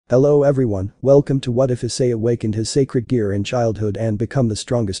Hello everyone, welcome to What If Issei Awakened His Sacred Gear in Childhood and Become the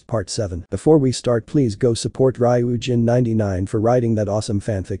Strongest Part 7. Before we start, please go support Ryujin99 for writing that awesome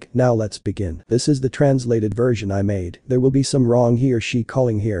fanfic. Now let's begin. This is the translated version I made. There will be some wrong he or she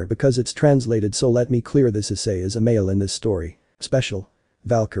calling here because it's translated, so let me clear this. Issei is a male in this story. Special.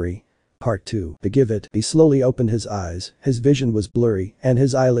 Valkyrie. Part 2. Forgive it. He slowly opened his eyes, his vision was blurry and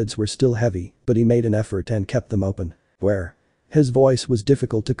his eyelids were still heavy, but he made an effort and kept them open. Where? His voice was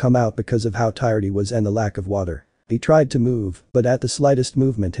difficult to come out because of how tired he was and the lack of water. He tried to move, but at the slightest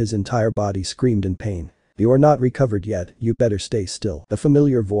movement his entire body screamed in pain. You are not recovered yet, you better stay still. A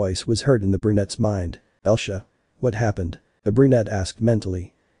familiar voice was heard in the brunette's mind. Elsha. What happened? The brunette asked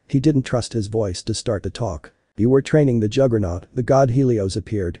mentally. He didn't trust his voice to start to talk. You were training the juggernaut, the god Helios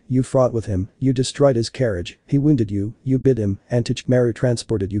appeared, you fought with him, you destroyed his carriage, he wounded you, you bit him, and Tynged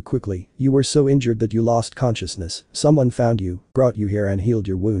transported you quickly, you were so injured that you lost consciousness, someone found you, brought you here and healed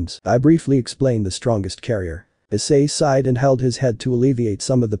your wounds. I briefly explained the strongest carrier. Issei sighed and held his head to alleviate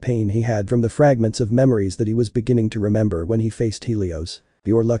some of the pain he had from the fragments of memories that he was beginning to remember when he faced Helios.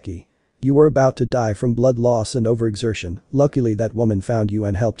 You're lucky. You were about to die from blood loss and overexertion, luckily that woman found you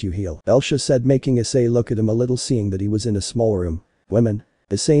and helped you heal. Elsha said, making Issei look at him a little, seeing that he was in a small room. Women.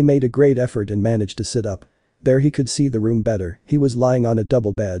 Issei made a great effort and managed to sit up. There he could see the room better. He was lying on a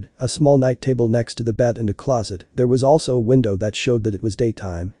double bed, a small night table next to the bed and a closet. There was also a window that showed that it was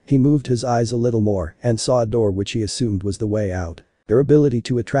daytime. He moved his eyes a little more and saw a door which he assumed was the way out. Their ability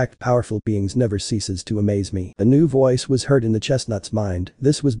to attract powerful beings never ceases to amaze me. A new voice was heard in the chestnut's mind.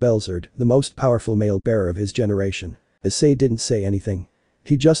 This was Belzerd, the most powerful male bearer of his generation. Issei didn't say anything.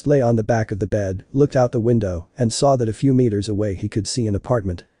 He just lay on the back of the bed, looked out the window, and saw that a few meters away he could see an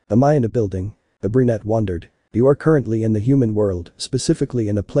apartment. Am I in a building? The brunette wondered. You are currently in the human world, specifically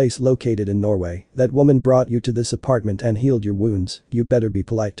in a place located in Norway. That woman brought you to this apartment and healed your wounds, you better be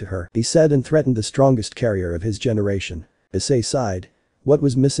polite to her, he said, and threatened the strongest carrier of his generation. Issei sighed. What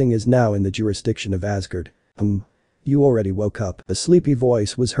was missing is now in the jurisdiction of Asgard. You already woke up. A sleepy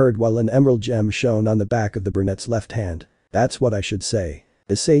voice was heard while an emerald gem shone on the back of the brunette's left hand. That's what I should say.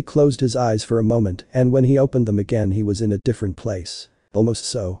 Issei closed his eyes for a moment and when he opened them again he was in a different place. Almost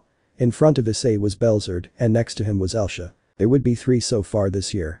so. In front of Issei was Belzerd and next to him was Elsha. There would be 3 so far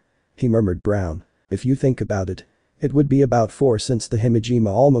this year. He murmured, Brown. If you think about it. It would be about 4 since the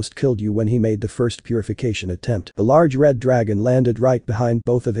Himejima almost killed you when he made the first purification attempt. The large red dragon landed right behind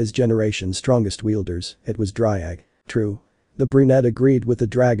both of his generation's strongest wielders. It was Dryag. True. The brunette agreed with the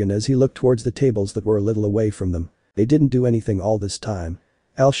dragon as he looked towards the tables that were a little away from them. They didn't do anything all this time.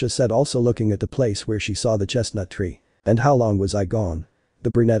 Elsha said, also looking at the place where she saw the chestnut tree. And how long was I gone?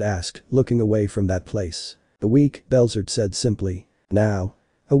 The brunette asked, looking away from that place. A week, Belzerd said simply. Now.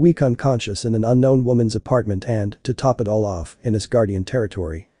 A week unconscious in an unknown woman's apartment and, to top it all off, in Asgardian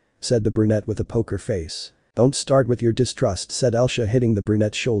territory. Said the brunette with a poker face. Don't start with your distrust, said Elsha, hitting the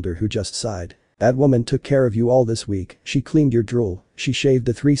brunette's shoulder, who just sighed. That woman took care of you all this week, she cleaned your drool, she shaved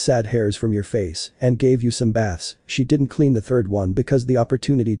the 3 sad hairs from your face and gave you some baths, she didn't clean the 3rd one because the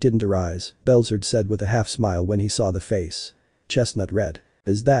opportunity didn't arise, Belzerd said with a half smile when he saw the face. Chestnut red.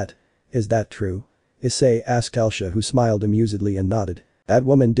 Is that true? Issei asked Elsha, who smiled amusedly and nodded. That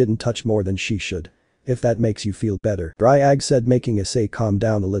woman didn't touch more than she should. If that makes you feel better, Dryag said, making Issei calm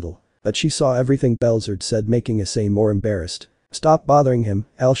down a little. But she saw everything, Belzerd said, making Issei more embarrassed. Stop bothering him,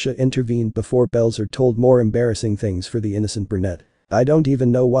 Elsha intervened before Belzerd told more embarrassing things for the innocent brunette. I don't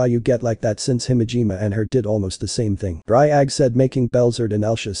even know why you get like that since Himejima and her did almost the same thing, Dryag said, making Belzerd and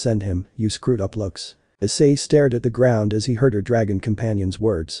Elsha send him, you screwed up looks. Issei stared at the ground as he heard her dragon companion's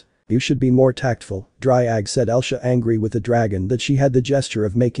words. You should be more tactful, Dryag said, Elsha angry with the dragon that she had the gesture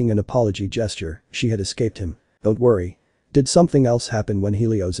of making an apology gesture, she had escaped him. Don't worry. Did something else happen when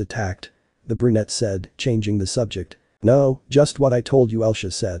Helios attacked? The brunette said, changing the subject. No, just what I told you,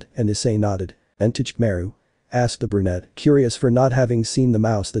 Elsha said, and Issei nodded. And Tynged? Asked the brunette, curious for not having seen the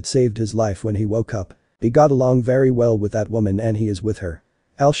mouse that saved his life when he woke up. He got along very well with that woman and he is with her.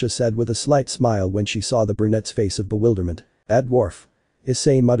 Elsha said with a slight smile when she saw the brunette's face of bewilderment. That dwarf.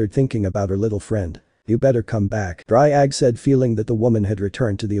 Issei muttered, thinking about her little friend. You better come back, Dryag said, feeling that the woman had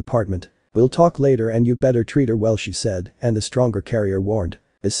returned to the apartment. We'll talk later and you better treat her well, she said, and the stronger carrier warned.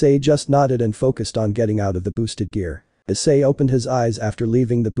 Issei just nodded and focused on getting out of the boosted gear. Issei opened his eyes after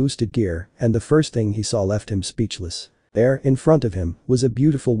leaving the boosted gear and the first thing he saw left him speechless. There, in front of him, was a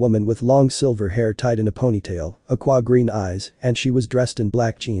beautiful woman with long silver hair tied in a ponytail, aqua green eyes, and she was dressed in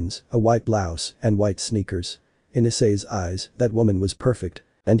black jeans, a white blouse, and white sneakers. In Issei's eyes, that woman was perfect.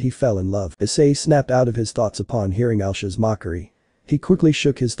 And he fell in love. Issei snapped out of his thoughts upon hearing Elsha's mockery. He quickly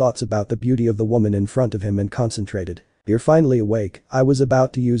shook his thoughts about the beauty of the woman in front of him and concentrated. "You're finally awake, I was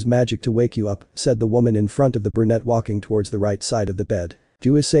about to use magic to wake you up," said the woman in front of the brunette walking towards the right side of the bed.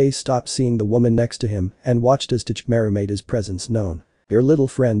 Hyoudou Issei stopped seeing the woman next to him and watched as Tynged made his presence known. "Your little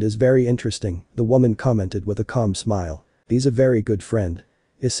friend is very interesting," the woman commented with a calm smile. "He's a very good friend,"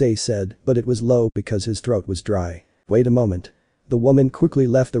 Issei said, but it was low because his throat was dry. "Wait a moment." The woman quickly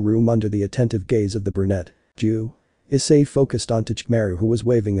left the room under the attentive gaze of the brunette. "Jew?" Issei focused on Tynged, who was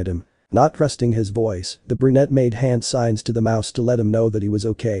waving at him. Not trusting his voice, the brunette made hand signs to the mouse to let him know that he was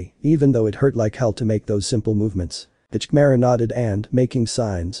okay, even though it hurt like hell to make those simple movements. Tynged nodded and, making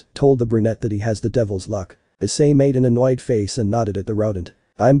signs, told the brunette that he has the devil's luck. Issei made an annoyed face and nodded at the rodent.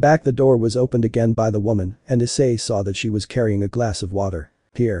 "I'm back." The door was opened again by the woman, and Issei saw that she was carrying a glass of water.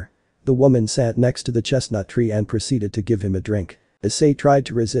 "Here." The woman sat next to the chestnut tree and proceeded to give him a drink. Issei tried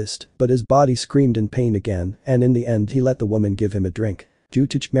to resist, but his body screamed in pain again, and in the end he let the woman give him a drink.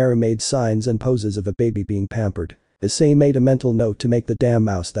 Tynged made signs and poses of a baby being pampered. Issei made a mental note to make the damn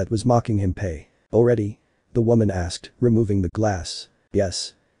mouse that was mocking him pay. "Already?" the woman asked, removing the glass.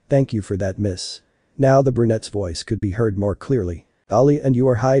 "Yes. Thank you for that, miss." Now the brunette's voice could be heard more clearly. "Dahlia and you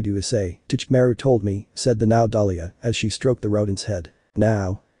are Hyoudou Issei, Tynged told me," said the now Dahlia as she stroked the rodent's head.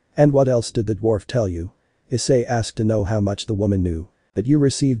 "Now? And what else did the dwarf tell you?" Issei asked to know how much the woman knew. "That you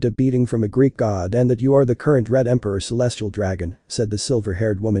received a beating from a Greek god and that you are the current Red Emperor Celestial Dragon," said the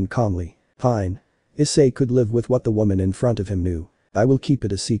silver-haired woman calmly. "Fine." Issei could live with what the woman in front of him knew. "I will keep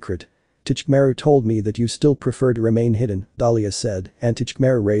it a secret." "Tynged told me that you still prefer to remain hidden," Dahlia said, and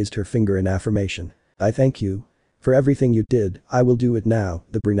Tynged raised her finger in affirmation. "I thank you. For everything you did, I will do it now,"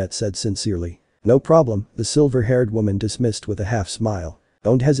 the brunette said sincerely. "No problem," the silver-haired woman dismissed with a half smile.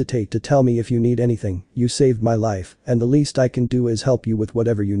 "Don't hesitate to tell me if you need anything, you saved my life, and the least I can do is help you with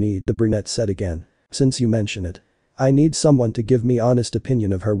whatever you need," the brunette said again. "Since you mention it. I need someone to give me honest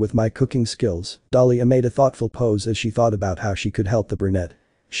opinion of her with my cooking skills." Dahlia made a thoughtful pose as she thought about how she could help the brunette.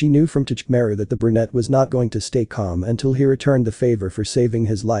 She knew from Tynged that the brunette was not going to stay calm until he returned the favor for saving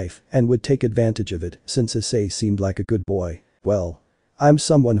his life and would take advantage of it since Issei seemed like a good boy. "Well. I'm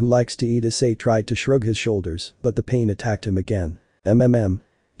someone who likes to eat." Issei tried to shrug his shoulders, but the pain attacked him again.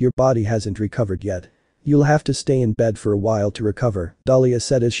 Your body hasn't recovered yet. You'll have to stay in bed for a while to recover," Dahlia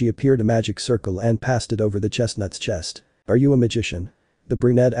said as she appeared a magic circle and passed it over the chestnut's chest. "Are you a magician?" the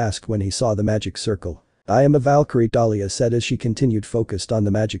brunette asked when he saw the magic circle. "I am a Valkyrie," Dahlia said as she continued focused on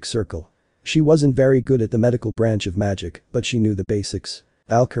the magic circle. She wasn't very good at the medical branch of magic, but she knew the basics.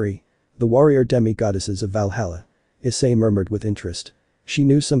 "Valkyrie? The warrior demigoddesses of Valhalla," Issei murmured with interest. She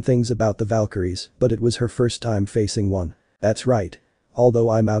knew some things about the Valkyries, but it was her first time facing one. "That's right. Although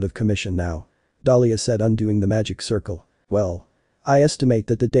I'm out of commission now," Dahlia said, undoing the magic circle. "Well. I estimate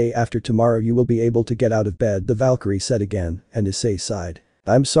that the day after tomorrow you will be able to get out of bed," the Valkyrie said again, and Issei sighed.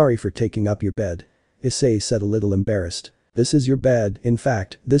 "I'm sorry for taking up your bed," Issei said, a little embarrassed. "This is your bed, in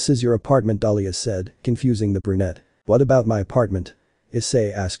fact, this is your apartment," Dahlia said, confusing the brunette. "What about my apartment?"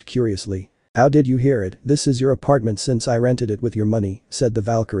 Issei asked curiously. "How did you hear it? This is your apartment since I rented it with your money," said the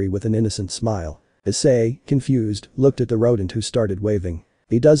Valkyrie with an innocent smile. Issei, confused, looked at the rodent who started waving.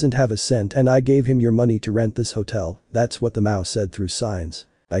 "He doesn't have a cent and I gave him your money to rent this hotel," that's what the mouse said through signs.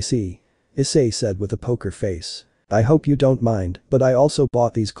 "I see," Issei said with a poker face. "I hope you don't mind, but I also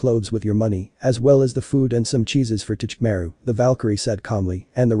bought these clothes with your money, as well as the food and some cheeses for Tynged," the Valkyrie said calmly,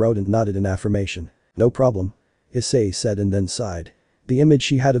 and the rodent nodded in affirmation. "No problem," Issei said and then sighed. The image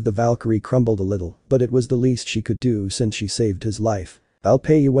she had of the Valkyrie crumbled a little, but it was the least she could do since she saved his life. "I'll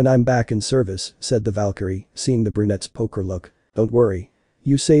pay you when I'm back in service," said the Valkyrie, seeing the brunette's poker look. "Don't worry.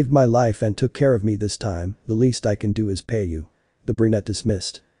 You saved my life and took care of me this time, the least I can do is pay you," the brunette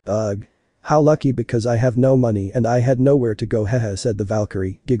dismissed. "Ugh. How lucky, because I have no money and I had nowhere to go, haha," said the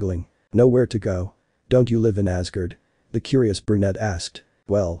Valkyrie, giggling. "Nowhere to go? Don't you live in Asgard?" the curious brunette asked.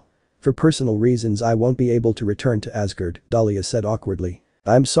 "Well. For personal reasons I won't be able to return to Asgard," Dahlia said awkwardly.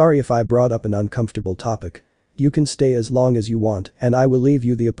 "I'm sorry if I brought up an uncomfortable topic. You can stay as long as you want and I will leave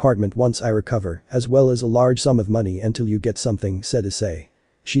you the apartment once I recover, as well as a large sum of money until you get something," said Issei.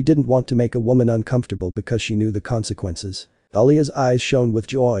 She didn't want to make a woman uncomfortable because she knew the consequences. Dahlia's eyes shone with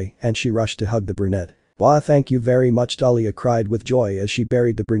joy and she rushed to hug the brunette. "Wah, thank you very much," Dahlia cried with joy as she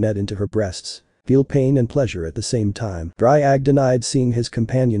buried the brunette into her breasts. Feel pain and pleasure at the same time. Dryag denied seeing his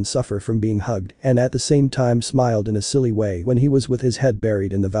companion suffer from being hugged and at the same time smiled in a silly way when he was with his head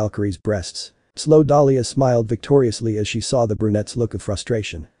buried in the Valkyrie's breasts. Slow Dahlia smiled victoriously as she saw the brunette's look of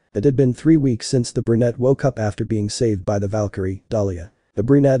frustration. It had been 3 weeks since the brunette woke up after being saved by the Valkyrie, Dahlia. The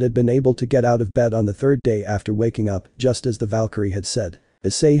brunette had been able to get out of bed on the 3rd day after waking up, just as the Valkyrie had said.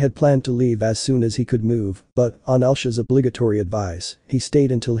 Issei had planned to leave as soon as he could move, but, on Elsha's obligatory advice, he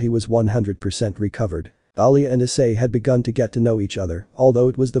stayed until he was 100% recovered. Dahlia and Issei had begun to get to know each other, although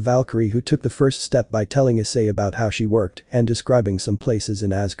it was the Valkyrie who took the first step by telling Issei about how she worked and describing some places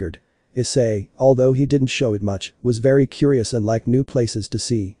in Asgard. Issei, although he didn't show it much, was very curious and liked new places to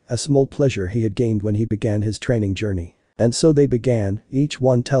see, a small pleasure he had gained when he began his training journey. And so they began, each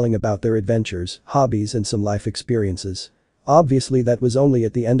one telling about their adventures, hobbies and some life experiences. Obviously that was only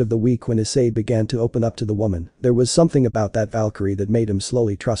at the end of the week when Issei began to open up to the woman. There was something about that Valkyrie that made him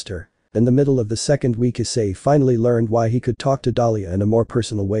slowly trust her. In the middle of the second week Issei finally learned why he could talk to Dahlia in a more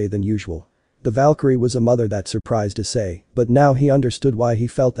personal way than usual. The Valkyrie was a mother that surprised Issei, but now he understood why he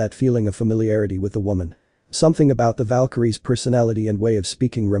felt that feeling of familiarity with the woman. Something about the Valkyrie's personality and way of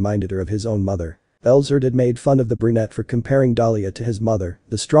speaking reminded her of his own mother. Belzerd had made fun of the brunette for comparing Dahlia to his mother.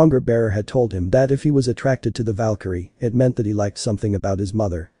 The stronger bearer had told him that if he was attracted to the Valkyrie, it meant that he liked something about his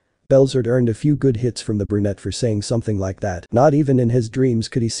mother. Belzerd earned a few good hits from the brunette for saying something like that. Not even in his dreams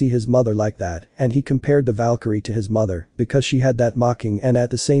could he see his mother like that, and he compared the Valkyrie to his mother because she had that mocking and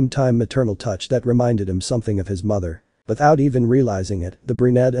at the same time maternal touch that reminded him something of his mother. Without even realizing it, the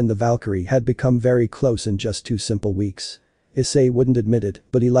brunette and the Valkyrie had become very close in just 2 simple weeks. Issei wouldn't admit it,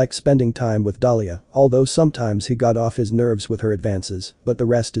 but he liked spending time with Dahlia, although sometimes he got off his nerves with her advances, but the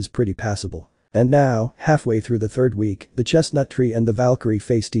rest is pretty passable. And now, halfway through the 3rd week, the chestnut tree and the Valkyrie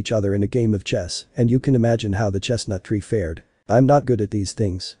faced each other in a game of chess, and you can imagine how the chestnut tree fared. "I'm not good at these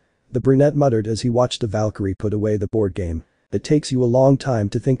things," the brunette muttered as he watched the Valkyrie put away the board game. "It takes you a long time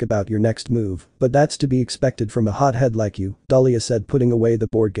to think about your next move, but that's to be expected from a hothead like you," Dahlia said, putting away the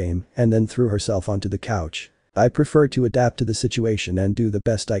board game and then threw herself onto the couch. "I prefer to adapt to the situation and do the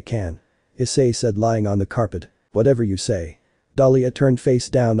best I can," Issei said, lying on the carpet. "Whatever you say." Dahlia turned face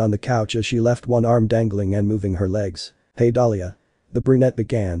down on the couch as she left one arm dangling and moving her legs. "Hey Dahlia," the brunette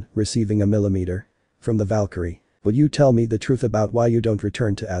began, receiving a millimeter from the Valkyrie. "Will you tell me the truth about why you don't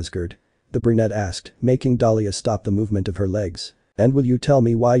return to Asgard?" the brunette asked, making Dahlia stop the movement of her legs. "And will you tell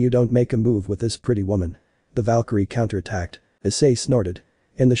me why you don't make a move with this pretty woman?" the Valkyrie counterattacked. Issei snorted.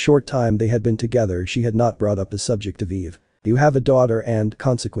 In the short time they had been together she had not brought up the subject of Eve. "You have a daughter and,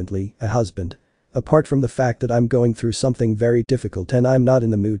 consequently, a husband. Apart from the fact that I'm going through something very difficult and I'm not in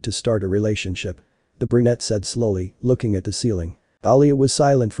the mood to start a relationship," the brunette said slowly, looking at the ceiling. Dahlia was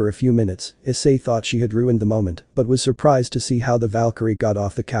silent for a few minutes. Issei thought she had ruined the moment, but was surprised to see how the Valkyrie got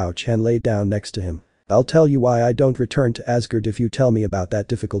off the couch and lay down next to him. "I'll tell you why I don't return to Asgard if you tell me about that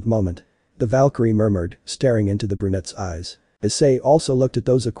difficult moment," the Valkyrie murmured, staring into the brunette's eyes. Issei also looked at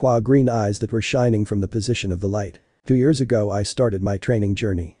those aqua green eyes that were shining from the position of the light. 2 years ago I started my training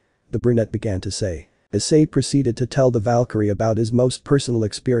journey," the brunette began to say. Issei proceeded to tell the Valkyrie about his most personal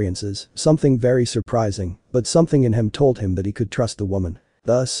experiences, something very surprising, but something in him told him that he could trust the woman.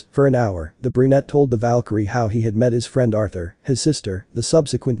 Thus, for an hour, the brunette told the Valkyrie how he had met his friend Arthur, his sister, the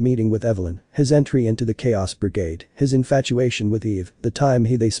subsequent meeting with Evelyn, his entry into the Chaos Brigade, his infatuation with Eve, the time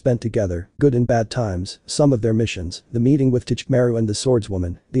they spent together, good and bad times, some of their missions, the meeting with Tichmaru and the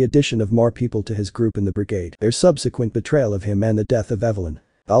swordswoman, the addition of more people to his group in the brigade, their subsequent betrayal of him and the death of Evelyn.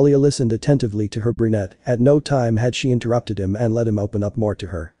 Dahlia listened attentively to her brunette. At no time had she interrupted him and let him open up more to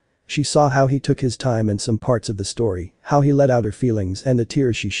her. She saw how he took his time in some parts of the story, how he let out her feelings and the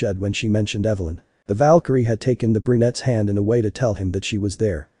tears she shed when she mentioned Evelyn. The Valkyrie had taken the brunette's hand in a way to tell him that she was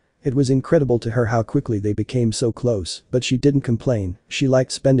there. It was incredible to her how quickly they became so close, but she didn't complain. She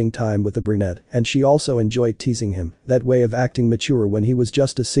liked spending time with the brunette and she also enjoyed teasing him. That way of acting mature when he was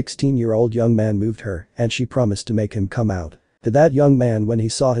just a 16-year-old young man moved her, and she promised to make him come out. To that young man when he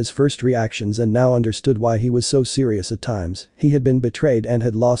saw his first reactions and now understood why he was so serious at times, he had been betrayed and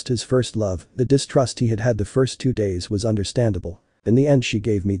had lost his first love, the distrust he had had the first 2 days was understandable. In the end she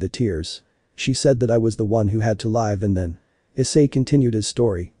gave me the tears. She said that I was the one who had to lie and then. Issei continued his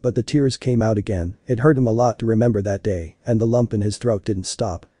story, but the tears came out again. It hurt him a lot to remember that day, and the lump in his throat didn't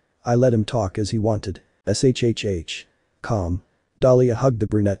stop. I let him talk as he wanted. Shhh. Calm. Dahlia hugged the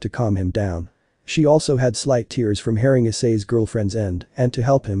brunette to calm him down. She also had slight tears from hearing Issei's girlfriend's end, and to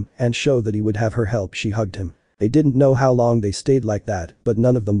help him and show that he would have her help she hugged him. They didn't know how long they stayed like that, but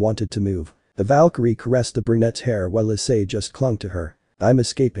none of them wanted to move. The Valkyrie caressed the brunette's hair while Issei just clung to her. "I'm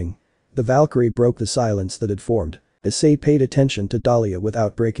escaping." The Valkyrie broke the silence that had formed. Issei paid attention to Dahlia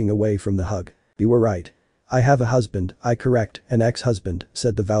without breaking away from the hug. "You were right. I have a husband, an ex-husband,"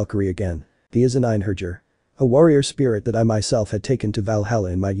 said the Valkyrie again. "He is an Einherjar. A warrior spirit that I myself had taken to Valhalla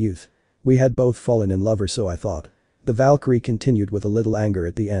in my youth. We had both fallen in love, or so I thought." The Valkyrie continued with a little anger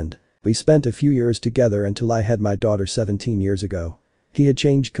at the end. "We spent a few years together until I had my daughter 17 years ago. He had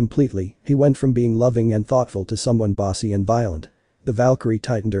changed completely. He went from being loving and thoughtful to someone bossy and violent." The Valkyrie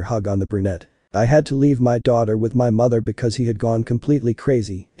tightened her hug on the brunette. I had to leave my daughter with my mother because he had gone completely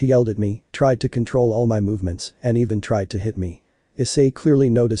crazy, he yelled at me, tried to control all my movements, and even tried to hit me. Issei clearly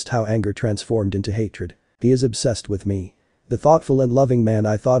noticed how anger transformed into hatred. He is obsessed with me. The thoughtful and loving man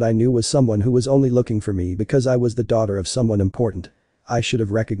I thought I knew was someone who was only looking for me because I was the daughter of someone important. I should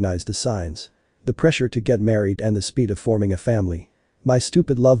have recognized the signs. The pressure to get married and the speed of forming a family. My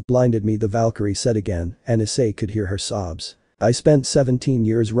stupid love blinded me, the Valkyrie said again, and Issei could hear her sobs. I spent 17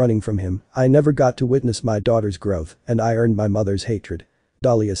 years running from him, I never got to witness my daughter's growth, and I earned my mother's hatred.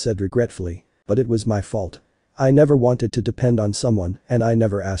 Dahlia said regretfully. But it was my fault. I never wanted to depend on someone, and I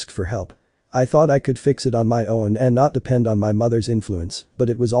never asked for help. I thought I could fix it on my own and not depend on my mother's influence, but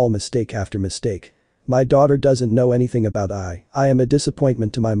it was all mistake after mistake. My daughter doesn't know anything about I am a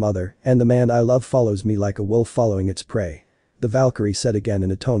disappointment to my mother, and the man I love follows me like a wolf following its prey. The Valkyrie said again in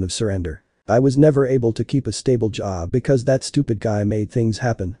a tone of surrender. I was never able to keep a stable job because that stupid guy made things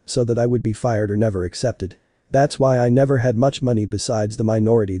happen so that I would be fired or never accepted. That's why I never had much money besides the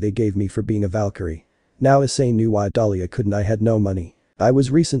minority they gave me for being a Valkyrie. Now Issei knew why Dahlia couldn't. I had no money. I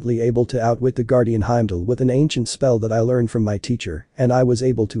was recently able to outwit the guardian Hyoudou with an ancient spell that I learned from my teacher, and I was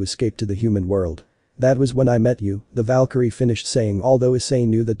able to escape to the human world. That was when I met you, the Valkyrie finished saying, although Issei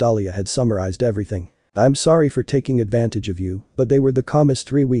knew that Dahlia had summarized everything. I'm sorry for taking advantage of you, but they were the calmest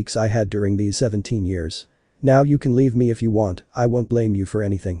 3 weeks I had during these 17 years. Now you can leave me if you want, I won't blame you for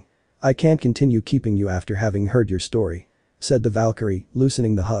anything. I can't continue keeping you after having heard your story. Said the Valkyrie,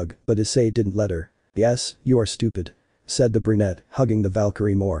 loosening the hug, but Issei didn't let her. Yes, you are stupid. Said the brunette, hugging the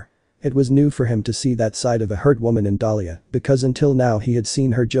Valkyrie more. It was new for him to see that side of a hurt woman in Dahlia, because until now he had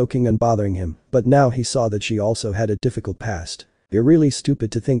seen her joking and bothering him, but now he saw that she also had a difficult past. You're really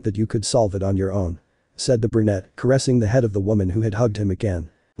stupid to think that you could solve it on your own. Said the brunette, caressing the head of the woman who had hugged him again.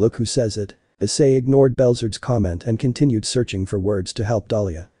 Look who says it. Issei ignored Belzer's comment and continued searching for words to help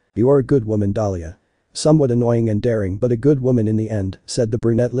Dahlia. You're a good woman, Dahlia. Somewhat annoying and daring, but a good woman in the end, said the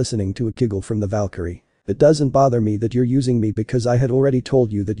brunette, listening to a giggle from the Valkyrie. It doesn't bother me that you're using me because I had already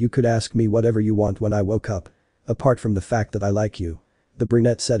told you that you could ask me whatever you want when I woke up. Apart from the fact that I like you. The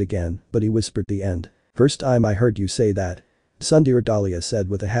brunette said again, but he whispered the end. First time I heard you say that. Sundear, Dahlia said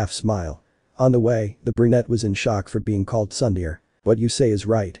with a half smile. On the way, the brunette was in shock for being called Sundear. What you say is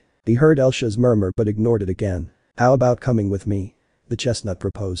right. He heard Elsha's murmur but ignored it again. How about coming with me? The chestnut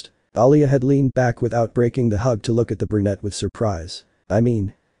proposed. Dahlia had leaned back without breaking the hug to look at the brunette with surprise. I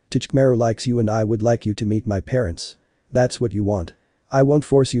mean, Tynged likes you and I would like you to meet my parents. That's what you want. I won't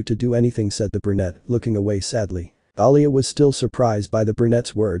force you to do anything, said the brunette, looking away sadly. Dahlia was still surprised by the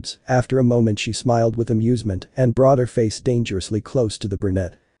brunette's words. After a moment she smiled with amusement and brought her face dangerously close to the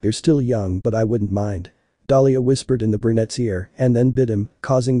brunette. You're still young, but I wouldn't mind. Dahlia whispered in the brunette's ear and then bit him,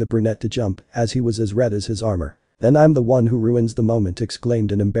 causing the brunette to jump as he was as red as his armor. Then I'm the one who ruins the moment,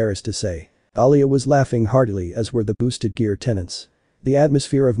 exclaimed an embarrassed Issei. Dahlia was laughing heartily, as were the boosted gear tenants. The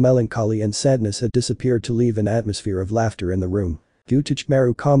atmosphere of melancholy and sadness had disappeared to leave an atmosphere of laughter in the room.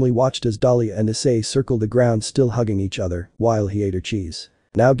 Tynged calmly watched as Dahlia and Issei circled the ground, still hugging each other while he ate her cheese.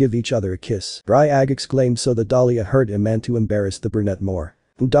 Now give each other a kiss, Dryag exclaimed so that Dahlia heard him and to embarrass the brunette more.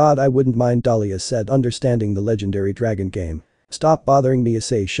 I wouldn't mind, Dahlia said, understanding the legendary dragon game. Stop bothering me,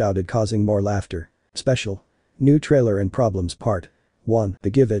 Issei shouted, causing more laughter. Special. New trailer and problems part 1.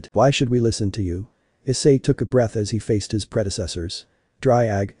 The Give It. Why should we listen to you? Issei took a breath as he faced his predecessors.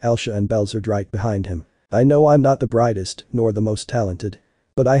 Dryag, Elsha and Belzer right behind him. I know I'm not the brightest, nor the most talented.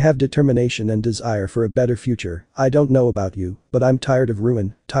 But I have determination and desire for a better future. I don't know about you, but I'm tired of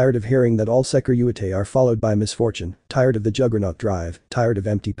ruin, tired of hearing that all Sekiryuite are followed by misfortune, tired of the juggernaut drive, tired of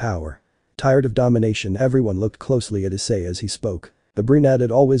empty power. Tired of domination. Everyone looked closely at Issei as he spoke. The brunette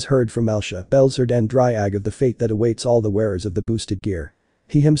had always heard from Elsha, Belzer and Dryag of the fate that awaits all the wearers of the boosted gear.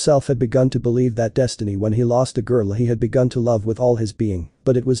 He himself had begun to believe that destiny when he lost a girl he had begun to love with all his being,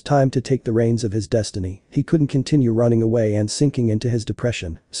 but it was time to take the reins of his destiny. He couldn't continue running away and sinking into his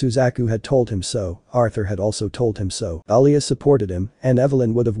depression. Suzaku had told him so, Arthur had also told him so. Alia supported him, and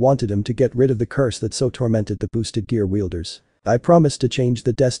Evelyn would have wanted him to get rid of the curse that so tormented the boosted gear wielders. I promise to change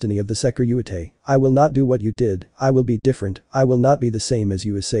the destiny of the Sekiryuite. I will not do what you did, I will be different, I will not be the same as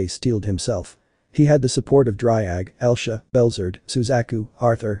you, Issei steeled himself. He had the support of Dryag, Elsha, Belzerd, Suzaku,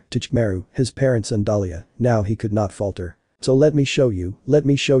 Arthur, Tynged, his parents and Dahlia. Now he could not falter. So let me show you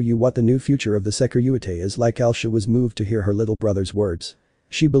what the new future of the Sekiryuite is like. Elsha was moved to hear her little brother's words.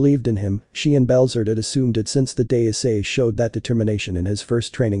 She believed in him, she and Belzerd had assumed it since the day Issei showed that determination in his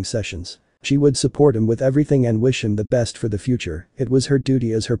first training sessions. She would support him with everything and wish him the best for the future. It was her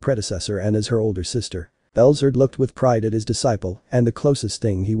duty as her predecessor and as her older sister. Belzerd looked with pride at his disciple and the closest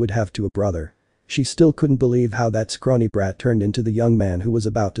thing he would have to a brother. She still couldn't believe how that scrawny brat turned into the young man who was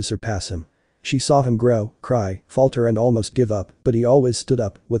about to surpass him. She saw him grow, cry, falter and almost give up, but he always stood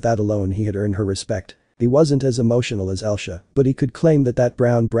up. With that alone he had earned her respect. He wasn't as emotional as Elsha, but he could claim that that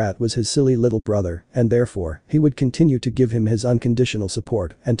brown brat was his silly little brother, and therefore, he would continue to give him his unconditional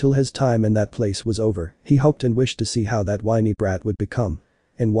support until his time in that place was over. He hoped and wished to see how that whiny brat would become.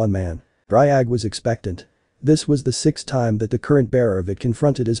 In one man. Dryag was expectant. This was the 6th time that the current bearer of it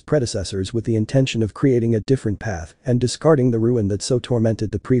confronted his predecessors with the intention of creating a different path and discarding the ruin that so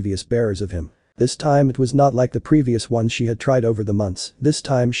tormented the previous bearers of him. This time it was not like the previous ones she had tried over the months. This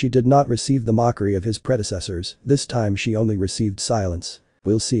time she did not receive the mockery of his predecessors. This time she only received silence.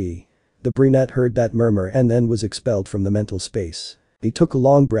 We'll see. The brunette heard that murmur and then was expelled from the mental space. He took a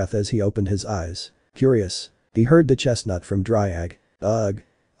long breath as he opened his eyes. Curious. He heard the chestnut from Dryag. Ugh.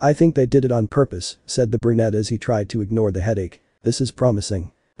 I think they did it on purpose, said the brunette as he tried to ignore the headache. This is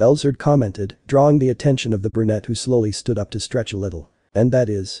promising. Belzard commented, drawing the attention of the brunette who slowly stood up to stretch a little. And that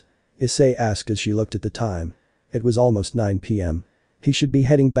is? Issei asked as she looked at the time. It was almost 9 p.m. He should be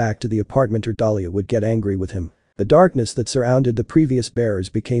heading back to the apartment or Dahlia would get angry with him. The darkness that surrounded the previous bearers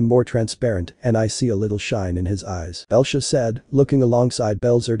became more transparent and I see a little shine in his eyes. Elsha said, looking alongside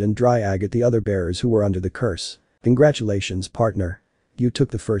Belzard and Dryag at the other bearers who were under the curse. Congratulations, partner. You took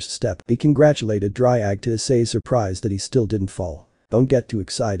the first step. He congratulated Dryag to Issei's surprise that he still didn't fall. Don't get too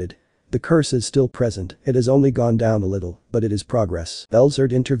excited. The curse is still present, it has only gone down a little, but it is progress.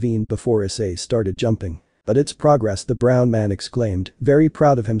 Belzard intervened before Issei started jumping. But it's progress, the brown man exclaimed, very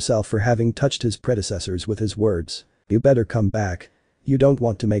proud of himself for having touched his predecessors with his words. You better come back. You don't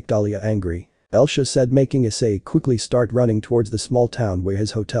want to make Dahlia angry. Elsha said, making Issei quickly start running towards the small town where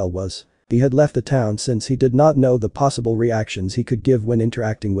his hotel was. He had left the town since he did not know the possible reactions he could give when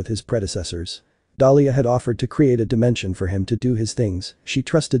interacting with his predecessors. Dahlia had offered to create a dimension for him to do his things. She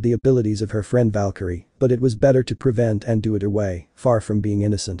trusted the abilities of her friend Valkyrie, but it was better to prevent and do it her way, far from being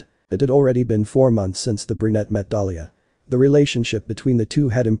innocent. It had already been 4 months since the brunette met Dahlia. The relationship between the two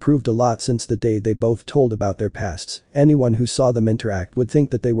had improved a lot since the day they both told about their pasts. Anyone who saw them interact would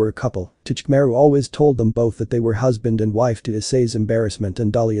think that they were a couple. Tchikmaru always told them both that they were husband and wife to Issei's embarrassment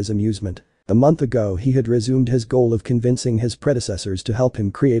and Dahlia's amusement. A month ago he had resumed his goal of convincing his predecessors to help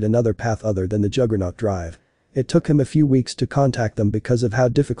him create another path other than the Juggernaut Drive. It took him a few weeks to contact them because of how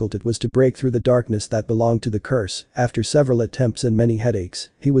difficult it was to break through the darkness that belonged to the curse. After several attempts and many headaches,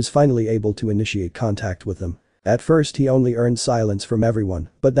 he was finally able to initiate contact with them. At first he only earned silence from everyone,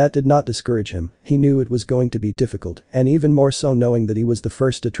 but that did not discourage him. He knew it was going to be difficult, and even more so knowing that he was the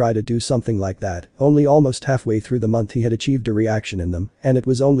first to try to do something like that. Only almost halfway through the month he had achieved a reaction in them, and it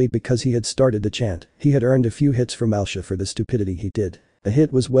was only because he had started the chant. He had earned a few hits from Elsha for the stupidity he did. The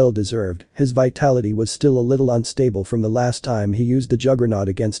hit was well deserved. His vitality was still a little unstable from the last time he used the Juggernaut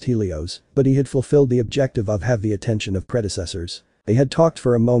against Helios, but he had fulfilled the objective of have the attention of predecessors. They had talked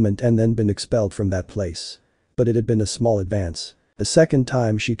for a moment and then been expelled from that place. But it had been a small advance. The second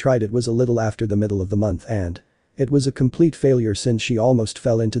time she tried it was a little after the middle of the month and it was a complete failure since she almost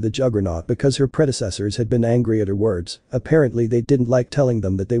fell into the Juggernaut because her predecessors had been angry at her words. Apparently they didn't like telling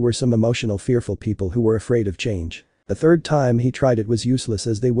them that they were some emotional fearful people who were afraid of change. The third time he tried it was useless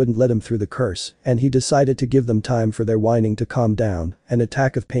as they wouldn't let him through the curse and he decided to give them time for their whining to calm down. An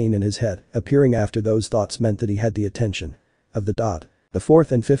attack of pain in his head appearing after those thoughts meant that he had the attention of the dot. The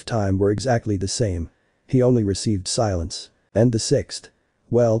fourth and fifth time were exactly the same. He only received silence. And the sixth.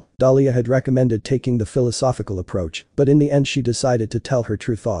 Well, Dahlia had recommended taking the philosophical approach, but in the end she decided to tell her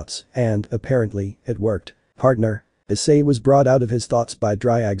true thoughts, and, apparently, it worked. Partner. Issei was brought out of his thoughts by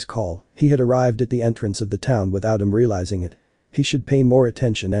Dryag's call. He had arrived at the entrance of the town without him realizing it. He should pay more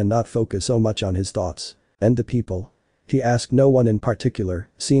attention and not focus so much on his thoughts. And the people? He asked no one in particular,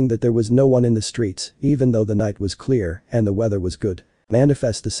 seeing that there was no one in the streets, even though the night was clear and the weather was good.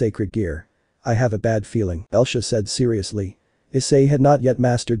 Manifest the sacred gear. I have a bad feeling, Elsha said seriously. Issei had not yet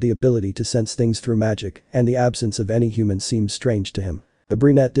mastered the ability to sense things through magic, and the absence of any human seemed strange to him. The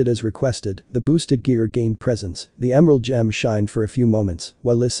brunette did as requested, the boosted gear gained presence, the emerald gem shined for a few moments,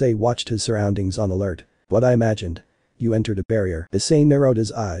 while Issei watched his surroundings on alert. What I imagined. You entered a barrier. Issei narrowed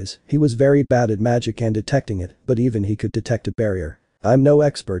his eyes. He was very bad at magic and detecting it, but even he could detect a barrier. I'm no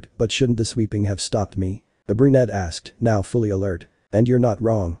expert, but shouldn't the sweeping have stopped me? The brunette asked, now fully alert. And you're not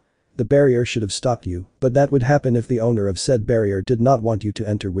wrong. The barrier should have stopped you, but that would happen if the owner of said barrier did not want you to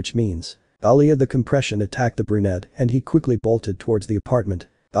enter, which means. Dahlia the compression attacked the brunette and he quickly bolted towards the apartment.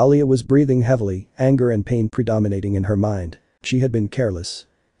 Dahlia was breathing heavily, anger and pain predominating in her mind. She had been careless.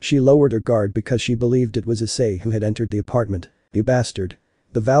 She lowered her guard because she believed it was Issei who had entered the apartment. You bastard.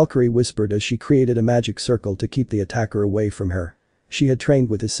 The Valkyrie whispered as she created a magic circle to keep the attacker away from her. She had trained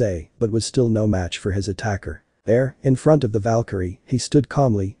with Issei, but was still no match for his attacker. There, in front of the Valkyrie, he stood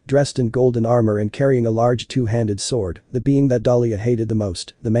calmly, dressed in golden armor and carrying a large two-handed sword, the being that Dahlia hated the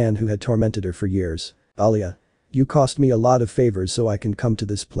most, the man who had tormented her for years. Dahlia. You cost me a lot of favors so I can come to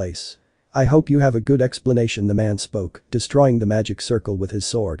this place. I hope you have a good explanation, the man spoke, destroying the magic circle with his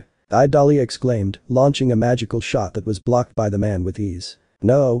sword. Dahlia exclaimed, launching a magical shot that was blocked by the man with ease.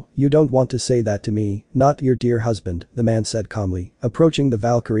 No, you don't want to say that to me, not your dear husband, the man said calmly, approaching the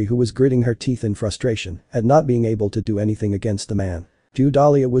Valkyrie who was gritting her teeth in frustration at not being able to do anything against the man.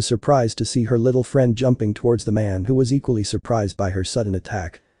 Dahlia was surprised to see her little friend jumping towards the man who was equally surprised by her sudden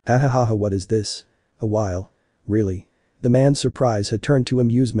attack. Ha ha ha ha, what is this? A while. Really? The man's surprise had turned to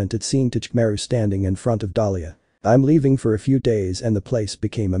amusement at seeing Tynged standing in front of Dahlia. I'm leaving for a few days and the place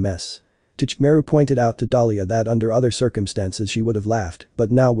became a mess. Tynged pointed out to Dahlia that under other circumstances she would have laughed,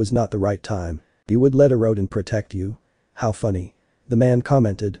 but now was not the right time. You would let a rodent protect you? How funny. The man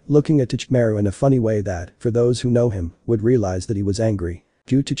commented, looking at Tynged in a funny way that, for those who know him, would realize that he was angry.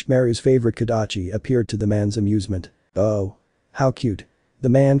 Tynged's favorite Kodachi appeared to the man's amusement. Oh. How cute. The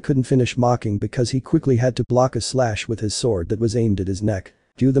man couldn't finish mocking because he quickly had to block a slash with his sword that was aimed at his neck.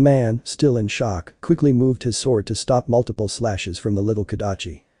 The man, still in shock, quickly moved his sword to stop multiple slashes from the little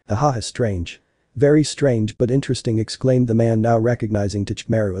Kodachi. Haha, strange. Very strange but interesting, exclaimed the man, now recognizing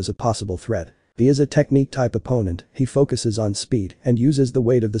Tynged as a possible threat. He is a technique-type opponent, he focuses on speed and uses the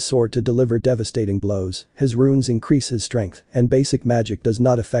weight of the sword to deliver devastating blows, his runes increase his strength, and basic magic does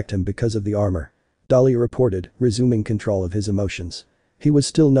not affect him because of the armor. Dahlia reported, resuming control of his emotions. He was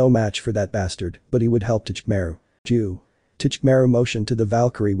still no match for that bastard, but he would help Tynged. Tynged motioned to the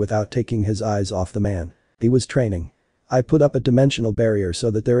Valkyrie without taking his eyes off the man. He was training. I put up a dimensional barrier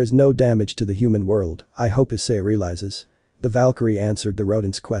so that there is no damage to the human world, I hope Issei realizes. The Valkyrie answered the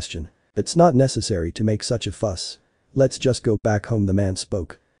rodent's question. It's not necessary to make such a fuss. Let's just go back home, the man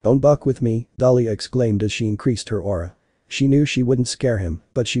spoke. Don't buck with me, Dahlia exclaimed as she increased her aura. She knew she wouldn't scare him,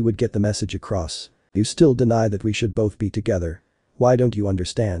 but she would get the message across. You still deny that we should both be together. Why don't you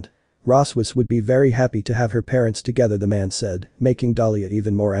understand? Roswis would be very happy to have her parents together, the man said, making Dahlia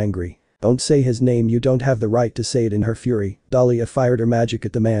even more angry. Don't say his name, you don't have the right to say it. In her fury, Dahlia fired her magic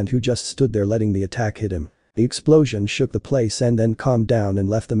at the man who just stood there, letting the attack hit him. The explosion shook the place and then calmed down and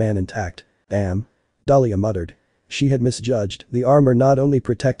left the man intact. Damn. Dahlia muttered. She had misjudged, the armor not only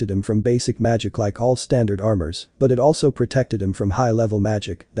protected him from basic magic like all standard armors, but it also protected him from high-level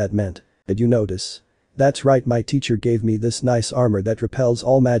magic, that meant. Did you notice? That's right, my teacher gave me this nice armor that repels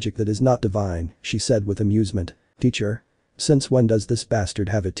all magic that is not divine, she said with amusement. Teacher? Since when does this bastard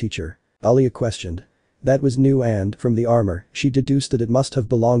have a teacher? Dahlia questioned. That was new and, from the armor, she deduced that it must have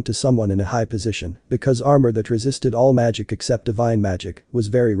belonged to someone in a high position, because armor that resisted all magic except divine magic was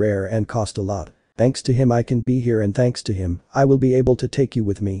very rare and cost a lot. Thanks to him I can be here, and thanks to him, I will be able to take you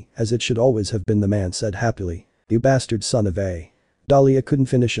with me, as it should always have been, the man said happily. You bastard son of a. Dahlia couldn't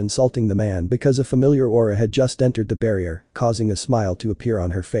finish insulting the man because a familiar aura had just entered the barrier, causing a smile to appear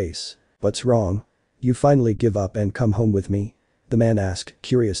on her face. What's wrong? You finally give up and come home with me? The man asked,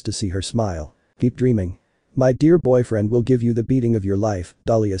 curious to see her smile. Keep dreaming. My dear boyfriend will give you the beating of your life,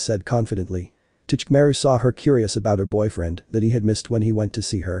 Dahlia said confidently. Tynged saw her curious about her boyfriend that he had missed when he went to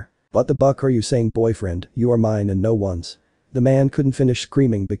see her. What the buck are you saying, boyfriend? You are mine and no one's. The man couldn't finish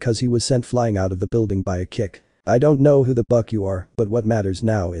screaming because he was sent flying out of the building by a kick. I don't know who the buck you are, but what matters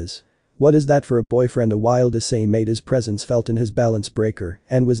now is. What is that for a boyfriend? A wild Issei made his presence felt in his balance breaker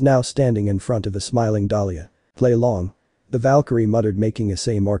and was now standing in front of a smiling Dahlia. Play along. The Valkyrie muttered, making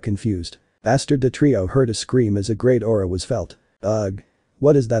Issei more confused. Bastard, the trio heard a scream as a great aura was felt. Ugh.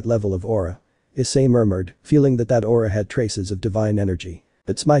 What is that level of aura? Issei murmured, feeling that aura had traces of divine energy.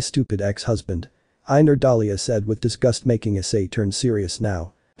 It's my stupid ex-husband. Einer, Dahlia said with disgust, making Issei turn serious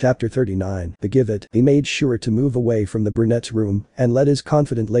now. Chapter 39. Forgive it. He made sure to move away from the brunette's room and let his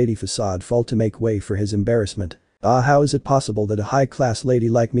confident lady facade fall to make way for his embarrassment. How is it possible that a high-class lady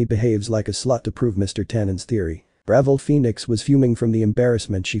like me behaves like a slut to prove Mr. Tannen's theory? Ravel Phoenix was fuming from the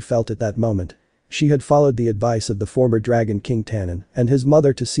embarrassment she felt at that moment. She had followed the advice of the former Dragon King Tannen and his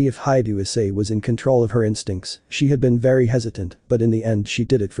mother to see if Hyoudou Issei was in control of her instincts. She had been very hesitant, but in the end she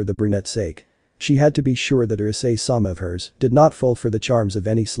did it for the brunette's sake. She had to be sure that her Issei-sama of hers did not fall for the charms of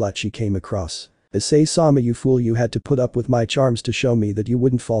any slut she came across. Issei-sama, you fool, you had to put up with my charms to show me that you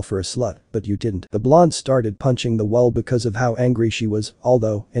wouldn't fall for a slut, but you didn't. The blonde started punching the wall because of how angry she was,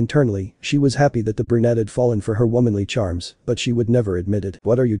 although, internally, she was happy that the brunette had fallen for her womanly charms, but she would never admit it.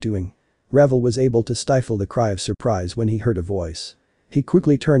 What are you doing? Revel was able to stifle the cry of surprise when he heard a voice. He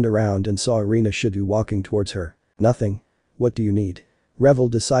quickly turned around and saw Irina Hyoudou walking towards her. Nothing. What do you need? Revel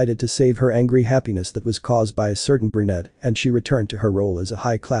decided to save her angry happiness that was caused by a certain brunette, and she returned to her role as a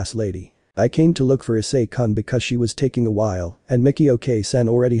high-class lady. I came to look for Issei-kun because she was taking a while, and Miki Ok-san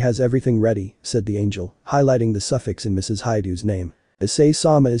already has everything ready, said the angel, highlighting the suffix in Mrs. Hyoudu's name.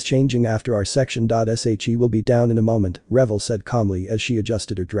 Issei-sama is changing after our section. She will be down in a moment, Revel said calmly as she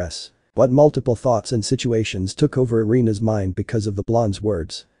adjusted her dress. What multiple thoughts and situations took over Irina's mind because of the blonde's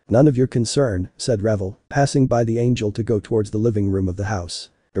words. None of your concern, said Revel, passing by the angel to go towards the living room of the house.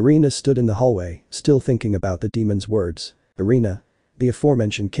 Irina stood in the hallway, still thinking about the demon's words. Irina. The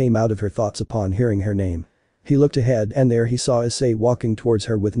aforementioned came out of her thoughts upon hearing her name. He looked ahead and there he saw Issei walking towards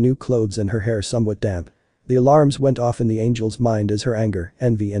her with new clothes and her hair somewhat damp. The alarms went off in the angel's mind as her anger,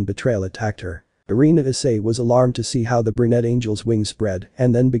 envy and betrayal attacked her. Irina Issei was alarmed to see how the brunette angel's wings spread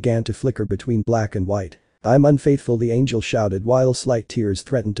and then began to flicker between black and white. I'm unfaithful, the angel shouted while slight tears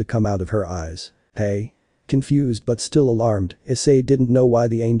threatened to come out of her eyes. Hey? Confused but still alarmed, Issei didn't know why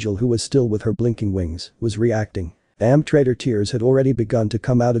the angel, who was still with her blinking wings, was reacting. Damn traitor, tears had already begun to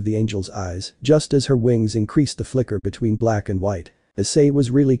come out of the angel's eyes just as her wings increased the flicker between black and white. Issei was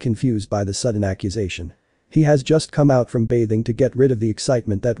really confused by the sudden accusation. He has just come out from bathing to get rid of the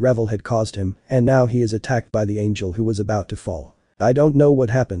excitement that Revel had caused him, and now he is attacked by the angel who was about to fall. I don't know what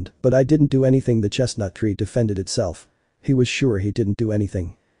happened, but I didn't do anything, the chestnut tree defended itself. He was sure he didn't do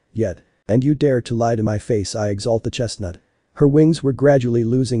anything. Yet. And you dare to lie to my face, I exalt the chestnut. Her wings were gradually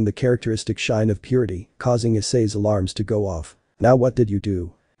losing the characteristic shine of purity, causing Issei's alarms to go off. Now what did you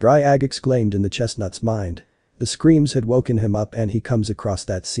do? Dryag exclaimed in the chestnut's mind. The screams had woken him up and he comes across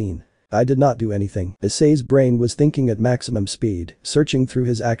that scene. I did not do anything. Issei's brain was thinking at maximum speed, searching through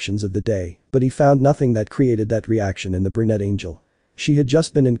his actions of the day, but he found nothing that created that reaction in the brunette angel. She had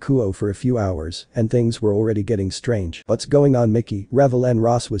just been in Kuo for a few hours and things were already getting strange. What's going on? Miki, Revel and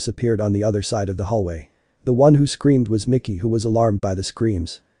Roswis appeared on the other side of the hallway. The one who screamed was Miki, who was alarmed by the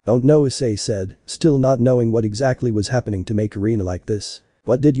screams. Don't know, Issei said, still not knowing what exactly was happening to make Irina like this.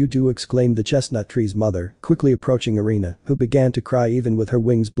 What did you do? Exclaimed the chestnut tree's mother, quickly approaching Irina, who began to cry even with her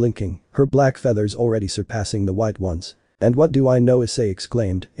wings blinking, her black feathers already surpassing the white ones. And what do I know? Issei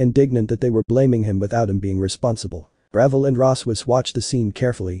exclaimed, indignant that they were blaming him without him being responsible. Revel and Roswis watched the scene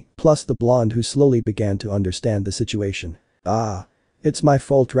carefully, plus the blonde, who slowly began to understand the situation. Ah. It's my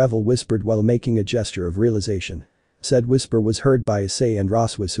fault, Revel whispered while making a gesture of realization. Said whisper was heard by Issei and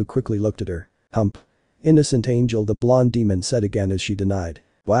Roswis, who quickly looked at her. Hump. Innocent angel, the blonde demon said again as she denied.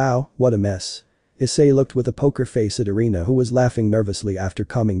 Wow, what a mess. Issei looked with a poker face at Irina, who was laughing nervously after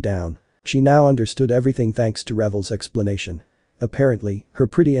calming down. She now understood everything thanks to Revel's explanation. Apparently, her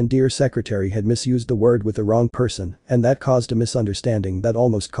pretty and dear secretary had misused the word with the wrong person, and that caused a misunderstanding that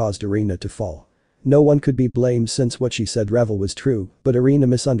almost caused Irina to fall. No one could be blamed since what she said Revel was true, but Irina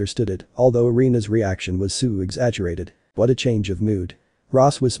misunderstood it, although Irina's reaction was so exaggerated. What a change of mood.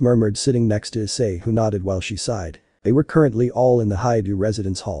 Roswis murmured, sitting next to Issei, who nodded while she sighed. They were currently all in the Hyoudou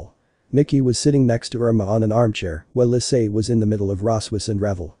residence hall. Miki was sitting next to Irma on an armchair, while Issei was in the middle of Roswis and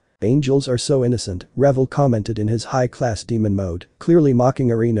Revel. Angels are so innocent, Revel commented in his high-class demon mode, clearly mocking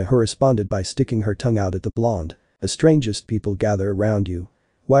Irina, who responded by sticking her tongue out at the blonde. The strangest people gather around you.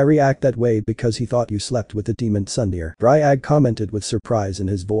 Why react that way? Because he thought you slept with the demon Sundir, Dryag commented with surprise in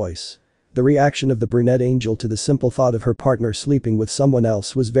his voice. The reaction of the brunette angel to the simple thought of her partner sleeping with someone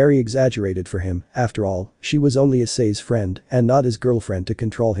else was very exaggerated for him. After all, she was only Issei's friend and not his girlfriend to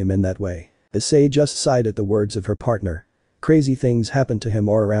control him in that way. Issei just sighed at the words of her partner. Crazy things happened to him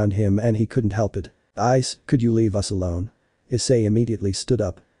or around him and he couldn't help it. Ice, could you leave us alone? Issei immediately stood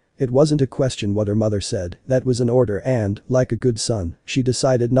up. It wasn't a question what her mother said, that was an order and, like a good son, she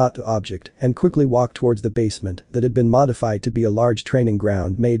decided not to object and quickly walked towards the basement that had been modified to be a large training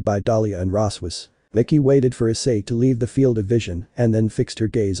ground made by Dahlia and Roswis. Miki waited for Issei to leave the field of vision and then fixed her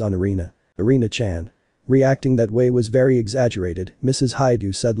gaze on Irina. Irina-chan. Reacting that way was very exaggerated, Mrs.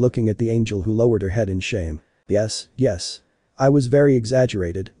 Hyoudou said, looking at the angel, who lowered her head in shame. Yes. I was very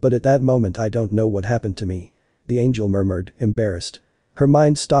exaggerated, but at that moment I don't know what happened to me. The angel murmured, embarrassed. Her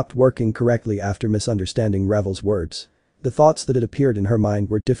mind stopped working correctly after misunderstanding Revel's words. The thoughts that had appeared in her mind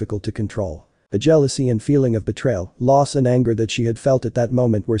were difficult to control. The jealousy and feeling of betrayal, loss and anger that she had felt at that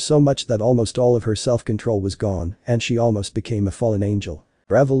moment were so much that almost all of her self-control was gone and she almost became a fallen angel.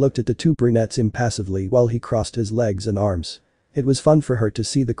 Revel looked at the two brunettes impassively while he crossed his legs and arms. It was fun for her to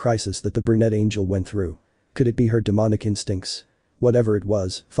see the crisis that the brunette angel went through. Could it be her demonic instincts? Whatever it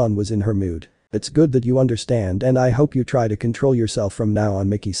was, fun was in her mood. It's good that you understand and I hope you try to control yourself from now on,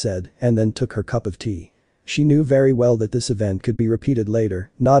 Miki said, and then took her cup of tea. She knew very well that this event could be repeated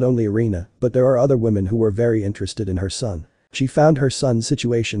later, not only Irina, but there are other women who were very interested in her son. She found her son's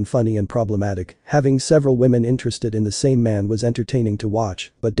situation funny and problematic. Having several women interested in the same man was entertaining to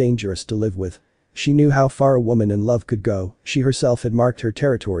watch, but dangerous to live with. She knew how far a woman in love could go, she herself had marked her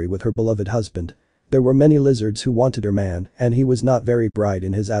territory with her beloved husband. There were many lizards who wanted her man, and he was not very bright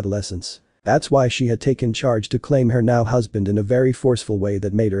in his adolescence. That's why she had taken charge to claim her now husband in a very forceful way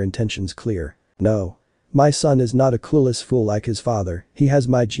that made her intentions clear. No. My son is not a clueless fool like his father, he has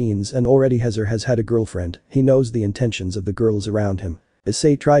my genes and already has had a girlfriend, he knows the intentions of the girls around him.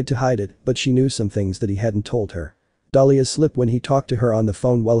 Issei tried to hide it, but she knew some things that he hadn't told her. Dahlia's slip when he talked to her on the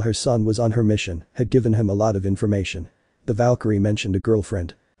phone while her son was on her mission had given him a lot of information. The Valkyrie mentioned a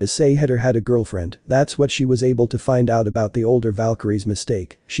girlfriend. Issei had a girlfriend, that's what she was able to find out about the older Valkyrie's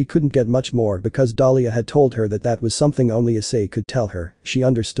mistake. She couldn't get much more because Dahlia had told her that that was something only Issei could tell her. She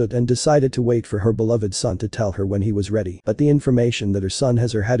understood and decided to wait for her beloved son to tell her when he was ready. But the information that her son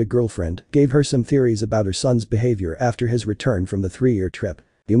had a girlfriend gave her some theories about her son's behavior after his return from the 3-year trip.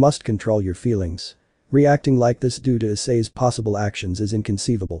 You must control your feelings. Reacting like this due to Issei's possible actions is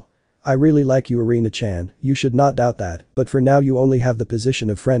inconceivable. I really like you, Irina-chan, you should not doubt that, but for now you only have the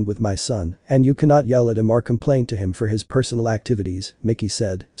position of friend with my son, and you cannot yell at him or complain to him for his personal activities, Miki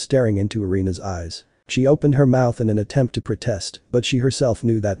said, staring into Irina's eyes. She opened her mouth in an attempt to protest, but she herself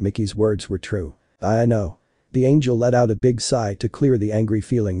knew that Miki's words were true. I know. The angel let out a big sigh to clear the angry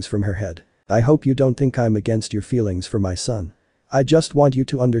feelings from her head. I hope you don't think I'm against your feelings for my son. I just want you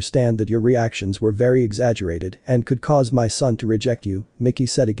to understand that your reactions were very exaggerated and could cause my son to reject you, Miki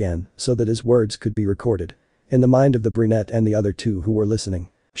said again, so that his words could be recorded. In the mind of the brunette and the other two who were listening.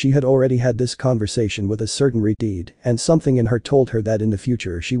 She had already had this conversation with a certain Redeed, and something in her told her that in the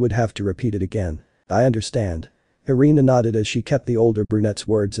future she would have to repeat it again. I understand. Irina nodded as she kept the older brunette's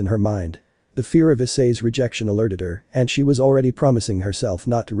words in her mind. The fear of Issei's rejection alerted her, and she was already promising herself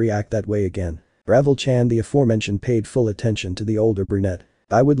not to react that way again. Ravel-chan, the aforementioned, paid full attention to the older brunette.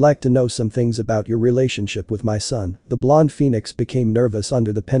 I would like to know some things about your relationship with my son. The blonde phoenix became nervous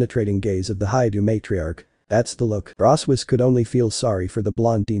under the penetrating gaze of the Hyoudou matriarch. That's the look. Roswis could only feel sorry for the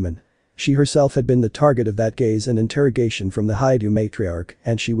blonde demon. She herself had been the target of that gaze and interrogation from the Hyoudou matriarch,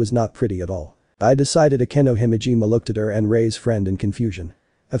 and she was not pretty at all. I decided Akeno Himejima looked at her and Rei's friend in confusion.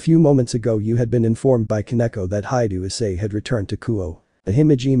 A few moments ago you had been informed by Kaneko that Hyoudou Issei had returned to Kuo.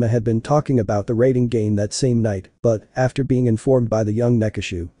 Himejima had been talking about the rating gain that same night, but, after being informed by the young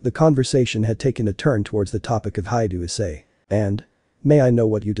Nekishu, the conversation had taken a turn towards the topic of Hyoudou Issei. And? May I know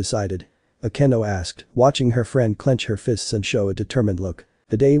what you decided? Akeno asked, watching her friend clench her fists and show a determined look.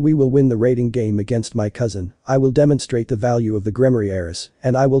 The day we will win the rating game against my cousin, I will demonstrate the value of the Grimoire heiress,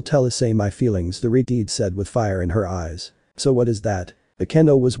 and I will tell Issei my feelings, the Redeed said with fire in her eyes. So what is that?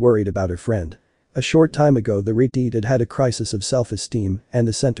 Akeno was worried about her friend. A short time ago the Redeed had a crisis of self-esteem, and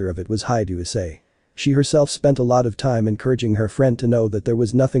the center of it was Hyoudou Issei. She herself spent a lot of time encouraging her friend to know that there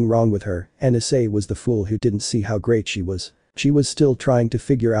was nothing wrong with her, and Issei was the fool who didn't see how great she was. She was still trying to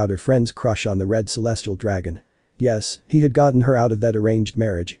figure out her friend's crush on the red celestial dragon. Yes, he had gotten her out of that arranged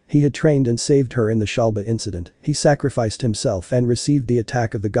marriage, he had trained and saved her in the Shalba incident, he sacrificed himself and received the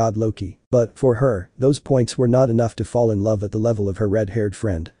attack of the god Loki, but, for her, those points were not enough to fall in love at the level of her red-haired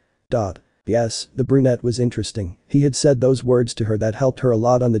friend. Yes, the brunette was interesting, he had said those words to her that helped her a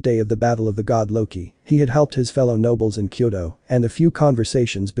lot on the day of the battle of the god Loki, he had helped his fellow nobles in Kyoto, and the few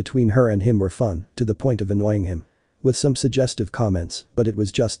conversations between her and him were fun, to the point of annoying him. With some suggestive comments, but it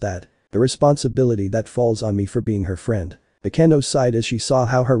was just that. The responsibility that falls on me for being her friend. Akeno sighed as she saw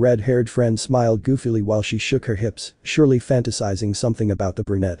how her red-haired friend smiled goofily while she shook her hips, surely fantasizing something about the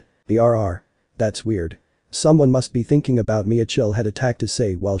brunette. That's weird. Someone must be thinking about me, a chill had attacked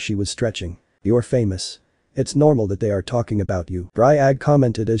Issei while she was stretching. You're famous. It's normal that they are talking about you, Ryag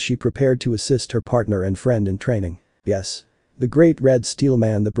commented as she prepared to assist her partner and friend in training. Yes. The great red steel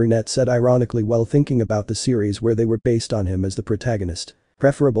man, the brunette said ironically while thinking about the series where they were based on him as the protagonist.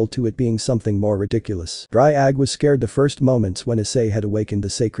 Preferable to it being something more ridiculous. Ryag was scared the first moments when Issei had awakened the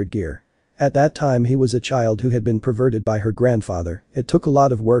sacred gear. At that time he was a child who had been perverted by her grandfather. It took a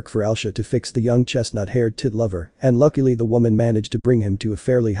lot of work for Elsha to fix the young chestnut-haired tit lover, and luckily the woman managed to bring him to a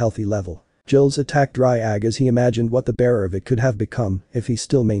fairly healthy level. Jills attacked Ryag as he imagined what the bearer of it could have become if he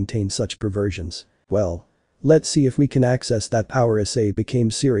still maintained such perversions. Well. Let's see if we can access that power. Issei became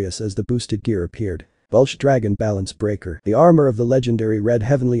serious as the boosted gear appeared. Welsh Dragon Balance Breaker. The armor of the legendary Red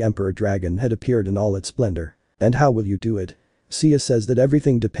Heavenly Emperor Dragon had appeared in all its splendor. And how will you do it? Sia says that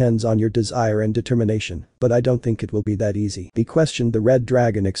everything depends on your desire and determination, but I don't think it will be that easy. He questioned the red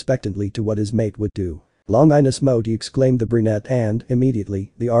dragon expectantly to what his mate would do. Longinus Modi, exclaimed the brunette, and,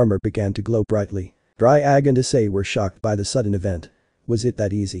 immediately, the armor began to glow brightly. Ryag and Issei were shocked by the sudden event. Was it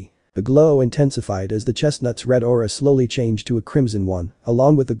that easy? The glow intensified as the chestnut's red aura slowly changed to a crimson one,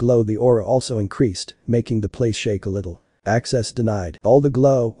 along with the glow the aura also increased, making the place shake a little. Access denied. All the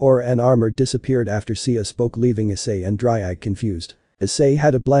glow, aura and armor disappeared after Sia spoke, leaving Issei and Dryag confused. Issei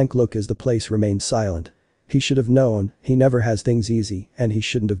had a blank look as the place remained silent. He should have known, he never has things easy, and he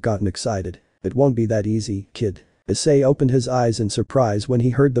shouldn't have gotten excited. It won't be that easy, kid. Issei opened his eyes in surprise when he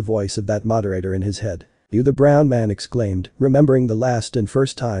heard the voice of that moderator in his head. You, the brown man exclaimed, remembering the last and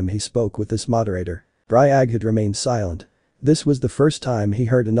first time he spoke with this moderator. Dryag had remained silent. This was the first time he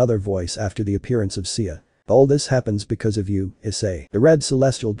heard another voice after the appearance of Sia. All this happens because of you, Issei. The red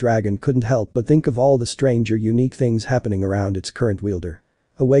celestial dragon couldn't help but think of all the strange or unique things happening around its current wielder.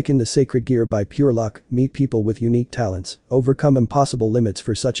 Awaken the sacred gear by pure luck, meet people with unique talents, overcome impossible limits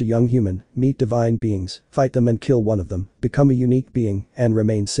for such a young human, meet divine beings, fight them and kill one of them, become a unique being, and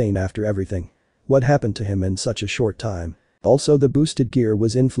remain sane after everything. What happened to him in such a short time? Also, the boosted gear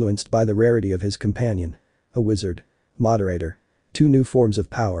was influenced by the rarity of his companion. A wizard. Moderator. 2 new forms of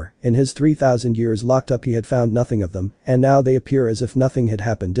power. In his 3,000 years locked up he had found nothing of them, and now they appear as if nothing had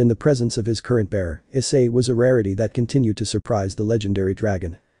happened in the presence of his current bearer. Issei was a rarity that continued to surprise the legendary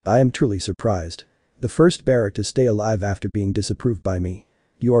dragon. I am truly surprised. The first bearer to stay alive after being disapproved by me.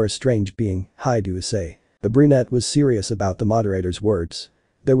 You are a strange being, Hyoudou Issei. The brunette was serious about the moderator's words.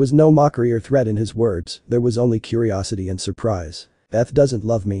 There was no mockery or threat in his words, there was only curiosity and surprise. Beth doesn't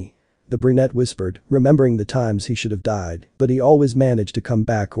love me. The brunette whispered, remembering the times he should have died, but he always managed to come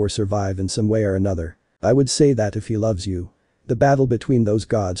back or survive in some way or another. I would say that if he loves you. The battle between those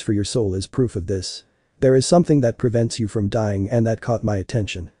gods for your soul is proof of this. There is something that prevents you from dying and that caught my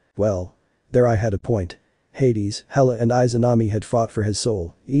attention. Well. There I had a point. Hades, Hela and Izanami had fought for his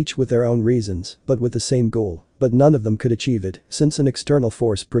soul, each with their own reasons, but with the same goal, but none of them could achieve it since an external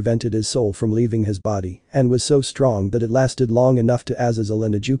force prevented his soul from leaving his body and was so strong that it lasted long enough to Azazel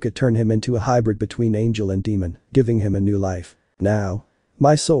and Ajuka turn him into a hybrid between angel and demon, giving him a new life. Now.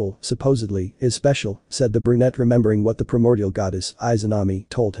 My soul, supposedly, is special, said the brunette, remembering what the primordial goddess, Izanami,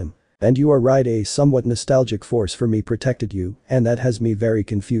 told him. And you are right, a somewhat nostalgic force for me protected you, and that has me very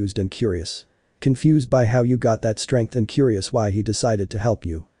confused and curious. Confused by how you got that strength and curious why he decided to help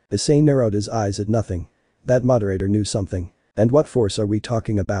you. Issei narrowed his eyes at nothing. That moderator knew something. And what force are we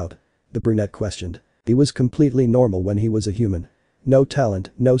talking about? The brunette questioned. He was completely normal when he was a human. No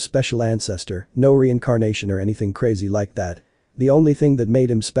talent, no special ancestor, no reincarnation or anything crazy like that. The only thing that made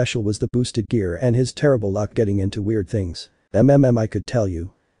him special was the boosted gear and his terrible luck getting into weird things. I could tell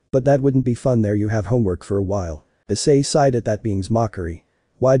you. But that wouldn't be fun. There you have homework for a while. Issei sighed at that being's mockery.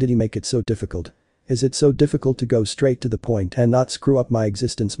 Why did he make it so difficult? Is it so difficult to go straight to the point and not screw up my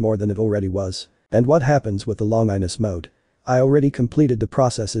existence more than it already was? And what happens with the longinus mode? I already completed the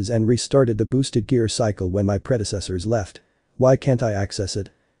processes and restarted the boosted gear cycle when my predecessors left. Why can't I access it?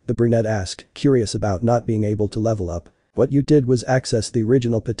 The brunette asked, curious about not being able to level up. What you did was access the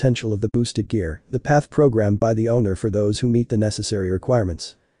original potential of the boosted gear, the path programmed by the owner for those who meet the necessary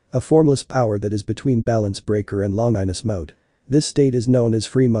requirements. A formless power that is between balance breaker and longinus mode. This state is known as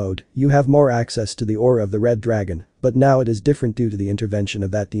free mode. You have more access to the aura of the red dragon, but now it is different due to the intervention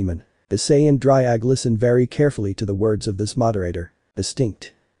of that demon. Issei and Dryag listened very carefully to the words of this moderator.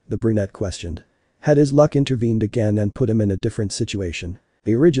 Distinct? The brunette questioned. Had his luck intervened again and put him in a different situation?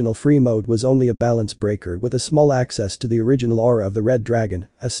 The original free mode was only a balance breaker with a small access to the original aura of the red dragon,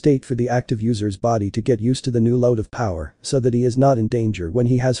 a state for the active user's body to get used to the new load of power so that he is not in danger when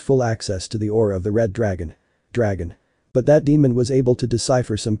he has full access to the aura of the red dragon. But that demon was able to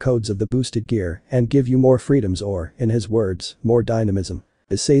decipher some codes of the boosted gear and give you more freedoms or, in his words, more dynamism.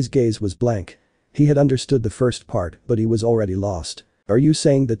 Issei's gaze was blank. He had understood the first part, but he was already lost. Are you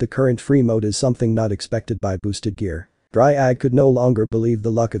saying that the current free mode is something not expected by boosted gear? Dryag could no longer believe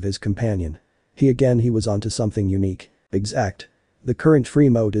the luck of his companion. He was onto something unique. Exact. The current free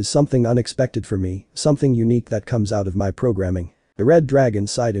mode is something unexpected for me, something unique that comes out of my programming. The red dragon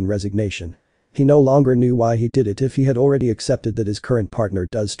sighed in resignation. He no longer knew why he did it if he had already accepted that his current partner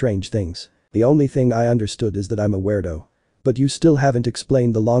does strange things. The only thing I understood is that I'm a weirdo. But you still haven't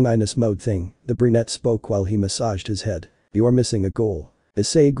explained the longinus mode thing, the brunette spoke while he massaged his head. You're missing a goal.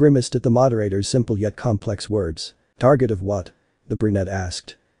 Issei grimaced at the moderator's simple yet complex words. Target of what? The brunette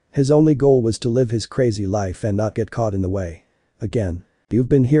asked. His only goal was to live his crazy life and not get caught in the way. Again. You've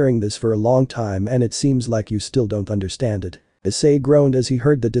been hearing this for a long time and it seems like you still don't understand it. Issei groaned as he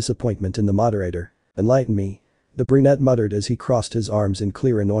heard the disappointment in the moderator. Enlighten me. The brunette muttered as he crossed his arms in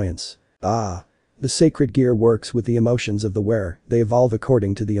clear annoyance. Ah. The sacred gear works with the emotions of the wearer, they evolve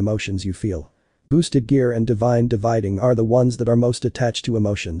according to the emotions you feel. Boosted gear and divine dividing are the ones that are most attached to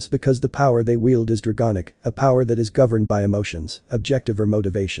emotions because the power they wield is dragonic, a power that is governed by emotions, objective or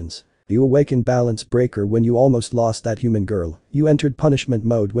motivations. You awakened balance breaker when you almost lost that human girl, you entered punishment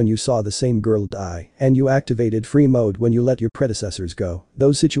mode when you saw the same girl die, and you activated free mode when you let your predecessors go.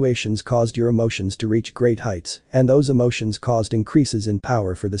 Those situations caused your emotions to reach great heights, and those emotions caused increases in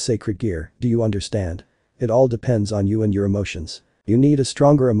power for the sacred gear, do you understand? It all depends on you and your emotions. You need a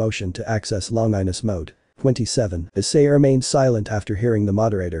stronger emotion to access Longinus mode. 27. Issei remained silent after hearing the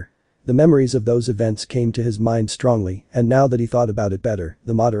moderator. The memories of those events came to his mind strongly, and now that he thought about it better,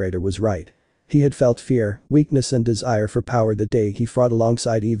 the moderator was right. He had felt fear, weakness and desire for power the day he fought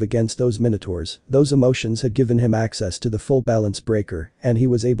alongside Eve against those minotaurs. Those emotions had given him access to the full balance breaker, and he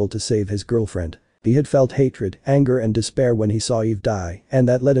was able to save his girlfriend. He had felt hatred, anger and despair when he saw Eve die, and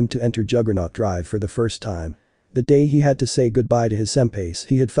that led him to enter Juggernaut Drive for the first time. The day he had to say goodbye to his senpais,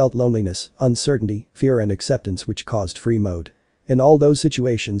 he had felt loneliness, uncertainty, fear and acceptance, which caused free mode. In all those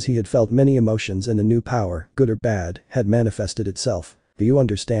situations he had felt many emotions, and a new power, good or bad, had manifested itself. Do you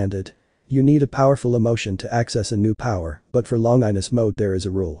understand it? You need a powerful emotion to access a new power, but for Longinus mode there is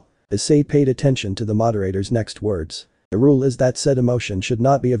a rule. Issei paid attention to the moderator's next words. The rule is that said emotion should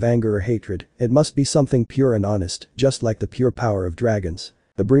not be of anger or hatred, it must be something pure and honest, just like the pure power of dragons.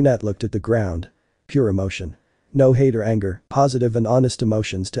 The brunette looked at the ground. Pure emotion. No hate or anger, positive and honest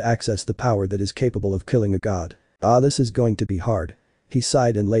emotions to access the power that is capable of killing a god. Ah, this is going to be hard. He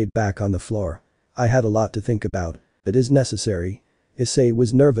sighed and laid back on the floor. I had a lot to think about. It is necessary. Issei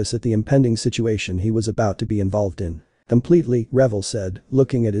was nervous at the impending situation he was about to be involved in. Completely, Revel said,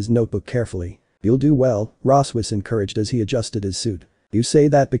 looking at his notebook carefully. You'll do well, Roswis encouraged as he adjusted his suit. You say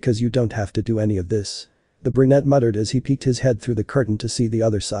that because you don't have to do any of this. The brunette muttered as he peeked his head through the curtain to see the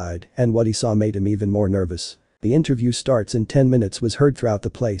other side, and what he saw made him even more nervous. The interview starts in 10 minutes was heard throughout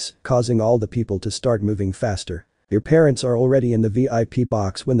the place, causing all the people to start moving faster. Your parents are already in the VIP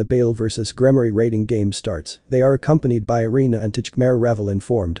box when the Bale vs Gremory rating game starts. They are accompanied by Irina and Tchkmer, Revel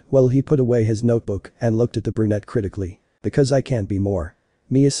informed, while he put away his notebook and looked at the brunette critically. Because I can't be more.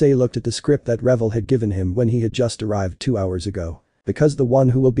 Issei looked at the script that Revel had given him when he had just arrived 2 hours ago. Because the one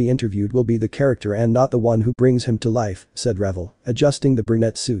who will be interviewed will be the character and not the one who brings him to life, said Revel, adjusting the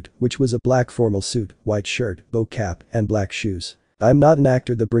brunette's suit, which was a black formal suit, white shirt, bow cap, and black shoes. I'm not an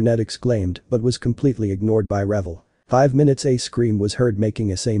actor, the brunette exclaimed, but was completely ignored by Revel. 5 minutes, a scream was heard, making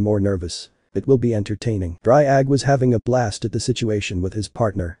Issei more nervous. It will be entertaining. Dryag was having a blast at the situation with his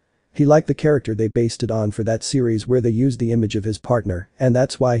partner. He liked the character they based it on for that series where they used the image of his partner, and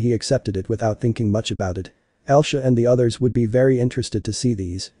that's why he accepted it without thinking much about it. Elsha and the others would be very interested to see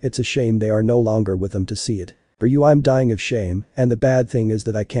these, it's a shame they are no longer with them to see it. For you I'm dying of shame, and the bad thing is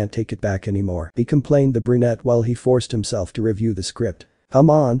that I can't take it back anymore, he complained the brunette while he forced himself to review the script. Come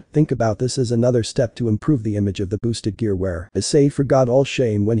on, think about this as another step to improve the image of the boosted gear wearer. Issei forgot all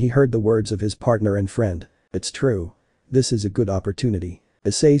shame when he heard the words of his partner and friend. It's true. This is a good opportunity.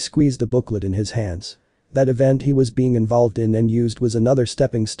 Issei squeezed the booklet in his hands. That event he was being involved in and used was another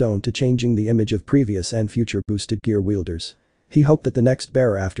stepping stone to changing the image of previous and future boosted gear wielders. He hoped that the next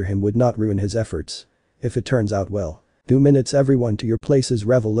bearer after him would not ruin his efforts. If it turns out well. 2 minutes, everyone to your places.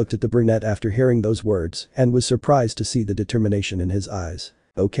 Revel looked at the brunette after hearing those words and was surprised to see the determination in his eyes.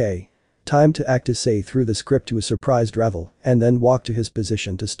 Okay. Time to act. Issei threw the script to a surprised Revel and then walked to his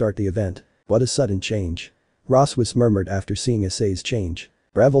position to start the event. What a sudden change. Roswis murmured after seeing Issei's change.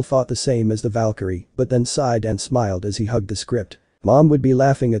 Revel thought the same as the Valkyrie, but then sighed and smiled as he hugged the script. Mom would be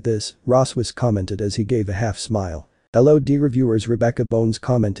laughing at this, Roswis commented as he gave a half smile. Hello D reviewers, Rebecca Bones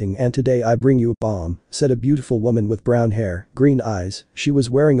commenting, and today I bring you a bomb, said a beautiful woman with brown hair, green eyes. She was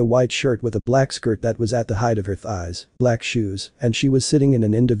wearing a white shirt with a black skirt that was at the height of her thighs, black shoes, and she was sitting in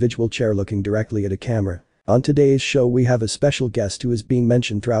an individual chair looking directly at a camera. On today's show we have a special guest who is being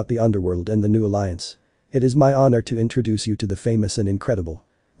mentioned throughout the underworld and the new alliance. It is my honor to introduce you to the famous and incredible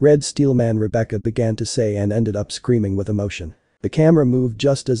Red Steel Man, Rebecca began to say and ended up screaming with emotion. The camera moved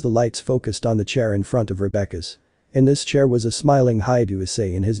just as the lights focused on the chair in front of Rebecca's. In this chair was a smiling Hyoudou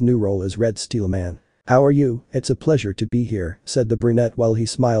Issei in his new role as Red Steel Man. How are you? It's a pleasure to be here, said the brunette while he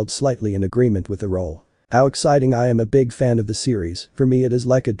smiled slightly in agreement with the role. How exciting, I am a big fan of the series, for me it is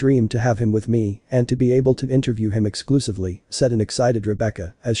like a dream to have him with me and to be able to interview him exclusively, said an excited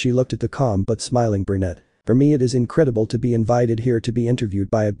Rebecca as she looked at the calm but smiling brunette. For me it is incredible to be invited here to be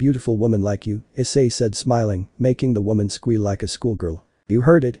interviewed by a beautiful woman like you, Issei said smiling, making the woman squeal like a schoolgirl. You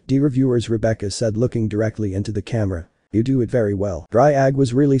heard it, D reviewers, Rebecca said looking directly into the camera. You do it very well. Dryag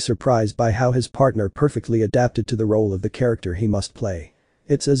was really surprised by how his partner perfectly adapted to the role of the character he must play.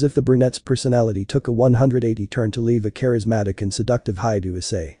 It's as if the brunette's personality took a 180 turn to leave a charismatic and seductive Hyoudou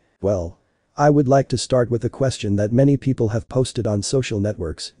Issei. Well, I would like to start with a question that many people have posted on social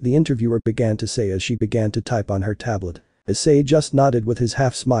networks, the interviewer began to say as she began to type on her tablet. Issei just nodded with his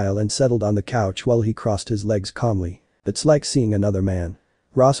half-smile and settled on the couch while he crossed his legs calmly. "It's like seeing another man,"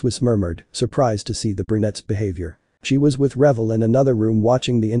 Roswis murmured, surprised to see the brunette's behavior. She was with Revel in another room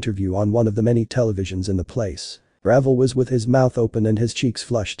watching the interview on one of the many televisions in the place. Revel was with his mouth open and his cheeks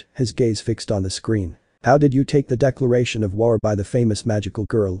flushed, his gaze fixed on the screen. "How did you take the declaration of war by the famous magical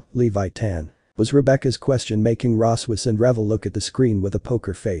girl, Levi Tan?" was Rebecca's question, making Roswis and Revel look at the screen with a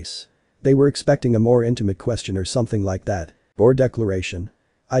poker face. They were expecting a more intimate question or something like that. Or declaration.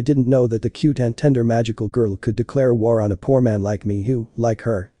 "I didn't know that the cute and tender magical girl could declare war on a poor man like me who, like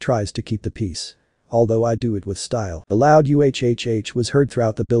her, tries to keep the peace. Although I do it with style." A loud UHHH was heard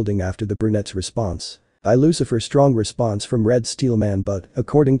throughout the building after the brunette's response. A Lucifer strong response from Red Steel Man, but,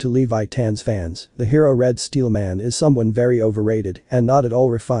 according to Levi Tan's fans, the hero Red Steel Man is someone very overrated and not at all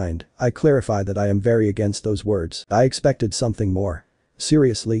refined. "I clarify that I am very against those words. I expected something more."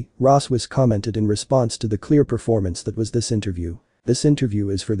 "Seriously," Roswis commented in response to the clear performance that was this interview. "This interview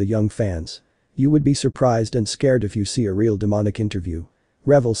is for the young fans. You would be surprised and scared if you see a real demonic interview,"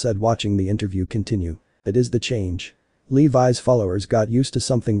 Revel said watching the interview continue. "It is the change. Levi's followers got used to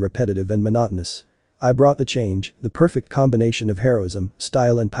something repetitive and monotonous. I brought the change, the perfect combination of heroism,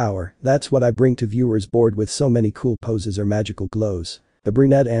 style and power. That's what I bring to viewers bored with so many cool poses or magical glows." The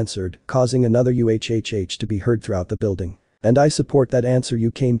brunette answered, causing another UHHH to be heard throughout the building. "And I support that answer. You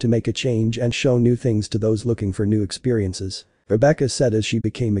came to make a change and show new things to those looking for new experiences," Rebecca said as she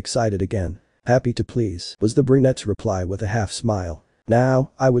became excited again. "Happy to please," was the brunette's reply with a half smile.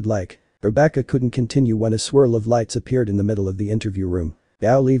 "Now, I would like." Rebecca couldn't continue when a swirl of lights appeared in the middle of the interview room.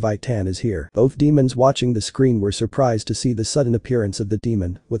 "Now Levi Tan is here." Both demons watching the screen were surprised to see the sudden appearance of the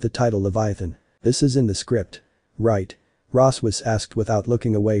demon with the title Leviathan. "This is in the script, right?" Roswis asked without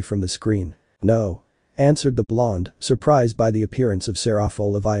looking away from the screen. "No," answered the blonde, surprised by the appearance of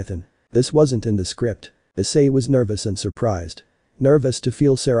Seraphol Leviathan. "This wasn't in the script." Issei was nervous and surprised. Nervous to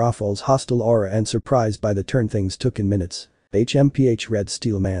feel Seraphol's hostile aura and surprised by the turn things took in minutes. "HMPH Red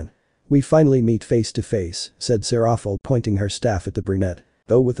Steel Man. We finally meet face to face," said Seraphol, pointing her staff at the brunette.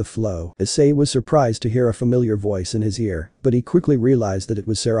 Though with a flow, Issei was surprised to hear a familiar voice in his ear, but he quickly realized that it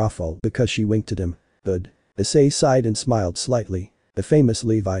was Seraphol because she winked at him. "Good." Issei sighed and smiled slightly. "The famous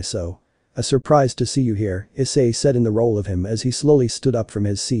Levi, so. A surprise to see you here," Issei said in the role of him as he slowly stood up from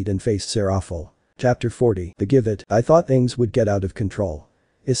his seat and faced Seraphol. Chapter 40. The Give It. "I thought things would get out of control,"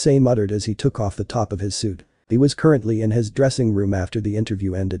 Issei muttered as he took off the top of his suit. He was currently in his dressing room after the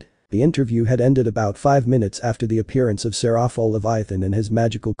interview ended. The interview had ended about 5 minutes after the appearance of Seraphol Leviathan in his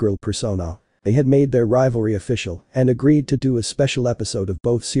magical girl persona. They had made their rivalry official and agreed to do a special episode of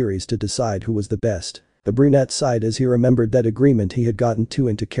both series to decide who was the best. The brunette sighed as he remembered that agreement. He had gotten too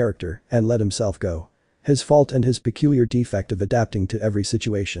into character and let himself go. His fault and his peculiar defect of adapting to every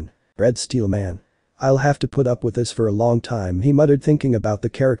situation. Red Steel Man. "I'll have to put up with this for a long time," he muttered, thinking about the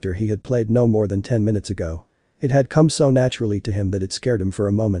character he had played no more than 10 minutes ago. It had come so naturally to him that it scared him for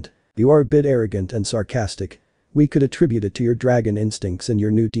a moment. "You are a bit arrogant and sarcastic. We could attribute it to your dragon instincts and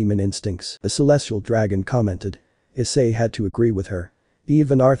your new demon instincts," the celestial dragon commented. Issei had to agree with her.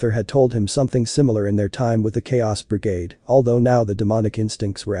 Even Arthur had told him something similar in their time with the Chaos Brigade, although now the demonic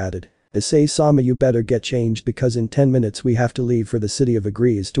instincts were added. "Issei Sama, you better get changed because in 10 minutes we have to leave for the City of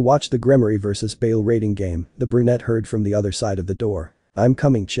Agrees to watch the Gremory vs Bale rating game," the brunette heard from the other side of the door. "I'm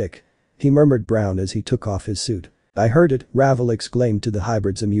coming, chick," he murmured brown as he took off his suit. "I heard it," Ravel exclaimed to the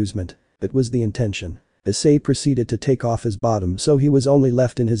hybrid's amusement. It was the intention. Issei proceeded to take off his bottom so he was only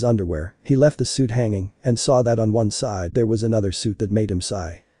left in his underwear. He left the suit hanging and saw that on one side there was another suit that made him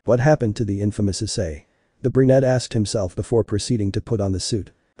sigh. What happened to the infamous Issei? The brunette asked himself before proceeding to put on the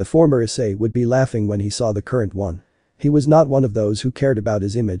suit. The former Issei would be laughing when he saw the current one. He was not one of those who cared about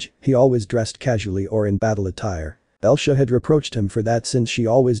his image. He always dressed casually or in battle attire. Elsha had reproached him for that since she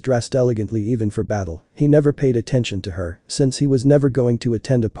always dressed elegantly even for battle. He never paid attention to her since he was never going to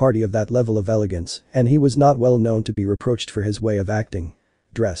attend a party of that level of elegance and he was not well known to be reproached for his way of acting.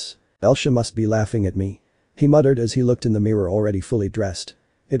 "Dress. Elsha must be laughing at me," he muttered as he looked in the mirror already fully dressed.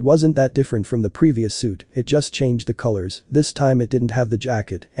 It wasn't that different from the previous suit, it just changed the colors. This time it didn't have the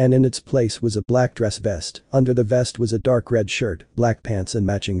jacket and in its place was a black dress vest. Under the vest was a dark red shirt, black pants and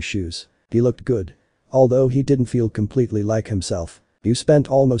matching shoes. He looked good. Although he didn't feel completely like himself. "You spent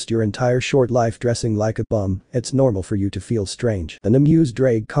almost your entire short life dressing like a bum, it's normal for you to feel strange," an amused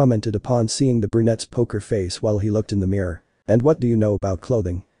Drake commented upon seeing the brunette's poker face while he looked in the mirror. "And what do you know about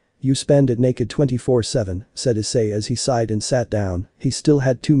clothing? You spend it naked 24/7, said Issei as he sighed and sat down. He still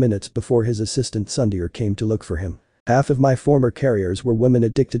had 2 minutes before his assistant Sundir came to look for him. "Half of my former carriers were women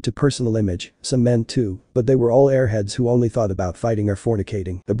addicted to personal image, some men too, but they were all airheads who only thought about fighting or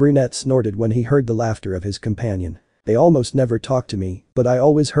fornicating." The brunette snorted when he heard the laughter of his companion. They almost never talk to me, but I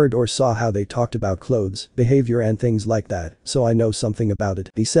always heard or saw how they talked about clothes, behavior and things like that, so I know something about it,"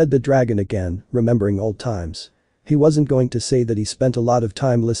 he said the dragon again, remembering old times. He wasn't going to say that he spent a lot of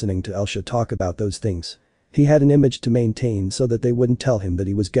time listening to Elsha talk about those things. He had an image to maintain so that they wouldn't tell him that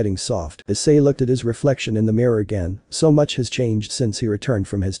he was getting soft. Issei looked at his reflection in the mirror again, so much has changed since he returned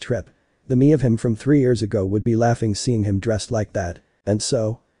from his trip. The me of him from 3 years ago would be laughing seeing him dressed like that. And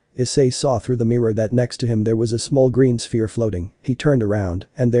so? Issei saw through the mirror that next to him there was a small green sphere floating. He turned around,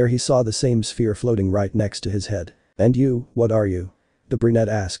 and there he saw the same sphere floating right next to his head. "And you, what are you?" the brunette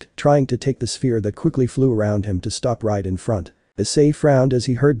asked, trying to take the sphere that quickly flew around him to stop right in front. Issei frowned as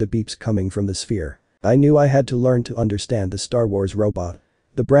he heard the beeps coming from the sphere. "I knew I had to learn to understand the Star Wars robot."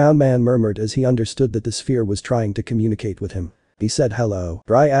 The brown man murmured as he understood that the sphere was trying to communicate with him. He said hello.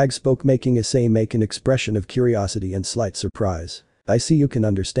 Ryag spoke, making Issei make an expression of curiosity and slight surprise. "I see you can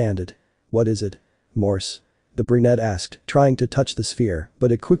understand it. What is it? Morse?" the brunette asked, trying to touch the sphere,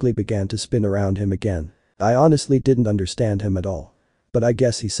 but it quickly began to spin around him again. I honestly didn't understand him at all. But I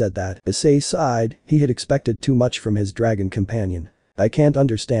guess he said that. Issei sighed, he had expected too much from his dragon companion. "I can't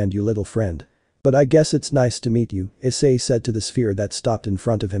understand you, little friend. But I guess it's nice to meet you," Issei said to the sphere that stopped in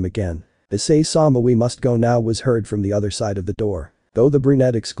front of him again. "Issei-sama, we must go now," was heard from the other side of the door. "Though," the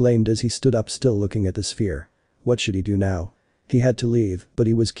brunette exclaimed as he stood up, still looking at the sphere. What should he do now? He had to leave, but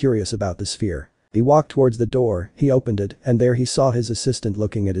he was curious about the sphere. He walked towards the door, he opened it, and there he saw his assistant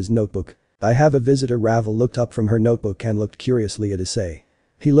looking at his notebook. "I have a visitor." Ravel looked up from her notebook and looked curiously at Issei.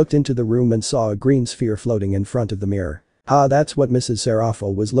 He looked into the room and saw a green sphere floating in front of the mirror. "Ah, that's what Mrs.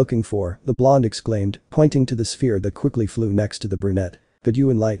 Serafel was looking for," the blonde exclaimed, pointing to the sphere that quickly flew next to the brunette. "Could you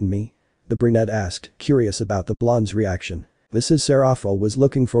enlighten me?" the brunette asked, curious about the blonde's reaction. Mrs. Serafel was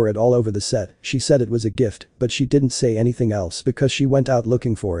looking for it all over the set. She said it was a gift, but she didn't say anything else because she went out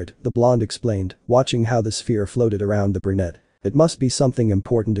looking for it, the blonde explained, watching how the sphere floated around the brunette. "It must be something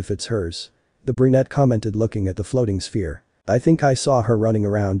important if it's hers," the brunette commented, looking at the floating sphere. "I think I saw her running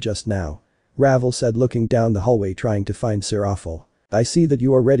around just now," Ravel said, looking down the hallway trying to find Serafel. "I see that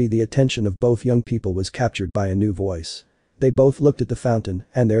you are ready." The attention of both young people was captured by a new voice. They both looked at the fountain,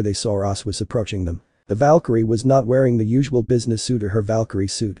 and there they saw Roswis approaching them. The Valkyrie was not wearing the usual business suit or her Valkyrie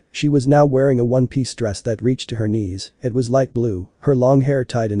suit, she was now wearing a one-piece dress that reached to her knees. It was light blue, her long hair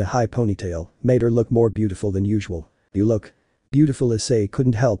tied in a high ponytail made her look more beautiful than usual. "You look beautiful," Issei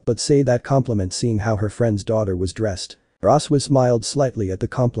couldn't help but say that compliment, seeing how her friend's daughter was dressed. Roswis smiled slightly at the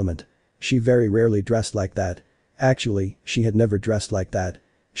compliment. She very rarely dressed like that. Actually, she had never dressed like that.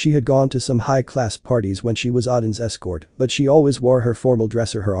 She had gone to some high-class parties when she was Odin's escort, but she always wore her formal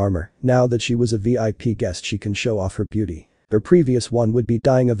dress or her armor. Now that she was a VIP guest, she can show off her beauty. Her previous one would be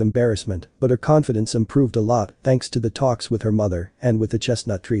dying of embarrassment, but her confidence improved a lot thanks to the talks with her mother and with the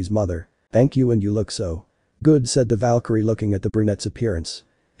chestnut tree's mother. "Thank you, and you look so good," said the Valkyrie, looking at the brunette's appearance.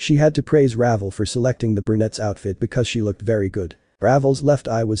 She had to praise Ravel for selecting the brunette's outfit because she looked very good. Ravel's left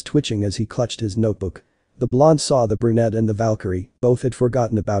eye was twitching as he clutched his notebook. The blonde saw the brunette and the Valkyrie, both had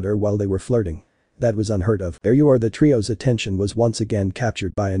forgotten about her while they were flirting. That was unheard of. "There you are." The trio's attention was once again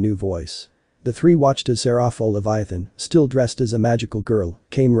captured by a new voice. The three watched as Serafel Leviathan, still dressed as a magical girl,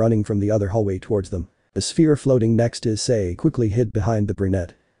 came running from the other hallway towards them. A sphere floating next to Issei quickly hid behind the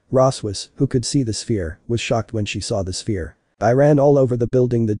brunette. Roswis, who could see the sphere, was shocked when she saw the sphere. "I ran all over the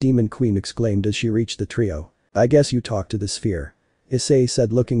building," the demon queen exclaimed as she reached the trio. "I guess you talked to the sphere," Issei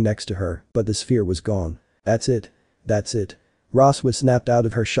said, looking next to her, but the sphere was gone. That's it. Roswis snapped out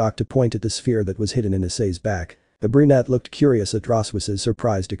of her shock to point at the sphere that was hidden in Issei's back. The brunette looked curious at Roswis's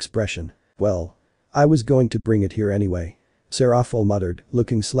surprised expression. "Well, I was going to bring it here anyway," Serafel muttered,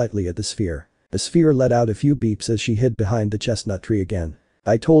 looking slightly at the sphere. The sphere let out a few beeps as she hid behind the chestnut tree again.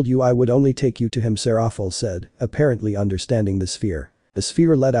 "I told you I would only take you to him," Serafel said, apparently understanding the sphere. The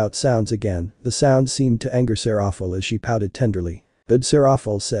sphere let out sounds again. The sounds seemed to anger Serafel as she pouted tenderly. "Good,"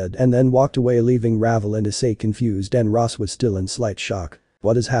 Serafel said, and then walked away, leaving Ravel and Issei confused and Roswis still in slight shock.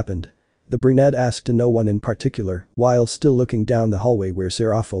 "What has happened?" the brunette asked, to no one in particular, while still looking down the hallway where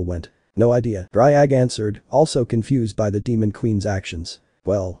Serafel went. "No idea," Ryag answered, also confused by the demon queen's actions.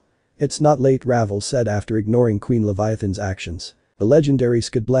 "Well, it's not late," Ravel said after ignoring Queen Leviathan's actions. "The legendary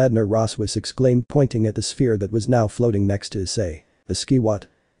Skidbladner," Roswis exclaimed, pointing at the sphere that was now floating next to Issei. "The ski what?"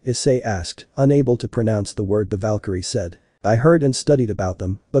 Issei asked, unable to pronounce the word the Valkyrie said. "I heard and studied about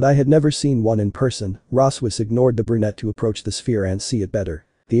them, but I had never seen one in person." Roswis ignored the brunette to approach the sphere and see it better.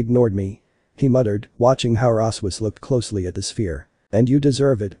 "He ignored me," he muttered, watching how Roswis looked closely at the sphere. "And you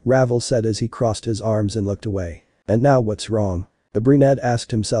deserve it," Ravel said as he crossed his arms and looked away. "And now what's wrong?" the brunette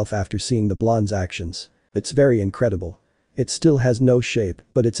asked himself after seeing the blonde's actions. "It's very incredible. It still has no shape,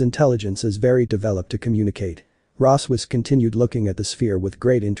 but its intelligence is very developed to communicate." Roswis continued looking at the sphere with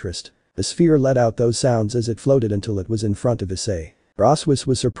great interest. The sphere let out those sounds as it floated until it was in front of Issei. Roswis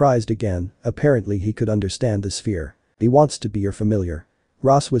was surprised again, apparently he could understand the sphere. He wants to be your familiar.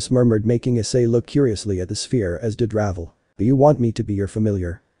 Roswis murmured, making Issei look curiously at the sphere, as did Ravel. Do you want me to be your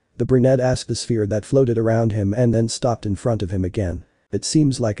familiar? The brunette asked the sphere that floated around him and then stopped in front of him again. It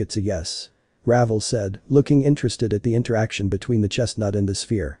seems like it's a yes. Ravel said, looking interested at the interaction between the chestnut and the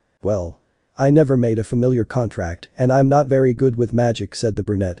sphere. Well. I never made a familiar contract and I'm not very good with magic, said the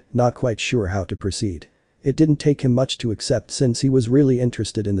brunette, not quite sure how to proceed. It didn't take him much to accept since he was really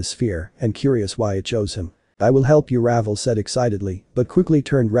interested in the sphere and curious why it chose him. I will help you, Ravel said excitedly, but quickly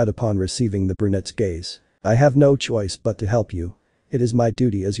turned red upon receiving the brunette's gaze. I have no choice but to help you. It is my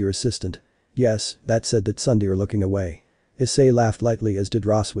duty as your assistant. Yes, that said that Sundir, looking away. Issei laughed lightly, as did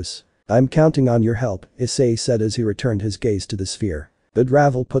Roswis. I'm counting on your help, Issei said as he returned his gaze to the sphere. But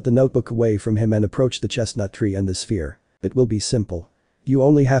Ravel put the notebook away from him and approached the chestnut tree and the sphere. It will be simple. You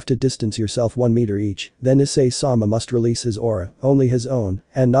only have to distance yourself 1 meter each, then Issei-sama must release his aura, only his own,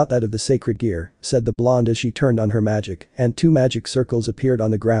 and not that of the sacred gear, said the blonde as she turned on her magic, and 2 magic circles appeared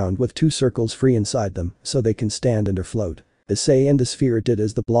on the ground with 2 circles free inside them, so they can stand and or float. Issei and the sphere did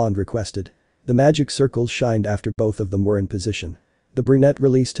as the blonde requested. The magic circles shined after both of them were in position. The brunette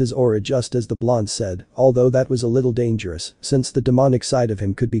released his aura just as the blonde said, although that was a little dangerous since the demonic side of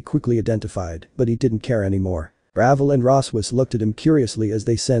him could be quickly identified, but he didn't care anymore. Ravel and Roswis looked at him curiously as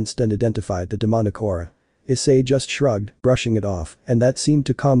they sensed and identified the demonic aura. Issei just shrugged, brushing it off, and that seemed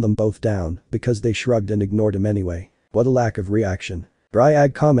to calm them both down because they shrugged and ignored him anyway. What a lack of reaction.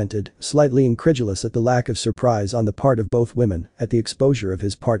 Bryag commented, slightly incredulous at the lack of surprise on the part of both women at the exposure of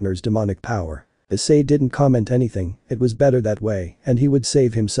his partner's demonic power. Issei didn't comment anything, it was better that way, and he would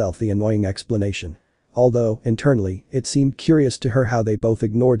save himself the annoying explanation. Although, internally, it seemed curious to her how they both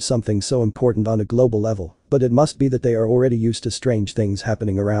ignored something so important on a global level, but it must be that they are already used to strange things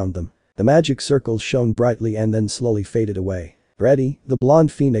happening around them. The magic circles shone brightly and then slowly faded away. Ready? The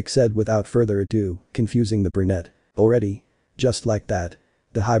blonde phoenix said without further ado, confusing the brunette. Already? Just like that?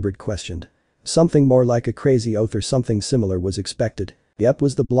 The hybrid questioned. Something more like a crazy oath or something similar was expected. Yep,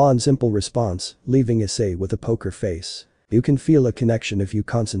 was the blonde's simple response, leaving Issei with a poker face. You can feel a connection if you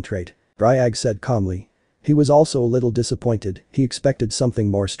concentrate, Bryag said calmly. He was also a little disappointed, he expected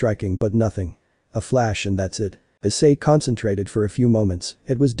something more striking but nothing. A flash and that's it. Issei concentrated for a few moments.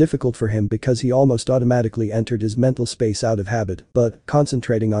 It was difficult for him because he almost automatically entered his mental space out of habit, but,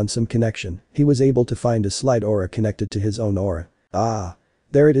 concentrating on some connection, he was able to find a slight aura connected to his own aura. Ah.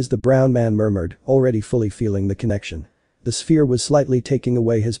 There it is, the brown man murmured, already fully feeling the connection. The sphere was slightly taking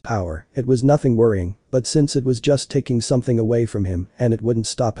away his power, it was nothing worrying, but since it was just taking something away from him and it wouldn't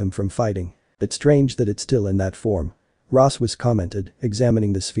stop him from fighting. It's strange that it's still in that form. Roswis commented,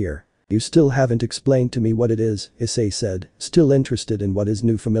 examining the sphere. You still haven't explained to me what it is, Issei said, still interested in what his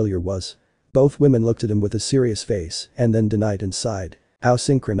new familiar was. Both women looked at him with a serious face and then denied and sighed. How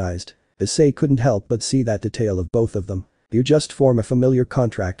synchronized. Issei couldn't help but see that detail of both of them. You just form a familiar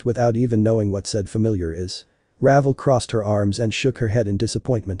contract without even knowing what said familiar is. Ravel crossed her arms and shook her head in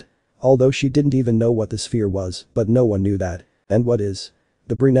disappointment. Although she didn't even know what the sphere was, but no one knew that. And what is?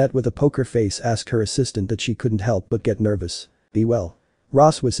 The brunette with a poker face asked her assistant that she couldn't help but get nervous. Be well.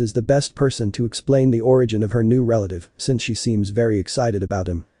 Roswis is the best person to explain the origin of her new relative since she seems very excited about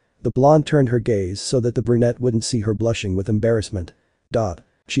him. The blonde turned her gaze so that the brunette wouldn't see her blushing with embarrassment.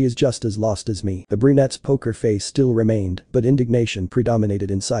 She is just as lost as me. The brunette's poker face still remained, but indignation predominated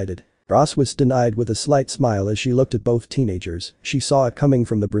inside it. Roswis denied with a slight smile as she looked at both teenagers. She saw it coming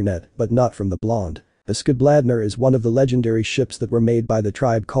from the brunette, but not from the blonde. The Skadbladner is one of the legendary ships that were made by the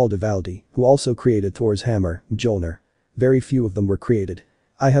tribe called Ivaldi, who also created Thor's hammer, Mjolnir. Very few of them were created.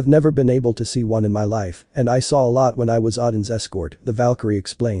 I have never been able to see one in my life, and I saw a lot when I was Odin's escort, the Valkyrie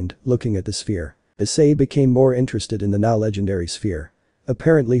explained, looking at the sphere. Issei became more interested in the now legendary sphere.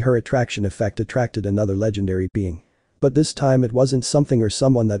 Apparently her attraction effect attracted another legendary being. But this time it wasn't something or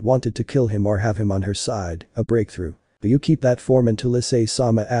someone that wanted to kill him or have him on her side, a breakthrough. Do you keep that form until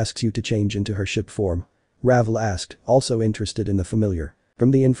Issei-sama asks you to change into her ship form? Ravel asked, also interested in the familiar. From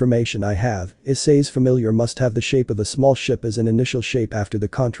the information I have, Issei's familiar must have the shape of a small ship as an initial shape after the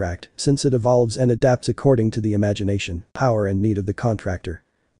contract, since it evolves and adapts according to the imagination, power and need of the contractor.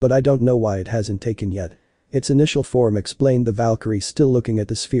 But I don't know why it hasn't taken yet. Its initial form, explained the Valkyrie, still looking at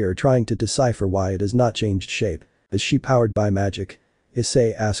the sphere trying to decipher why it has not changed shape. Is she powered by magic?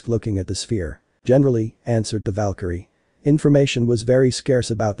 Issei asked, looking at the sphere. Generally, answered the Valkyrie. Information was very scarce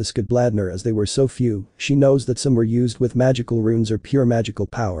about the Skadbladner as they were so few. She knows that some were used with magical runes or pure magical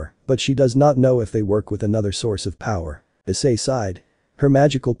power, but she does not know if they work with another source of power. Issei sighed. Her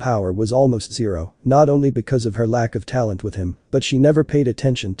magical power was almost zero, not only because of her lack of talent with him, but she never paid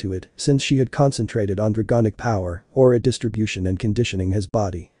attention to it since she had concentrated on dragonic power, aura distribution and conditioning his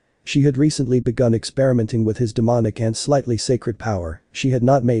body. She had recently begun experimenting with his demonic and slightly sacred power. She had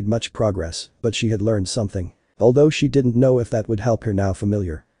not made much progress, but she had learned something. Although she didn't know if that would help her now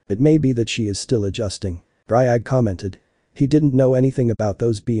familiar. It may be that she is still adjusting. Dryag commented. He didn't know anything about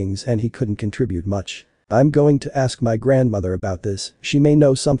those beings and he couldn't contribute much. I'm going to ask my grandmother about this, she may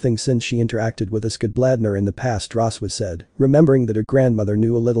know something since she interacted with a Skadbladner in the past, Roswa said, remembering that her grandmother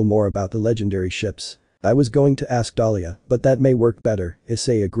knew a little more about the legendary ships. I was going to ask Dahlia, but that may work better,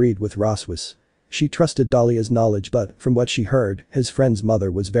 Issei agreed with Roswas. She trusted Dahlia's knowledge but, from what she heard, his friend's mother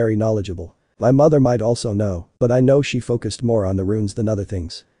was very knowledgeable. My mother might also know, but I know she focused more on the runes than other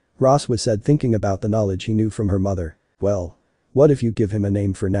things. Roswa said, thinking about the knowledge he knew from her mother. Well. What if you give him a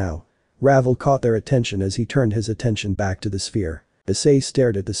name for now? Ravel caught their attention as he turned his attention back to the sphere. Issei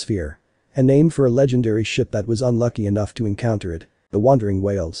stared at the sphere. A name for a legendary ship that was unlucky enough to encounter it. The Wandering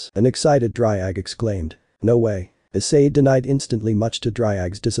Whales. An excited Dryag exclaimed. No way. Issei denied instantly, much to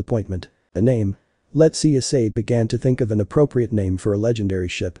Dryag's disappointment. A name? Let's see. Issei began to think of an appropriate name for a legendary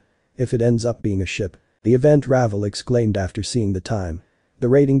ship. If it ends up being a ship. The event, Ravel exclaimed after seeing the time. The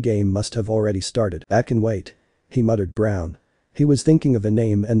rating game must have already started. I can wait. He muttered. Brown. He was thinking of a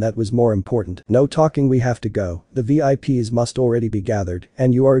name and that was more important. No talking, we have to go, the VIPs must already be gathered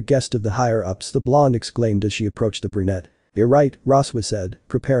and you are a guest of the higher-ups, the blonde exclaimed as she approached the brunette. You're right, Roswa said,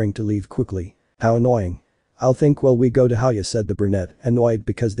 preparing to leave quickly. How annoying. I'll think while we go to Haya, said the brunette, annoyed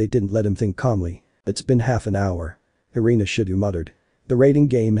because they didn't let him think calmly. It's been half an hour. Irina Hyoudou muttered. The rating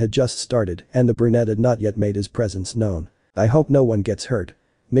game had just started and the brunette had not yet made his presence known. I hope no one gets hurt.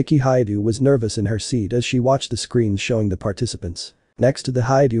 Mickey Hyoudou was nervous in her seat as she watched the screens showing the participants. Next to the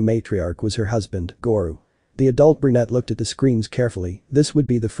Hyoudou matriarch was her husband, Goru. The adult brunette looked at the screens carefully. This would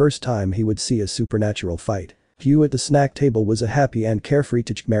be the first time he would see a supernatural fight. Hugh at the snack table was a happy and carefree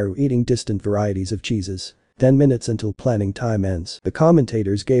Tchmeru eating distant varieties of cheeses. 10 minutes until planning time ends. The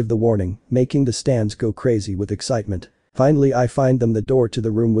commentators gave the warning, making the stands go crazy with excitement. Finally, I find them. The door to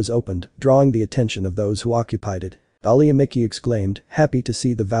the room was opened, drawing the attention of those who occupied it. Dahlia, Mickey exclaimed, happy to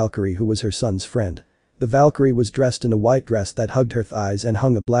see the Valkyrie who was her son's friend. The Valkyrie was dressed in a white dress that hugged her thighs and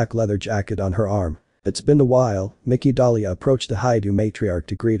hung a black leather jacket on her arm. It's been a while, Mickey. Dahlia approached the Hyoudou matriarch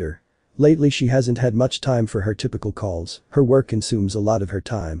to greet her. Lately she hasn't had much time for her typical calls, her work consumes a lot of her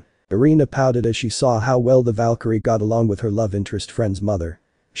time. Irina pouted as she saw how well the Valkyrie got along with her love interest friend's mother.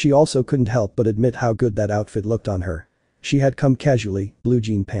 She also couldn't help but admit how good that outfit looked on her. She had come casually, blue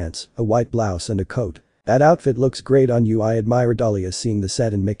jean pants, a white blouse and a coat. That outfit looks great on you, I admire, Dahlia seeing the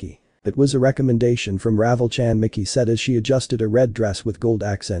set in Mickey. It was a recommendation from Ravel-chan, Mickey said as she adjusted a red dress with gold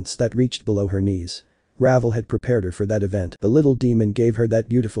accents that reached below her knees. Ravel had prepared her for that event. The little demon gave her that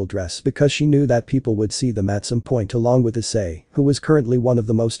beautiful dress because she knew that people would see them at some point along with Issei, who was currently one of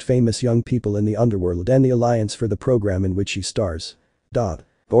the most famous young people in the underworld and the alliance for the program in which she stars.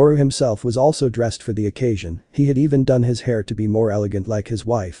 Goru himself was also dressed for the occasion, he had even done his hair to be more elegant like his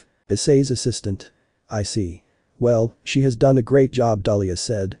wife. Issei's assistant. I see. Well, she has done a great job, Dahlia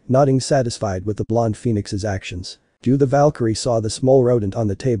said, nodding satisfied with the blonde phoenix's actions. The Valkyrie saw the small rodent on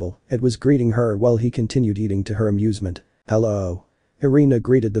the table, it was greeting her while he continued eating to her amusement. Hello. Irina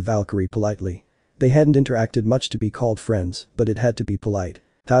greeted the Valkyrie politely. They hadn't interacted much to be called friends, but it had to be polite.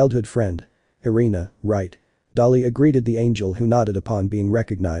 Childhood friend. Irina, right. Dahlia greeted the angel who nodded upon being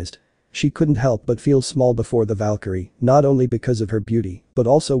recognized. She couldn't help but feel small before the Valkyrie, not only because of her beauty, but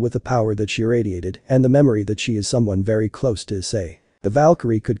also with the power that she radiated and the memory that she is someone very close to Issei. The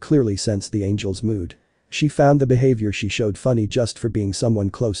Valkyrie could clearly sense the angel's mood. She found the behavior she showed funny just for being someone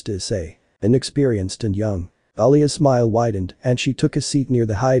close to Issei. Inexperienced and young. Dahlia's smile widened and she took a seat near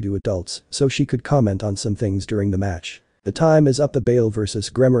the Hyoudou adults so she could comment on some things during the match. The time is up, the Bale vs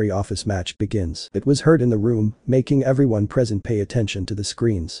Gremory office match begins. It was heard in the room, making everyone present pay attention to the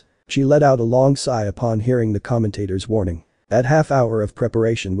screens. She let out a long sigh upon hearing the commentator's warning. That half hour of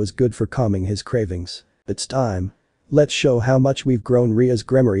preparation was good for calming his cravings. It's time. Let's show how much we've grown, Riaz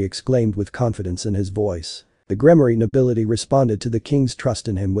Gremory exclaimed with confidence in his voice. The Gremory nobility responded to the king's trust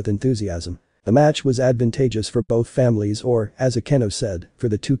in him with enthusiasm. The match was advantageous for both families, or, as Akeno said, for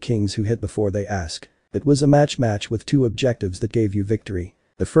the two kings who hit before they ask. It was a match with two objectives that gave you victory.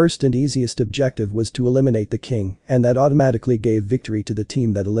 The first and easiest objective was to eliminate the king, and that automatically gave victory to the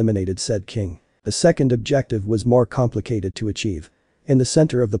team that eliminated said king. The second objective was more complicated to achieve. In the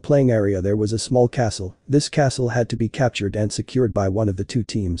center of the playing area there was a small castle. This castle had to be captured and secured by one of the two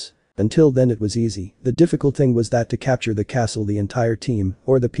teams. Until then it was easy. The difficult thing was that to capture the castle the entire team,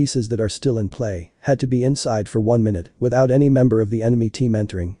 or the pieces that are still in play, had to be inside for 1 minute without any member of the enemy team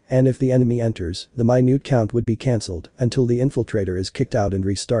entering, and if the enemy enters, the minute count would be cancelled until the infiltrator is kicked out and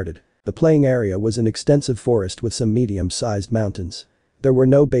restarted. The playing area was an extensive forest with some medium-sized mountains. There were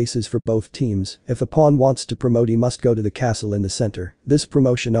no bases for both teams. If a pawn wants to promote, he must go to the castle in the center. This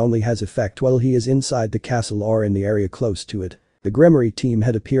promotion only has effect while he is inside the castle or in the area close to it. The Gremory team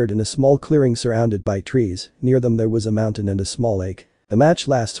had appeared in a small clearing surrounded by trees. Near them there was a mountain and a small lake. The match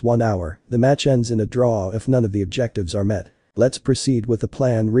lasts 1 hour. The match ends in a draw if none of the objectives are met. Let's proceed with the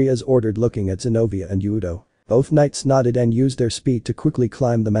plan, Riaz ordered, looking at Zenobia and Hyoudou. Both knights nodded and used their speed to quickly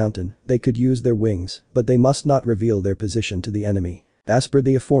climb the mountain. They could use their wings, but they must not reveal their position to the enemy. Asper,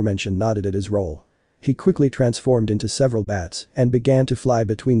 the aforementioned, nodded at his role. He quickly transformed into several bats and began to fly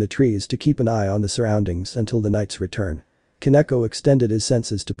between the trees to keep an eye on the surroundings until the knight's return. Kaneko extended his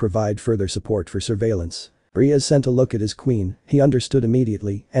senses to provide further support for surveillance. Riaz sent a look at his queen. He understood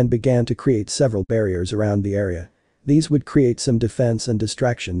immediately and began to create several barriers around the area. These would create some defense and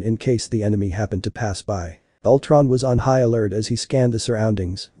distraction in case the enemy happened to pass by. Ultron was on high alert as he scanned the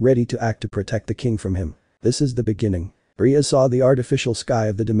surroundings, ready to act to protect the king from him. This is the beginning. Riaz saw the artificial sky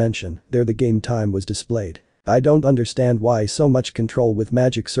of the dimension. There the game time was displayed. I don't understand why so much control with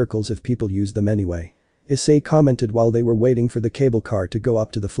magic circles if people use them anyway. Issei commented while they were waiting for the cable car to go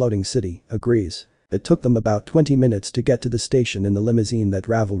up to the floating city. Agrees. It took them about 20 minutes to get to the station in the limousine that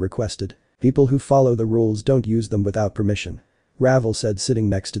Ravel requested. People who follow the rules don't use them without permission. Ravel said, sitting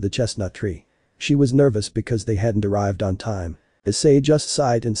next to the chestnut tree. She was nervous because they hadn't arrived on time. Issei just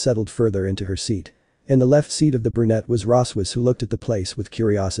sighed and settled further into her seat. In the left seat of the brunette was Roswis, who looked at the place with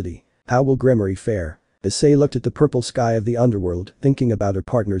curiosity. How will Gremory fare? Issei looked at the purple sky of the underworld, thinking about her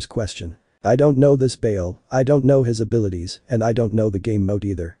partner's question. I don't know this Bale, I don't know his abilities, and I don't know the game mode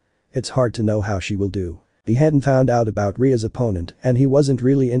either. It's hard to know how she will do. He hadn't found out about Ria's opponent and he wasn't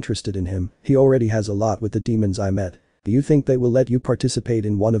really interested in him. He already has a lot with the demons I met. Do you think they will let you participate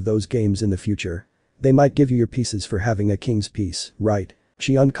in one of those games in the future? They might give you your pieces for having a king's piece, right?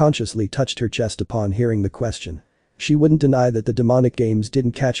 She unconsciously touched her chest upon hearing the question. She wouldn't deny that the demonic games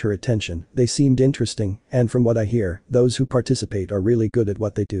didn't catch her attention. They seemed interesting, and from what I hear, those who participate are really good at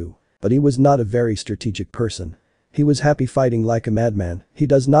what they do. But he was not a very strategic person. He was happy fighting like a madman. He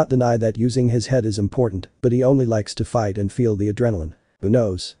does not deny that using his head is important, but he only likes to fight and feel the adrenaline. Who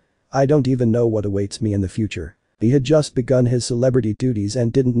knows? I don't even know what awaits me in the future. He had just begun his celebrity duties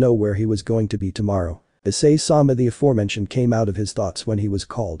and didn't know where he was going to be tomorrow. Issei Sama, the aforementioned, came out of his thoughts when he was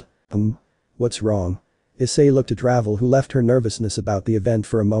called. What's wrong? Issei looked at Ravel, who left her nervousness about the event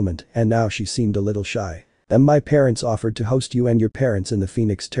for a moment, and now she seemed a little shy. My parents offered to host you and your parents in the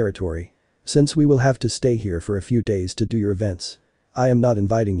Phoenix territory. Since we will have to stay here for a few days to do your events. I am not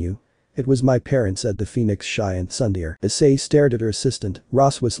inviting you. It was my parents, said the Phoenix shy and Sundeer. Issei stared at her assistant.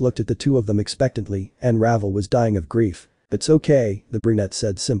 Roswis looked at the two of them expectantly, and Ravel was dying of grief. It's okay, the brunette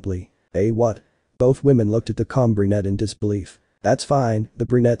said simply. What? Both women looked at the calm brunette in disbelief. That's fine, the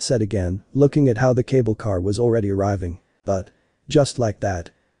brunette said again, looking at how the cable car was already arriving. But. Just like that?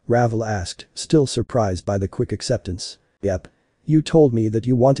 Ravel asked, still surprised by the quick acceptance. Yep. You told me that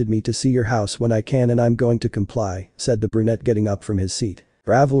you wanted me to see your house when I can, and I'm going to comply, said the brunette, getting up from his seat.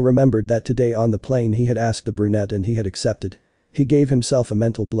 Ravel remembered that today on the plane he had asked the brunette and he had accepted. He gave himself a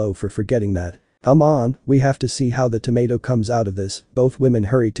mental blow for forgetting that. Come on, we have to see how the tomato comes out of this. Both women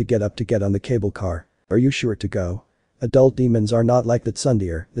hurried to get up to get on the cable car. Are you sure to go? Adult demons are not like that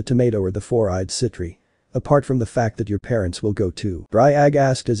Sundeer, the tomato, or the four-eyed Citri. Apart from the fact that your parents will go too. Ryag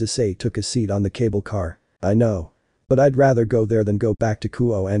asked as Issei took a seat on the cable car. I know. But I'd rather go there than go back to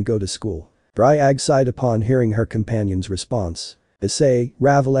Kuo and go to school. Ryag sighed upon hearing her companion's response. Issei,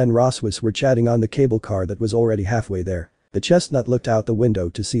 Ravel and Roswis were chatting on the cable car that was already halfway there. The chestnut looked out the window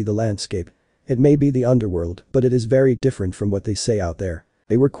to see the landscape. It may be the underworld, but it is very different from what they say out there.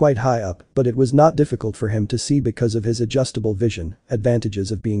 They were quite high up, but it was not difficult for him to see because of his adjustable vision. Advantages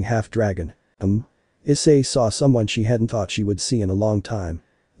of being half-dragon. Issei saw someone she hadn't thought she would see in a long time.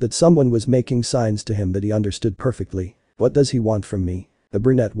 That someone was making signs to him that he understood perfectly. What does he want from me? The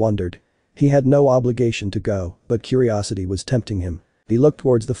brunette wondered. He had no obligation to go, but curiosity was tempting him. He looked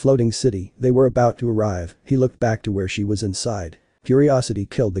towards the floating city. They were about to arrive. He looked back to where she was inside. Curiosity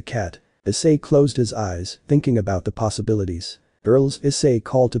killed the cat. Issei closed his eyes, thinking about the possibilities. Girls, Issei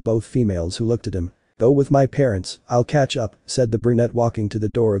called to both females who looked at him. Go with my parents, I'll catch up, said the brunette, walking to the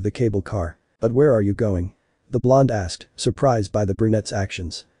door of the cable car. But where are you going? The blonde asked, surprised by the brunette's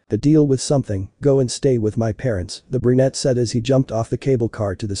actions. To deal with something, go and stay with my parents, the brunette said as he jumped off the cable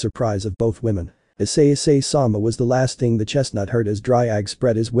car, to the surprise of both women. Issei-sama was the last thing the chestnut heard as Dryag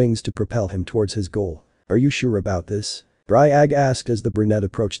spread his wings to propel him towards his goal. Are you sure about this? Dryag asked as the brunette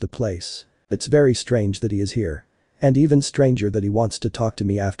approached the place. It's very strange that he is here. And even stranger that he wants to talk to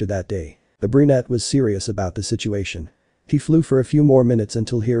me after that day. The brunette was serious about the situation. He flew for a few more minutes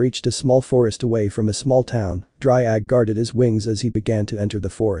until he reached a small forest away from a small town. Dryag guarded his wings as he began to enter the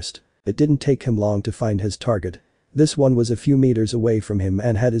forest. It didn't take him long to find his target. This one was a few meters away from him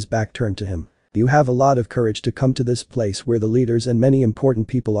and had his back turned to him. You have a lot of courage to come to this place where the leaders and many important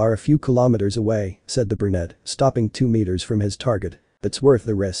people are a few kilometers away, said the brunette, stopping 2 meters from his target. It's worth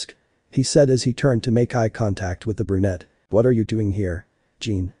the risk. He said as he turned to make eye contact with the brunette. What are you doing here?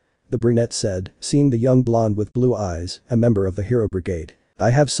 Jean. The brunette said, seeing the young blonde with blue eyes, a member of the hero brigade.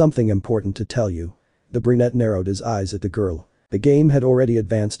 I have something important to tell you. The brunette narrowed his eyes at the girl. The game had already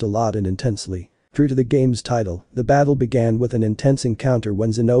advanced a lot and intensely. True to the game's title, the battle began with an intense encounter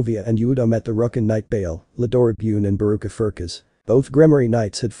when Zenobia and Hyoudou met the Rukan Knight Bale, Ladora Bune and Baruka Furkas. Both Gremory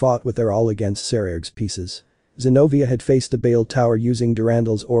Knights had fought with their all against Sererg's pieces. Zenobia had faced the Bale Tower using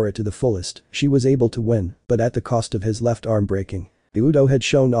Durandal's aura to the fullest. She was able to win, but at the cost of his left arm breaking. Hyoudou had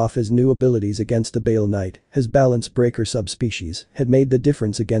shown off his new abilities against the Bale Knight. His balance breaker subspecies had made the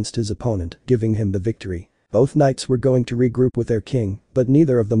difference against his opponent, giving him the victory. Both knights were going to regroup with their king, but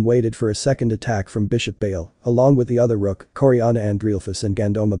neither of them waited for a second attack from Bishop Bale, along with the other rook, Coriana Andrilphus and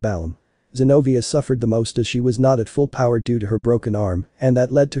Gandoma Balam. Zenobia suffered the most as she was not at full power due to her broken arm, and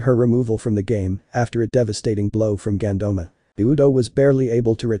that led to her removal from the game after a devastating blow from Gandoma. Hyoudou was barely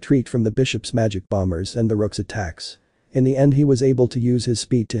able to retreat from the bishop's magic bombers and the rook's attacks. In the end he was able to use his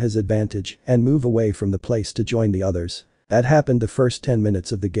speed to his advantage and move away from the place to join the others. That happened the first 10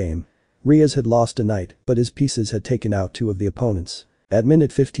 minutes of the game. Riaz had lost a knight, but his pieces had taken out 2 of the opponents. At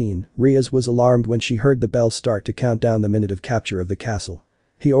minute 15, Riaz was alarmed when she heard the bell start to count down the minute of capture of the castle.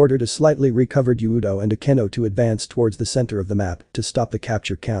 He ordered a slightly recovered Hyoudou and a Keno to advance towards the center of the map to stop the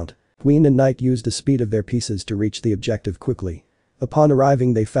capture count. Queen and knight used the speed of their pieces to reach the objective quickly. Upon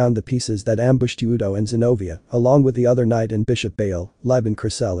arriving they found the pieces that ambushed Hyoudou and Zenobia, along with the other knight and Bishop Bale, Liban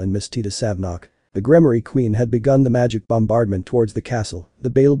Cressel and Miss Tita Savnok. The Gremory Queen had begun the magic bombardment towards the castle. The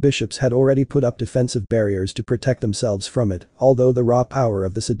Bale bishops had already put up defensive barriers to protect themselves from it, although the raw power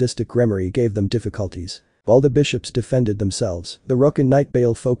of the sadistic Gremory gave them difficulties. While the bishops defended themselves, the rook and knight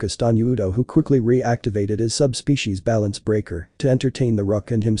Bale focused on Hyoudou, who quickly reactivated his subspecies balance breaker to entertain the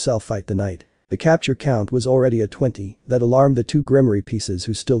rook and himself fight the knight. The capture count was already at 20, that alarmed the 2 Gremory pieces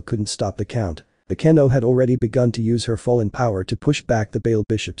who still couldn't stop the count. The Keno had already begun to use her fallen power to push back the Bale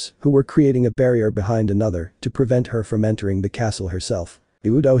bishops, who were creating a barrier behind another to prevent her from entering the castle herself.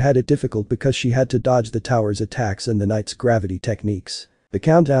 Hyoudou had it difficult because she had to dodge the tower's attacks and the knight's gravity techniques. The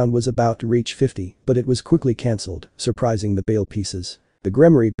countdown was about to reach 50, but it was quickly cancelled, surprising the Bale pieces. The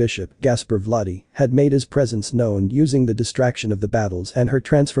Gremory bishop, Gaspar Vladi, had made his presence known using the distraction of the battles and her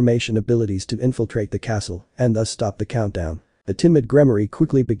transformation abilities to infiltrate the castle and thus stop the countdown. The timid Gremory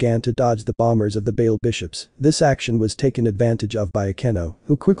quickly began to dodge the bombers of the Bale bishops. This action was taken advantage of by Akeno,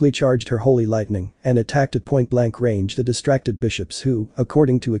 who quickly charged her holy lightning and attacked at point-blank range the distracted bishops who,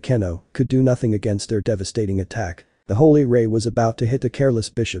 according to Akeno, could do nothing against their devastating attack. The holy ray was about to hit the careless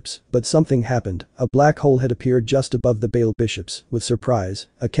bishops, but something happened. A black hole had appeared just above the Bale bishops. With surprise,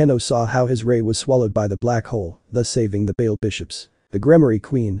 Akeno saw how his ray was swallowed by the black hole, thus saving the Bale bishops. The Gremory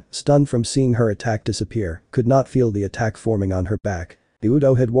Queen, stunned from seeing her attack disappear, could not feel the attack forming on her back.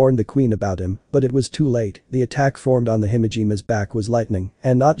 Hyoudou had warned the queen about him, but it was too late. The attack formed on the Himejima's back was lightning,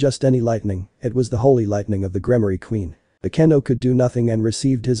 and not just any lightning, it was the holy lightning of the Gremory Queen. The Keno could do nothing and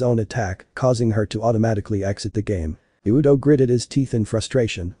received his own attack, causing her to automatically exit the game. Hyoudou gritted his teeth in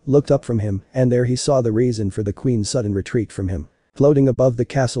frustration, looked up from him, and there he saw the reason for the queen's sudden retreat from him. Floating above the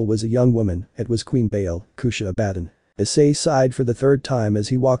castle was a young woman. It was Queen Bale, Kusha Abaddon. Issei sighed for the 3rd time as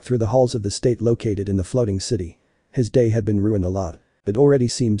he walked through the halls of the state located in the floating city. His day had been ruined a lot. It already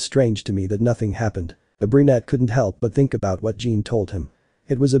seemed strange to me that nothing happened. The brunette couldn't help but think about what Jean told him.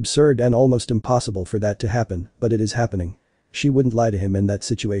 It was absurd and almost impossible for that to happen, but it is happening. She wouldn't lie to him in that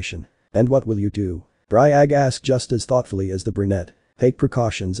situation. And what will you do? Dryag asked just as thoughtfully as the brunette. Take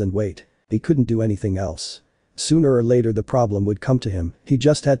precautions and wait. He couldn't do anything else. Sooner or later the problem would come to him. He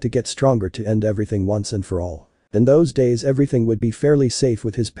just had to get stronger to end everything once and for all. In those days everything would be fairly safe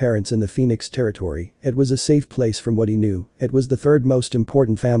with his parents in the Phoenix territory. It was a safe place from what he knew. It was the 3rd most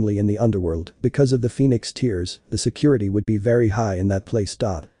important family in the underworld. Because of the Phoenix Tears, the security would be very high in that place.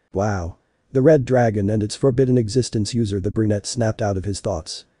 Wow. The red dragon and its forbidden existence user. The brunette snapped out of his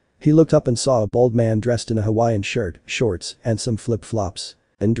thoughts. He looked up and saw a bald man dressed in a Hawaiian shirt, shorts, and some flip-flops.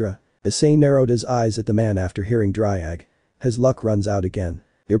 Indra. Issei narrowed his eyes at the man after hearing Dryag. His luck runs out again.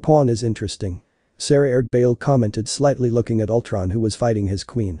 Your pawn is interesting. Sarah Bale commented, slightly looking at Ultron, who was fighting his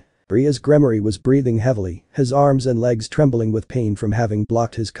queen. Rhea's Gremory was breathing heavily, his arms and legs trembling with pain from having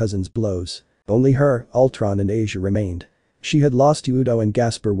blocked his cousin's blows. Only her, Ultron and Asia remained. She had lost Hyoudou and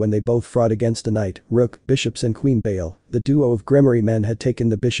Gasper when they both fought against the knight, rook, bishops and Queen Bale. The duo of Gremory men had taken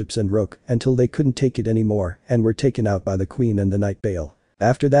the bishops and rook until they couldn't take it anymore and were taken out by the queen and the knight Bale.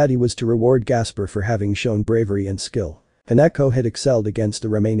 After that, he was to reward Gasper for having shown bravery and skill. Haneko had excelled against the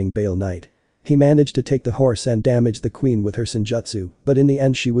remaining Bale knight. He managed to take the horse and damage the queen with her senjutsu, but in the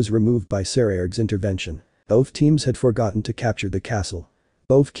end she was removed by Sarah's intervention. Both teams had forgotten to capture the castle.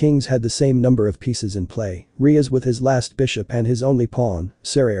 Both kings had the same number of pieces in play, Rhea's with his last bishop and his only pawn,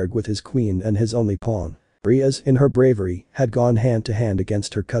 Sarah with his queen and his only pawn. Rhea's, in her bravery, had gone hand to hand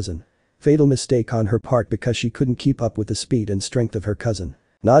against her cousin. Fatal mistake on her part because she couldn't keep up with the speed and strength of her cousin.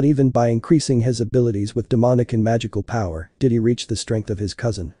 Not even by increasing his abilities with demonic and magical power did he reach the strength of his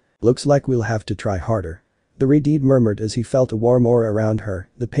cousin. Looks like we'll have to try harder. The Redeed murmured as he felt a warm aura around her,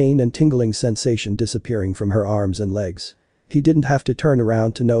 the pain and tingling sensation disappearing from her arms and legs. He didn't have to turn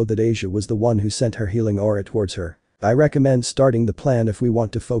around to know that Asia was the one who sent her healing aura towards her. I recommend starting the plan if we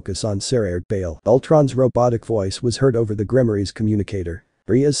want to focus on Sarah Bale. Ultron's robotic voice was heard over the Gremory's communicator.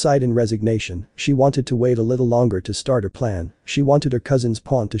 Rhea sighed in resignation. She wanted to wait a little longer to start her plan. She wanted her cousin's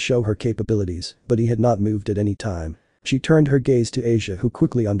pawn to show her capabilities, but he had not moved at any time. She turned her gaze to Asia, who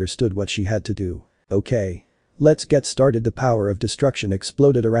quickly understood what she had to do. Okay. Let's get started. The power of destruction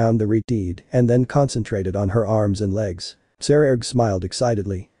exploded around the Redeed and then concentrated on her arms and legs. Sarah smiled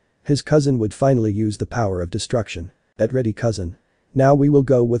excitedly. His cousin would finally use the power of destruction. Get ready, cousin. Now we will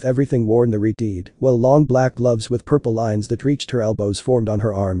go with everything, warned the Redeed. Well, long black gloves with purple lines that reached her elbows formed on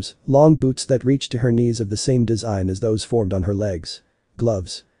her arms, long boots that reached to her knees of the same design as those formed on her legs.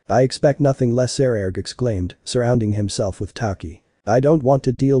 Gloves. I expect nothing less, Sarah exclaimed, surrounding himself with Taki. I don't want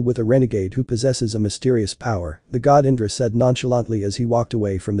to deal with a renegade who possesses a mysterious power, the god Indra said nonchalantly as he walked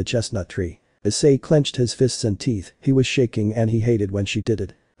away from the chestnut tree. Issei clenched his fists and teeth, he was shaking and he hated when she did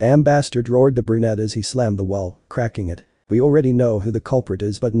it. Damn bastard, roared the brunette as he slammed the wall, cracking it. We already know who the culprit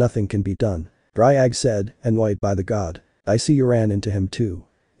is, but nothing can be done. Dryag said, annoyed by the god. I see you ran into him too.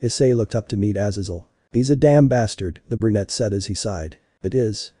 Issei looked up to meet Azazel. He's a damn bastard, the brunette said as he sighed. It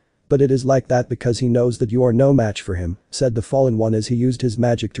is. But it is like that because he knows that you are no match for him, said the fallen one as he used his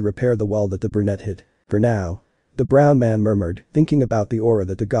magic to repair the wall that the brunette hit. For now. The brown man murmured, thinking about the aura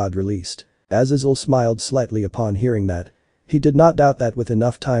that the god released. Azazel smiled slightly upon hearing that. He did not doubt that with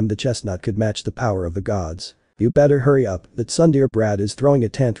enough time the chestnut could match the power of the gods. You better hurry up, that Sundeer Brad is throwing a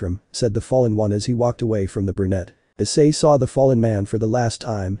tantrum, said the fallen one as he walked away from the brunette. Issei saw the fallen man for the last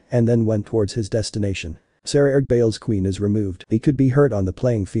time and then went towards his destination. Sarah Bale's queen is removed. He could be heard on the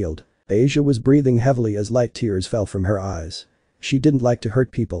playing field. Asia was breathing heavily as light tears fell from her eyes. She didn't like to hurt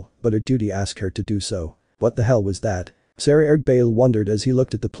people, but her duty asked her to do so. What the hell was that? Sarah Bale wondered as he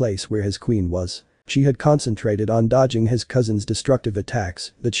looked at the place where his queen was. She had concentrated on dodging his cousin's destructive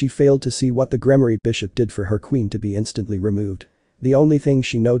attacks, that she failed to see what the Gremory bishop did for her queen to be instantly removed. The only thing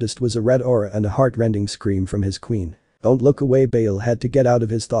she noticed was a red aura and a heart-rending scream from his queen. Don't look away, Bale had to get out of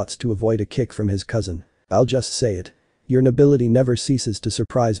his thoughts to avoid a kick from his cousin. I'll just say it. Your nobility never ceases to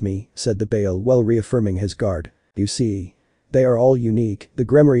surprise me, said the Bale while reaffirming his guard. You see. They are all unique, the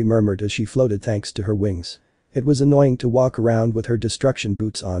Gremory murmured as she floated thanks to her wings. It was annoying to walk around with her destruction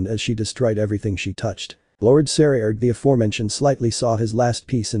boots on as she destroyed everything she touched. Lord Sarah the aforementioned slightly saw his last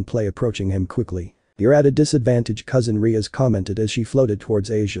piece in play approaching him quickly. You're at a disadvantage, cousin Rhea's commented as she floated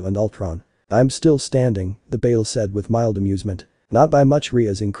towards Asia and Ultron. I'm still standing, the Bale said with mild amusement. Not by much,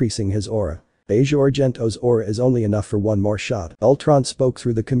 Rhea's increasing his aura. Asia Argento's aura is only enough for one more shot. Ultron spoke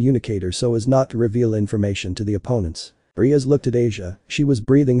through the communicator so as not to reveal information to the opponents. Rhea's looked at Asia, she was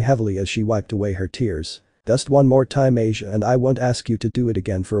breathing heavily as she wiped away her tears. Just one more time, Asia, and I won't ask you to do it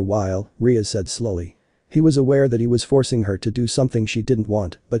again for a while, Rhea said slowly. He was aware that he was forcing her to do something she didn't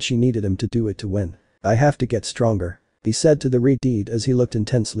want, but she needed him to do it to win. I have to get stronger, he said to the Redeed as he looked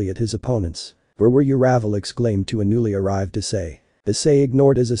intensely at his opponents. Where were you? Ravel exclaimed to a newly arrived Issei. Issei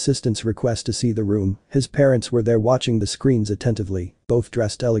ignored his assistant's request to see the room. His parents were there watching the screens attentively, both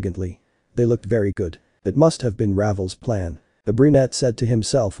dressed elegantly. They looked very good. It must have been Ravel's plan, the brunette said to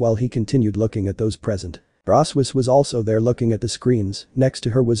himself while he continued looking at those present. Roswis was also there looking at the screens, next to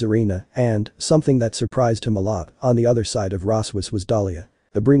her was Irina, and, something that surprised him a lot, on the other side of Roswis was Dahlia.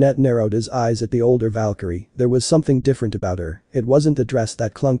 The brunette narrowed his eyes at the older Valkyrie. There was something different about her. It wasn't the dress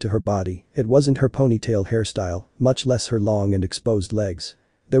that clung to her body, it wasn't her ponytail hairstyle, much less her long and exposed legs.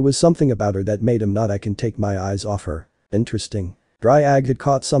 There was something about her that made him not. I can take my eyes off her. Interesting. Dryag had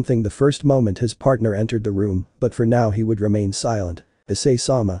caught something the first moment his partner entered the room, but for now he would remain silent.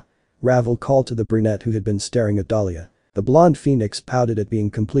 Issei-sama. Ravel called to the brunette who had been staring at Dahlia. The blonde phoenix pouted at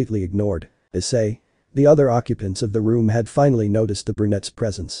being completely ignored. Issei. The other occupants of the room had finally noticed the brunette's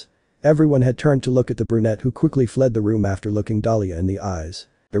presence. Everyone had turned to look at the brunette, who quickly fled the room after looking Dahlia in the eyes.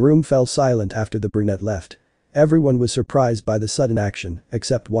 The room fell silent after the brunette left. Everyone was surprised by the sudden action,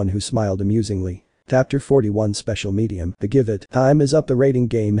 except one who smiled amusingly. Chapter 41 Special Medium. The Give It. Time is up. The rating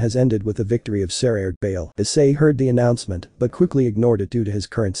game has ended with the victory of Serayard Bale. Issei heard the announcement but quickly ignored it due to his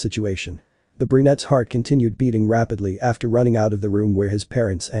current situation. The brunette's heart continued beating rapidly after running out of the room where his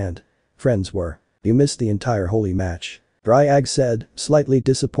parents and friends were. You missed the entire holy match. Dryag said, slightly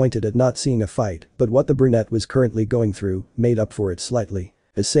disappointed at not seeing a fight, but what the brunette was currently going through made up for it slightly.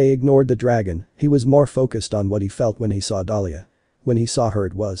 Issei ignored the dragon, he was more focused on what he felt when he saw Dahlia. When he saw her,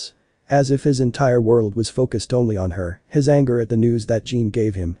 it was as if his entire world was focused only on her. His anger at the news that Jean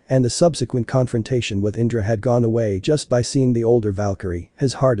gave him and the subsequent confrontation with Indra had gone away just by seeing the older Valkyrie.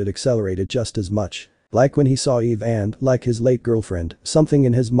 His heart had accelerated just as much. Like when he saw Eve and, like his late girlfriend, something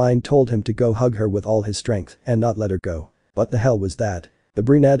in his mind told him to go hug her with all his strength and not let her go. What the hell was that? The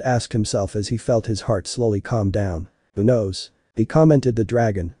brunette asked himself as he felt his heart slowly calm down. Who knows? He commented the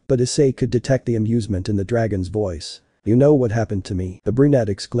dragon, but Issei could detect the amusement in the dragon's voice. You know what happened to me? The brunette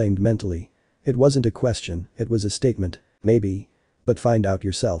exclaimed mentally. It wasn't a question, it was a statement. Maybe. But find out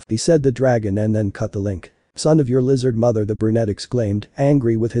yourself, he said the dragon and then cut the link. Son of your lizard mother, the brunette exclaimed,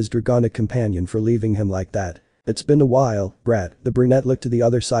 angry with his dragonic companion for leaving him like that. It's been a while, brat. The brunette looked to the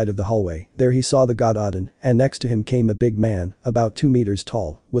other side of the hallway. There he saw the god Odin, and next to him came a big man, about 2 meters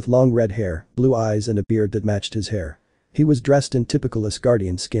tall, with long red hair, blue eyes and a beard that matched his hair. He was dressed in typical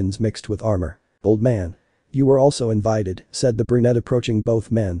Asgardian skins mixed with armor. Old man. You were also invited, said the brunette approaching both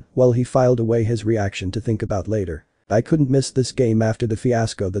men, while he filed away his reaction to think about later. I couldn't miss this game after the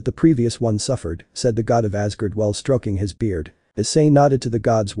fiasco that the previous one suffered, said the god of Asgard while stroking his beard. Issei nodded to the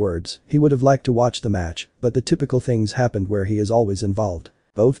god's words. He would have liked to watch the match, but the typical things happened where he is always involved.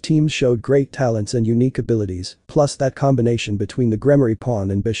 Both teams showed great talents and unique abilities, plus that combination between the Gremory pawn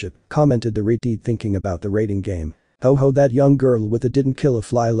and bishop, commented the Redeed thinking about the rating game. Ho ho, that young girl with the didn't kill a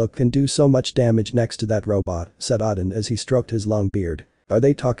fly look can do so much damage next to that robot, said Odin as he stroked his long beard. Are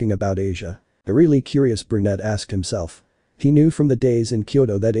they talking about Asia? The really curious brunette asked himself. He knew from the days in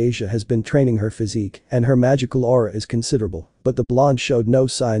Kyoto that Asia has been training her physique and her magical aura is considerable, but the blonde showed no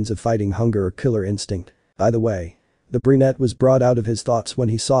signs of fighting hunger or killer instinct. By the way. The brunette was brought out of his thoughts when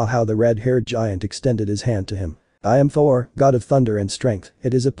he saw how the red-haired giant extended his hand to him. I am Thor, god of thunder and strength.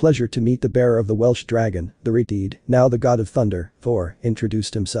 It is a pleasure to meet the bearer of the Welsh dragon, the Redeed, now the god of thunder, Thor,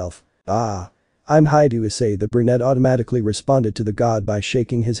 introduced himself. Ah. I'm Hyoudou Issei. The brunette automatically responded to the god by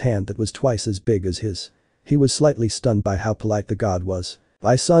shaking his hand that was twice as big as his. He was slightly stunned by how polite the god was.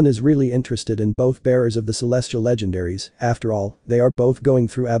 My son is really interested in both bearers of the celestial legendaries, after all, they are both going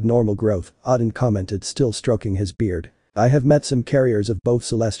through abnormal growth, Odin commented, still stroking his beard. I have met some carriers of both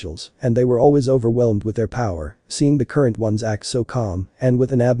celestials, and they were always overwhelmed with their power. Seeing the current ones act so calm and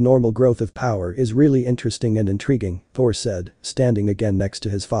with an abnormal growth of power is really interesting and intriguing, Thor said, standing again next to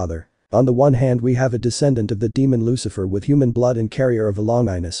his father. On the one hand we have a descendant of the demon Lucifer with human blood and carrier of a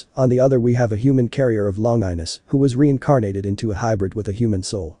Longinus, on the other we have a human carrier of Longinus who was reincarnated into a hybrid with a human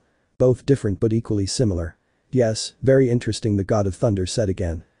soul. Both different but equally similar. Yes, very interesting, the god of thunder said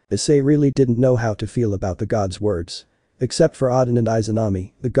again. Issei really didn't know how to feel about the god's words. Except for Odin and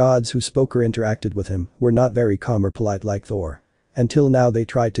Izanami, the gods who spoke or interacted with him were not very calm or polite like Thor. Until now they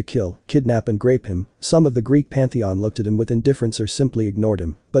tried to kill, kidnap and grape him. Some of the Greek pantheon looked at him with indifference or simply ignored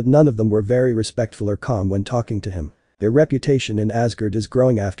him, but none of them were very respectful or calm when talking to him. Their reputation in Asgard is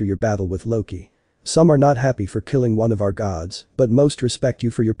growing after your battle with Loki. Some are not happy for killing one of our gods, but most respect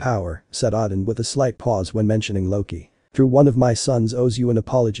you for your power, said Odin with a slight pause when mentioning Loki. Through one of my sons owes you an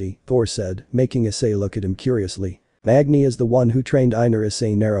apology, Thor said, making Issei look at him curiously. Magni is the one who trained Einar.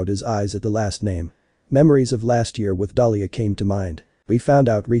 Issei narrowed his eyes at the last name. Memories of last year with Dahlia came to mind. We found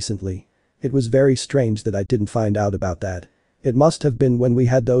out recently. It was very strange that I didn't find out about that. It must have been when we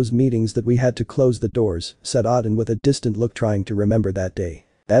had those meetings that we had to close the doors, said Odin with a distant look, trying to remember that day.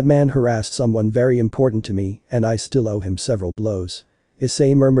 That man harassed someone very important to me, and I still owe him several blows.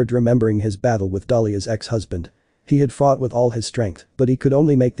 Issei murmured, remembering his battle with Dahlia's ex-husband. He had fought with all his strength, but he could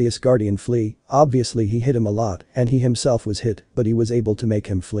only make the Asgardian flee. Obviously he hit him a lot, and he himself was hit, but he was able to make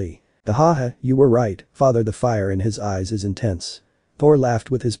him flee. Ahaha, you were right, father. The fire in his eyes is intense. Thor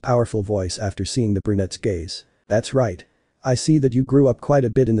laughed with his powerful voice after seeing the brunette's gaze. That's right. I see that you grew up quite a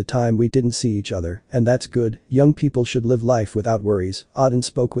bit in the time we didn't see each other, and that's good. Young people should live life without worries. Odin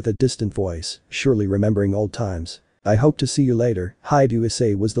spoke with a distant voice, surely remembering old times. I hope to see you later. Hyoudou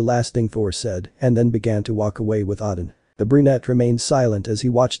Issei was the last thing Thor said, and then began to walk away with Odin. The brunette remained silent as he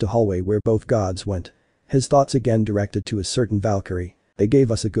watched a hallway where both gods went. His thoughts again directed to a certain Valkyrie. They gave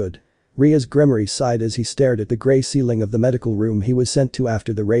us a good. Ria's Gremory sighed as he stared at the grey ceiling of the medical room he was sent to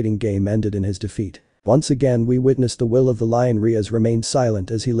after the raiding game ended in his defeat. Once again we witnessed the will of the lion. Rias remained silent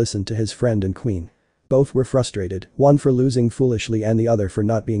as he listened to his friend and queen. Both were frustrated, one for losing foolishly and the other for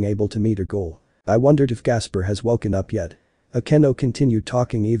not being able to meet her goal. I wondered if Gasper has woken up yet. Akeno continued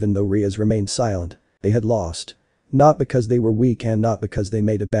talking even though Rias remained silent. They had lost. Not because they were weak and not because they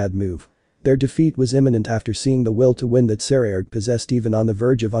made a bad move. Their defeat was imminent after seeing the will to win that Sarajevo possessed even on the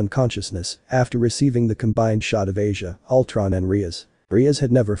verge of unconsciousness after receiving the combined shot of Asia, Ultron and Rias. Rias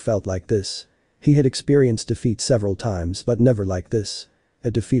had never felt like this. He had experienced defeat several times but never like this.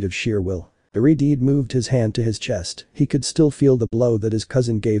 A defeat of sheer will. Iridid moved his hand to his chest. He could still feel the blow that his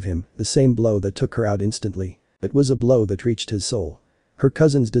cousin gave him, the same blow that took her out instantly. It was a blow that reached his soul. Her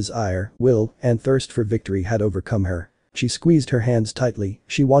cousin's desire, will, and thirst for victory had overcome her. She squeezed her hands tightly.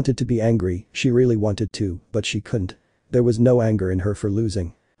 She wanted to be angry, she really wanted to, but she couldn't. There was no anger in her for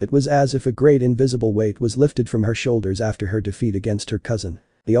losing. It was as if a great invisible weight was lifted from her shoulders after her defeat against her cousin.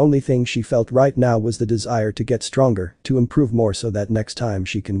 The only thing she felt right now was the desire to get stronger, to improve more so that next time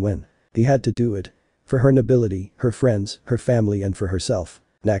she can win. He had to do it. For her nobility, her friends, her family and for herself.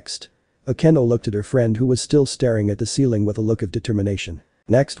 Next. Akeno looked at her friend who was still staring at the ceiling with a look of determination.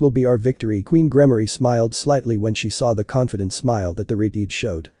 Next will be our victory. Queen Gremory smiled slightly when she saw the confident smile that the Iridid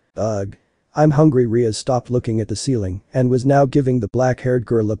showed. Ugh. I'm hungry. Rias stopped looking at the ceiling and was now giving the black-haired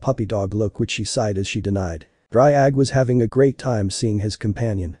girl a puppy dog look which she sighed as she denied. Dryag was having a great time seeing his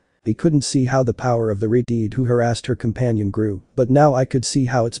companion. He couldn't see how the power of the Iridid who harassed her companion grew, but now I could see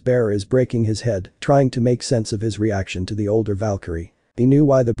how its bearer is breaking his head, trying to make sense of his reaction to the older Valkyrie. He knew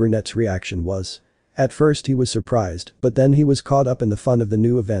why the brunette's reaction was. At first he was surprised, but then he was caught up in the fun of the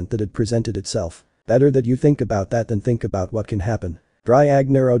new event that had presented itself. Better that you think about that than think about what can happen. Dryag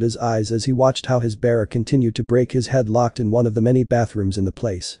narrowed his eyes as he watched how his bearer continued to break his head locked in one of the many bathrooms in the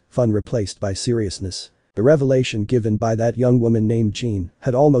place, fun replaced by seriousness. The revelation given by that young woman named Jean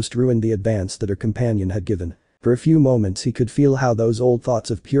had almost ruined the advance that her companion had given. For a few moments he could feel how those old thoughts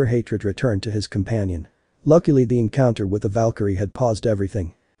of pure hatred returned to his companion. Luckily the encounter with the Valkyrie had paused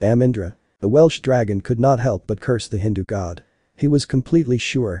everything. Damn Indra. The Welsh dragon could not help but curse the Hindu god. He was completely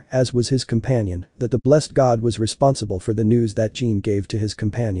sure, as was his companion, that the blessed god was responsible for the news that Jean gave to his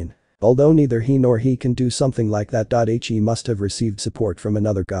companion. Although neither he nor he can do something like that. He must have received support from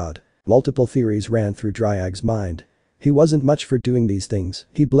another god. Multiple theories ran through Dryag's mind. He wasn't much for doing these things,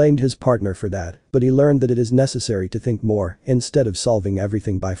 he blamed his partner for that, but he learned that it is necessary to think more instead of solving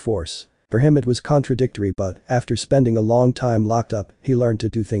everything by force. For him it was contradictory but, after spending a long time locked up, he learned to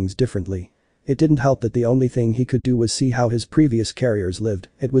do things differently. It didn't help that the only thing he could do was see how his previous carriers lived.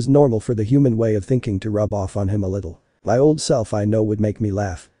 It was normal for the human way of thinking to rub off on him a little. My old self I know would make me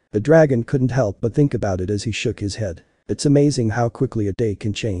laugh. The dragon couldn't help but think about it as he shook his head. It's amazing how quickly a day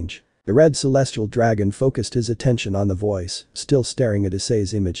can change. The red celestial dragon focused his attention on the voice, still staring at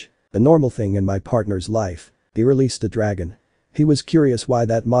Issei's image. A normal thing in my partner's life. He released the dragon. He was curious why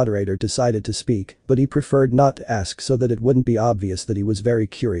that moderator decided to speak, but he preferred not to ask so that it wouldn't be obvious that he was very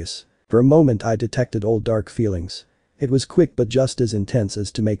curious. For a moment I detected old dark feelings. It was quick but just as intense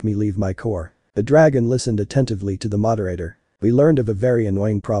as to make me leave my core. The dragon listened attentively to the moderator. We learned of a very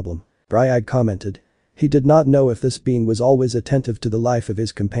annoying problem. Dryag commented. He did not know if this being was always attentive to the life of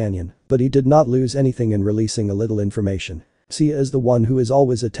his companion, but he did not lose anything in releasing a little information. Sia is the one who is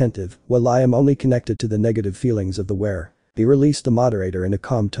always attentive, while I am only connected to the negative feelings of the wearer. He released the moderator in a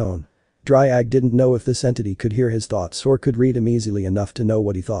calm tone. Dryag didn't know if this entity could hear his thoughts or could read him easily enough to know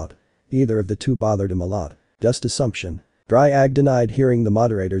what he thought. Either of the two bothered him a lot. Just assumption. Dryag denied hearing the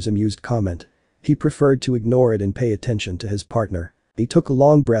moderator's amused comment. He preferred to ignore it and pay attention to his partner. He took a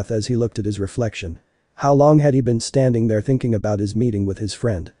long breath as he looked at his reflection. How long had he been standing there thinking about his meeting with his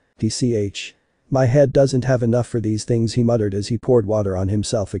friend? TCH. My head doesn't have enough for these things, he muttered as he poured water on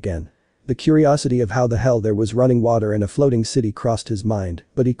himself again. The curiosity of how the hell there was running water in a floating city crossed his mind,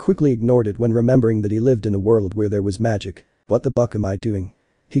 but he quickly ignored it when remembering that he lived in a world where there was magic. What the buck am I doing?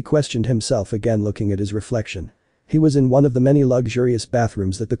 He questioned himself again looking at his reflection. He was in one of the many luxurious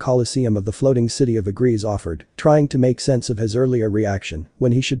bathrooms that the Colosseum of the floating city of Agrees offered, trying to make sense of his earlier reaction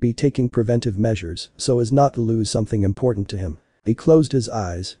when he should be taking preventive measures so as not to lose something important to him. He closed his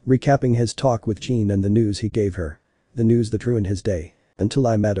eyes, recapping his talk with Jean and the news he gave her. The news that ruined his day. Until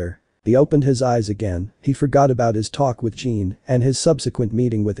I met her. He opened his eyes again, he forgot about his talk with Jean and his subsequent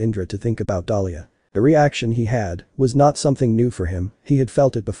meeting with Indra to think about Dahlia. The reaction he had was not something new for him, he had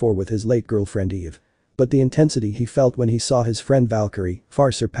felt it before with his late girlfriend Eve. But the intensity he felt when he saw his friend Valkyrie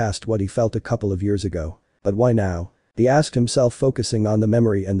far surpassed what he felt a couple of years ago. But why now? He asked himself, focusing on the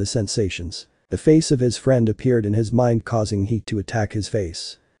memory and the sensations. The face of his friend appeared in his mind, causing heat to attack his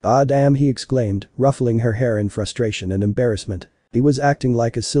face. "Ah damn," he exclaimed, ruffling her hair in frustration and embarrassment. He was acting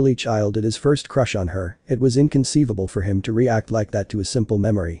like a silly child at his first crush on her. It was inconceivable for him to react like that to a simple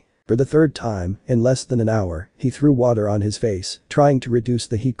memory. For the third time, in less than an hour, he threw water on his face, trying to reduce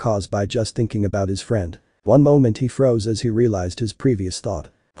the heat caused by just thinking about his friend. One moment he froze as he realized his previous thought.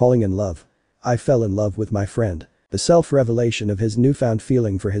 Falling in love. I fell in love with my friend. The self-revelation of his newfound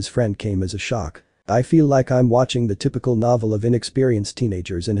feeling for his friend came as a shock. I feel like I'm watching the typical novel of inexperienced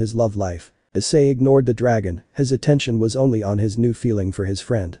teenagers in his love life. Issei ignored the dragon, his attention was only on his new feeling for his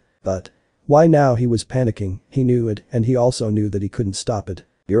friend. But why now? He was panicking, he knew it, and he also knew that he couldn't stop it.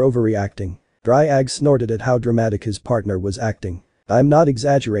 You're overreacting. Dryag snorted at how dramatic his partner was acting. I'm not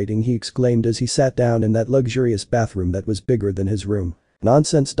exaggerating, he exclaimed as he sat down in that luxurious bathroom that was bigger than his room.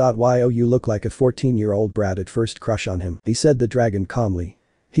 Nonsense. Yo, you look like a 14-year-old brat at first crush on him, he said the dragon calmly.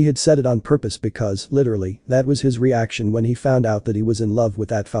 He had said it on purpose because, literally, that was his reaction when he found out that he was in love with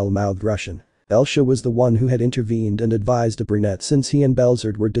that foul-mouthed Russian. Elsha was the one who had intervened and advised a brunette, since he and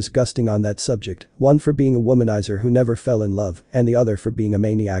Belzard were disgusting on that subject, one for being a womanizer who never fell in love and the other for being a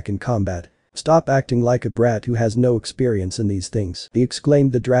maniac in combat. Stop acting like a brat who has no experience in these things, he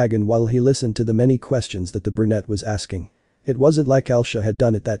exclaimed the dragon while he listened to the many questions that the brunette was asking. It wasn't like Elsha had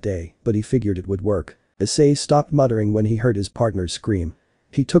done it that day, but he figured it would work. Issei stopped muttering when he heard his partner's scream.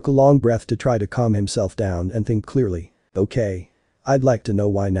 He took a long breath to try to calm himself down and think clearly. Okay. I'd like to know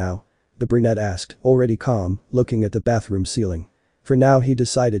why now? The brunette asked, already calm, looking at the bathroom ceiling. For now he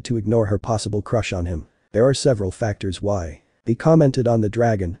decided to ignore her possible crush on him. There are several factors why. He commented on the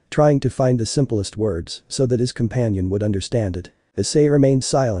dragon, trying to find the simplest words so that his companion would understand it. Issei remained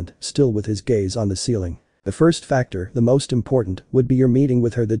silent, still with his gaze on the ceiling. The first factor, the most important, would be your meeting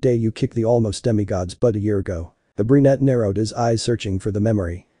with her the day you kicked the almost demigod's butt a year ago. The brunette narrowed his eyes, searching for the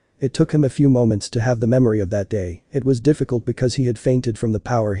memory. It took him a few moments to have the memory of that day. It was difficult because he had fainted from the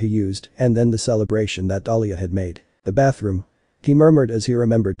power he used and then the celebration that Dahlia had made. The bathroom. He murmured as he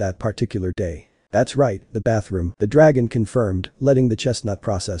remembered that particular day. That's right, the bathroom, the dragon confirmed, letting the chestnut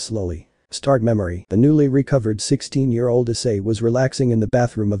process slowly. Start memory. The newly recovered 16-year-old Issei was relaxing in the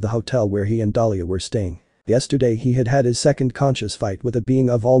bathroom of the hotel where he and Dahlia were staying. Yesterday he had had his second conscious fight with a being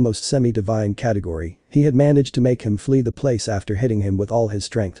of almost semi-divine category. He had managed to make him flee the place after hitting him with all his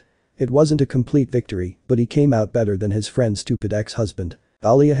strength. It wasn't a complete victory, but he came out better than his friend's stupid ex-husband.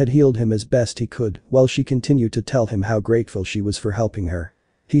 Dahlia had healed him as best he could, while she continued to tell him how grateful she was for helping her.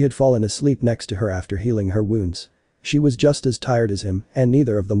 He had fallen asleep next to her after healing her wounds. She was just as tired as him, and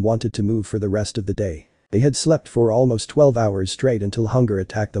neither of them wanted to move for the rest of the day. They had slept for almost 12 hours straight until hunger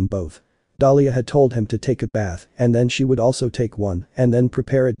attacked them both. Dahlia had told him to take a bath, and then she would also take one, and then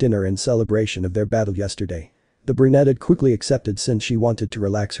prepare a dinner in celebration of their battle yesterday. The brunette had quickly accepted since she wanted to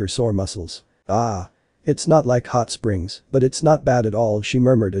relax her sore muscles. Ah. It's not like hot springs, but it's not bad at all, she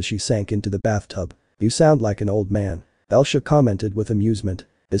murmured as she sank into the bathtub. You sound like an old man. Elsha commented with amusement.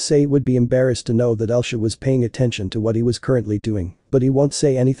 Issei would be embarrassed to know that Elsha was paying attention to what he was currently doing, but he won't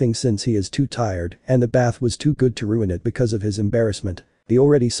say anything since he is too tired and the bath was too good to ruin it because of his embarrassment. He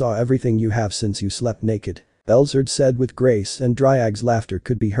already saw everything you have since you slept naked. Belzard said with grace, and Dryag's laughter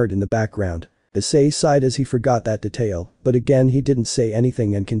could be heard in the background. Issei sighed as he forgot that detail, but again he didn't say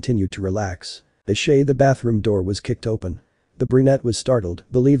anything and continued to relax. The bathroom door was kicked open. The brunette was startled,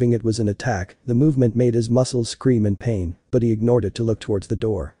 believing it was an attack. The movement made his muscles scream in pain, but he ignored it to look towards the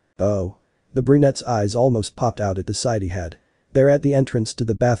door. Oh. The brunette's eyes almost popped out at the sight he had. There at the entrance to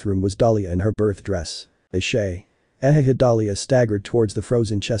the bathroom was Dahlia in her birth dress. Issei. Dahlia staggered towards the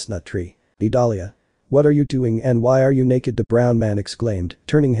frozen chestnut tree. Dahlia. What are you doing and why are you naked? The brown man exclaimed,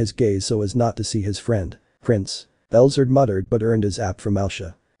 turning his gaze so as not to see his friend. Prince. Belzard muttered but earned his app from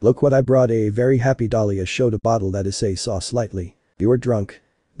Elsha. Look what I brought. A very happy Dahlia showed a bottle that Issei saw slightly. You are drunk?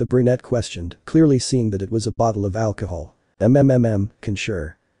 The brunette questioned, clearly seeing that it was a bottle of alcohol.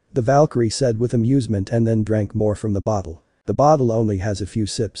 Sure. The Valkyrie said with amusement and then drank more from the bottle. The bottle only has a few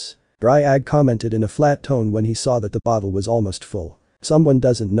sips. Dryag commented in a flat tone when he saw that the bottle was almost full. Someone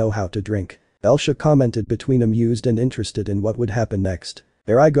doesn't know how to drink. Elsha commented between amused and interested in what would happen next.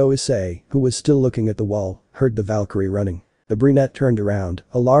 There I go. Issei, who was still looking at the wall, heard the Valkyrie running. The brunette turned around,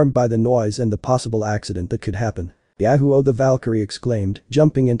 alarmed by the noise and the possible accident that could happen. Yahoo! The Valkyrie exclaimed,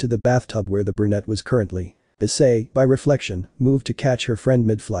 jumping into the bathtub where the brunette was currently. Issei, by reflection, moved to catch her friend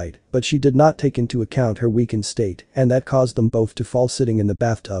mid-flight, but she did not take into account her weakened state and that caused them both to fall sitting in the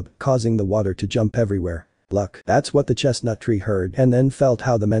bathtub, causing the water to jump everywhere. Luck. That's what the chestnut tree heard and then felt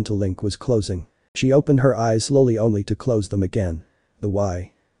how the mental link was closing. She opened her eyes slowly only to close them again. The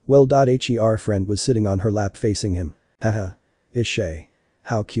why? Well. Her friend was sitting on her lap facing him. Haha. Issei.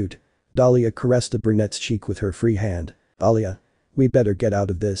 How cute. Dahlia caressed the brunette's cheek with her free hand. Dahlia. We better get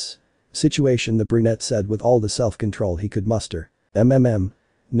out of this situation, the brunette said with all the self-control he could muster.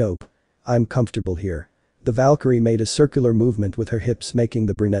 Nope. I'm comfortable here. The Valkyrie made a circular movement with her hips, making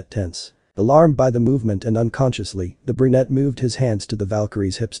the brunette tense. Alarmed by the movement and unconsciously, the brunette moved his hands to the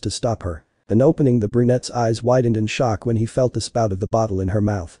Valkyrie's hips to stop her. An opening, the brunette's eyes widened in shock when he felt the spout of the bottle in her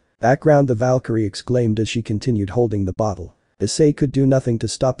mouth. Background, the Valkyrie exclaimed as she continued holding the bottle. Issei could do nothing to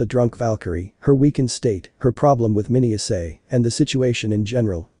stop the drunk Valkyrie. Her weakened state, her problem with Mini Issei, and the situation in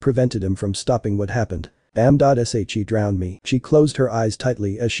general, prevented him from stopping what happened. She drowned me. She closed her eyes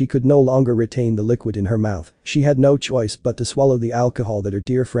tightly as she could no longer retain the liquid in her mouth. She had no choice but to swallow the alcohol that her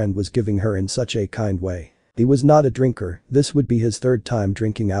dear friend was giving her in such a kind way. He was not a drinker, this would be his third time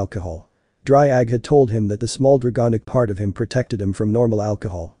drinking alcohol. Dryag had told him that the small dragonic part of him protected him from normal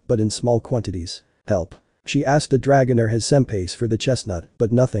alcohol, but in small quantities. Help. She asked the dragoner his senpais for the chestnut,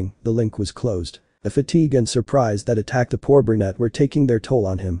 but nothing, the link was closed. The fatigue and surprise that attacked the poor brunette were taking their toll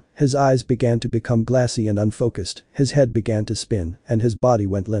on him. His eyes began to become glassy and unfocused, his head began to spin, and his body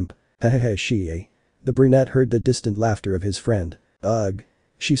went limp. Hehehe. The brunette heard the distant laughter of his friend. Ugh.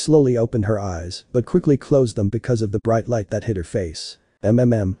 She slowly opened her eyes, but quickly closed them because of the bright light that hit her face.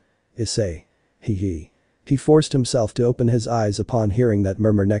 Issei. He. He forced himself to open his eyes upon hearing that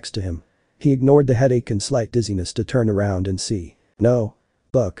murmur next to him. He ignored the headache and slight dizziness to turn around and see. No.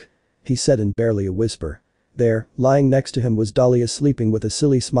 Buck. He said in barely a whisper. There, lying next to him was Dahlia, sleeping with a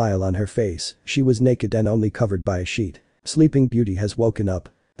silly smile on her face. She was naked and only covered by a sheet. Sleeping Beauty has woken up.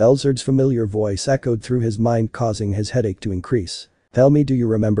 Elzard's familiar voice echoed through his mind, causing his headache to increase. Tell me, do you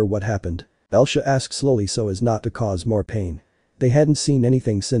remember what happened? Elsha asked slowly so as not to cause more pain. They hadn't seen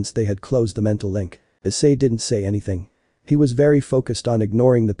anything since they had closed the mental link. Issei didn't say anything. He was very focused on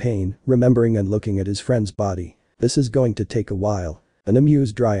ignoring the pain, remembering and looking at his friend's body. This is going to take a while. An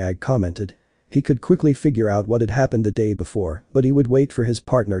amused Dryag commented. He could quickly figure out what had happened the day before, but he would wait for his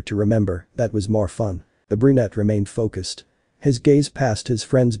partner to remember, that was more fun. The brunette remained focused. His gaze passed his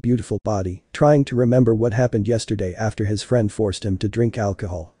friend's beautiful body, trying to remember what happened yesterday after his friend forced him to drink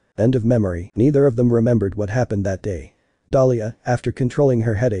alcohol. End of memory. Neither of them remembered what happened that day. Dahlia, after controlling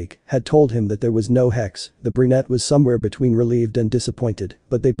her headache, had told him that there was no hex. The brunette was somewhere between relieved and disappointed,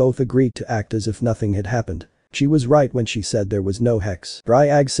 but they both agreed to act as if nothing had happened. She was right when she said there was no hex,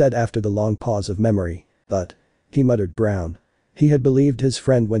 Dryag said after the long pause of memory. But. He muttered Brown. He had believed his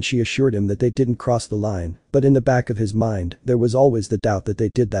friend when she assured him that they didn't cross the line, but in the back of his mind, there was always the doubt that they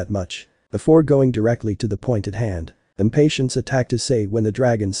did that much. Before going directly to the point at hand, impatience attacked Issei when the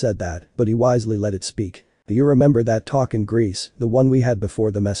dragon said that, but he wisely let it speak. Do you remember that talk in Greece, the one we had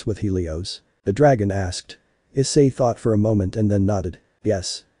before the mess with Helios? The dragon asked. Issei thought for a moment and then nodded.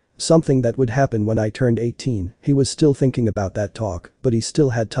 Yes. Something that would happen when I turned 18. He was still thinking about that talk, but he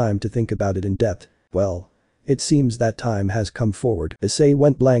still had time to think about it in depth. Well. It seems that time has come forward. Issei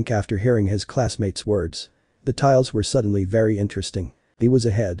went blank after hearing his classmate's words. The tiles were suddenly very interesting. He was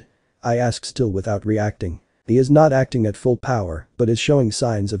ahead. I asked, still without reacting. He is not acting at full power, but is showing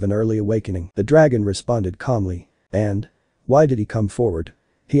signs of an early awakening. The dragon responded calmly. And? Why did he come forward?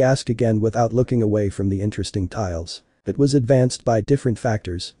 He asked again without looking away from the interesting tiles. It was advanced by different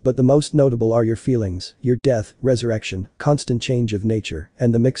factors, but the most notable are your feelings, your death, resurrection, constant change of nature,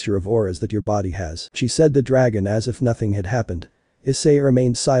 and the mixture of auras that your body has, she said the dragon as if nothing had happened. Issei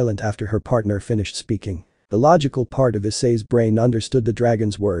remained silent after her partner finished speaking. The logical part of Issei's brain understood the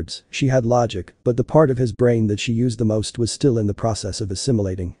dragon's words. She had logic, but the part of his brain that she used the most was still in the process of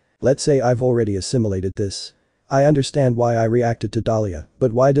assimilating. Let's say I've already assimilated this. I understand why I reacted to Dahlia,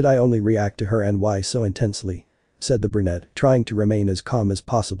 but why did I only react to her and why so intensely? Said the brunette, trying to remain as calm as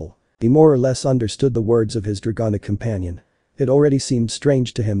possible. He more or less understood the words of his dragonic companion. It already seemed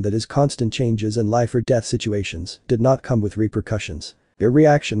strange to him that his constant changes in life or death situations did not come with repercussions. Their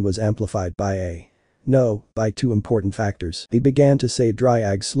reaction was amplified by by two important factors. He began to say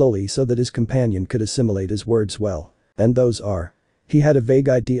Dryag slowly so that his companion could assimilate his words well. And those are. He had a vague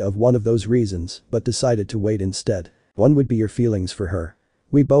idea of one of those reasons, but decided to wait instead. One would be your feelings for her.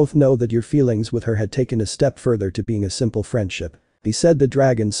 We both know that your feelings with her had taken a step further to being a simple friendship. He said the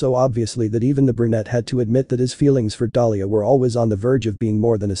dragon so obviously that even the brunette had to admit that his feelings for Dahlia were always on the verge of being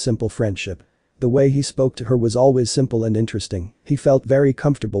more than a simple friendship. The way he spoke to her was always simple and interesting. He felt very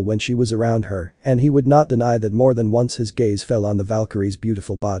comfortable when she was around her, and he would not deny that more than once his gaze fell on the Valkyrie's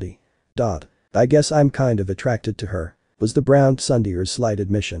beautiful body. I guess I'm kind of attracted to her. Was the brown Sundier's slight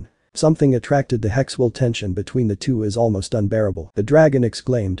admission. Something attracted. The hexual tension between the two is almost unbearable. The dragon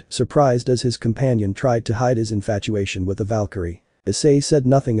exclaimed, surprised as his companion tried to hide his infatuation with the Valkyrie. Issei said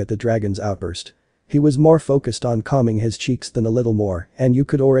nothing at the dragon's outburst. He was more focused on calming his cheeks than a little more, and you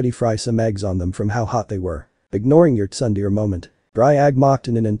could already fry some eggs on them from how hot they were. Ignoring your tsundeer moment, Ryag mocked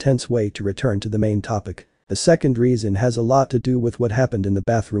in an intense way to return to the main topic. The second reason has a lot to do with what happened in the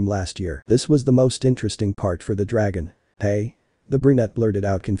bathroom last year. This was the most interesting part for the dragon. Hey? The brunette blurted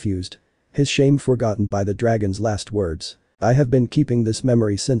out confused. His shame forgotten by the dragon's last words. I have been keeping this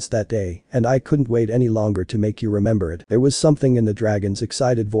memory since that day, and I couldn't wait any longer to make you remember it. There was something in the dragon's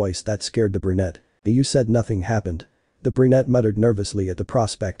excited voice that scared the brunette. You said nothing happened. The brunette muttered nervously at the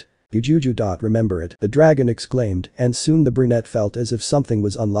prospect. You remember it, the dragon exclaimed, and soon the brunette felt as if something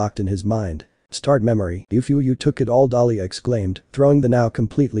was unlocked in his mind. Start memory. You took it all, Dahlia exclaimed, throwing the now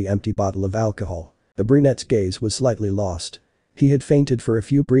completely empty bottle of alcohol. The brunette's gaze was slightly lost. He had fainted for a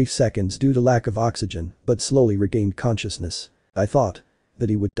few brief seconds due to lack of oxygen, but slowly regained consciousness. I thought that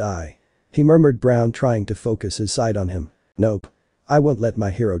he would die. He murmured, Brown trying to focus his sight on him. Nope. I won't let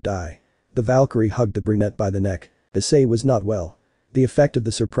my hero die. The Valkyrie hugged the brunette by the neck. Issei was not well. The effect of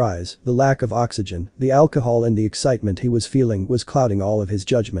the surprise, the lack of oxygen, the alcohol and the excitement he was feeling was clouding all of his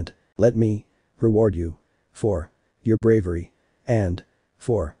judgment. Let me reward you for your bravery and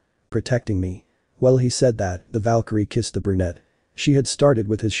for protecting me. Well, he said that, the Valkyrie kissed the brunette. She had started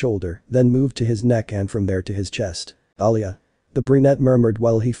with his shoulder, then moved to his neck and from there to his chest. Dahlia. The brunette murmured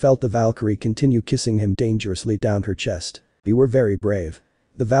while he felt the Valkyrie continue kissing him dangerously down her chest. You were very brave.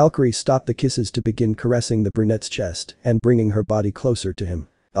 The Valkyrie stopped the kisses to begin caressing the brunette's chest and bringing her body closer to him.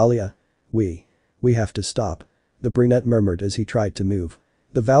 Dahlia. We have to stop. The brunette murmured as he tried to move.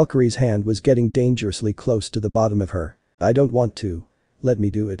 The Valkyrie's hand was getting dangerously close to the bottom of her. I don't want to. Let me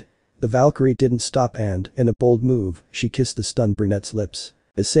do it. The Valkyrie didn't stop and, in a bold move, she kissed the stunned brunette's lips.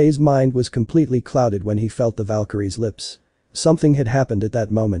 Issei's mind was completely clouded when he felt the Valkyrie's lips. Something had happened at that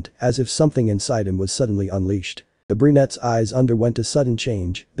moment, as if something inside him was suddenly unleashed. The brunette's eyes underwent a sudden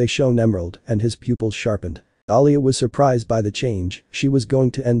change, they shone emerald, and his pupils sharpened. Dahlia was surprised by the change, she was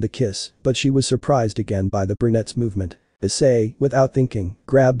going to end the kiss, but she was surprised again by the brunette's movement. Issei, without thinking,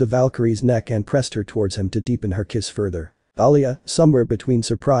 grabbed the Valkyrie's neck and pressed her towards him to deepen her kiss further. Dahlia, somewhere between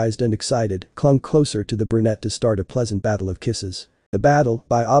surprised and excited, clung closer to the brunette to start a pleasant battle of kisses. The battle,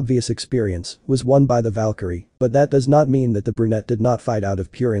 by obvious experience, was won by the Valkyrie, but that does not mean that the brunette did not fight out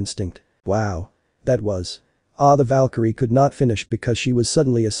of pure instinct. Wow. That was. The Valkyrie could not finish because she was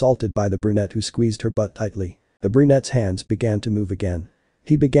suddenly assaulted by the brunette who squeezed her butt tightly. The brunette's hands began to move again.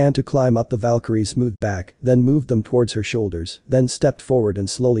 He began to climb up the Valkyrie's smooth back, then moved them towards her shoulders, then stepped forward and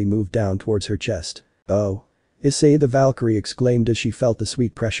slowly moved down towards her chest. Oh. Issei, the Valkyrie exclaimed as she felt the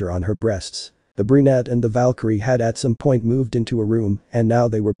sweet pressure on her breasts. The brunette and the Valkyrie had at some point moved into a room, and now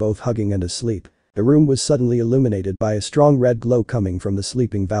they were both hugging and asleep. The room was suddenly illuminated by a strong red glow coming from the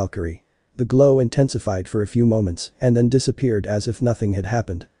sleeping Valkyrie. The glow intensified for a few moments and then disappeared as if nothing had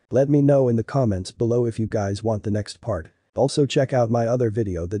happened. Let me know in the comments below if you guys want the next part. Also check out my other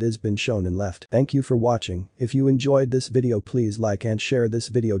video that has been shown and left. Thank you for watching. If you enjoyed this video, please like and share this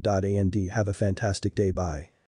video. And have a fantastic day. Bye.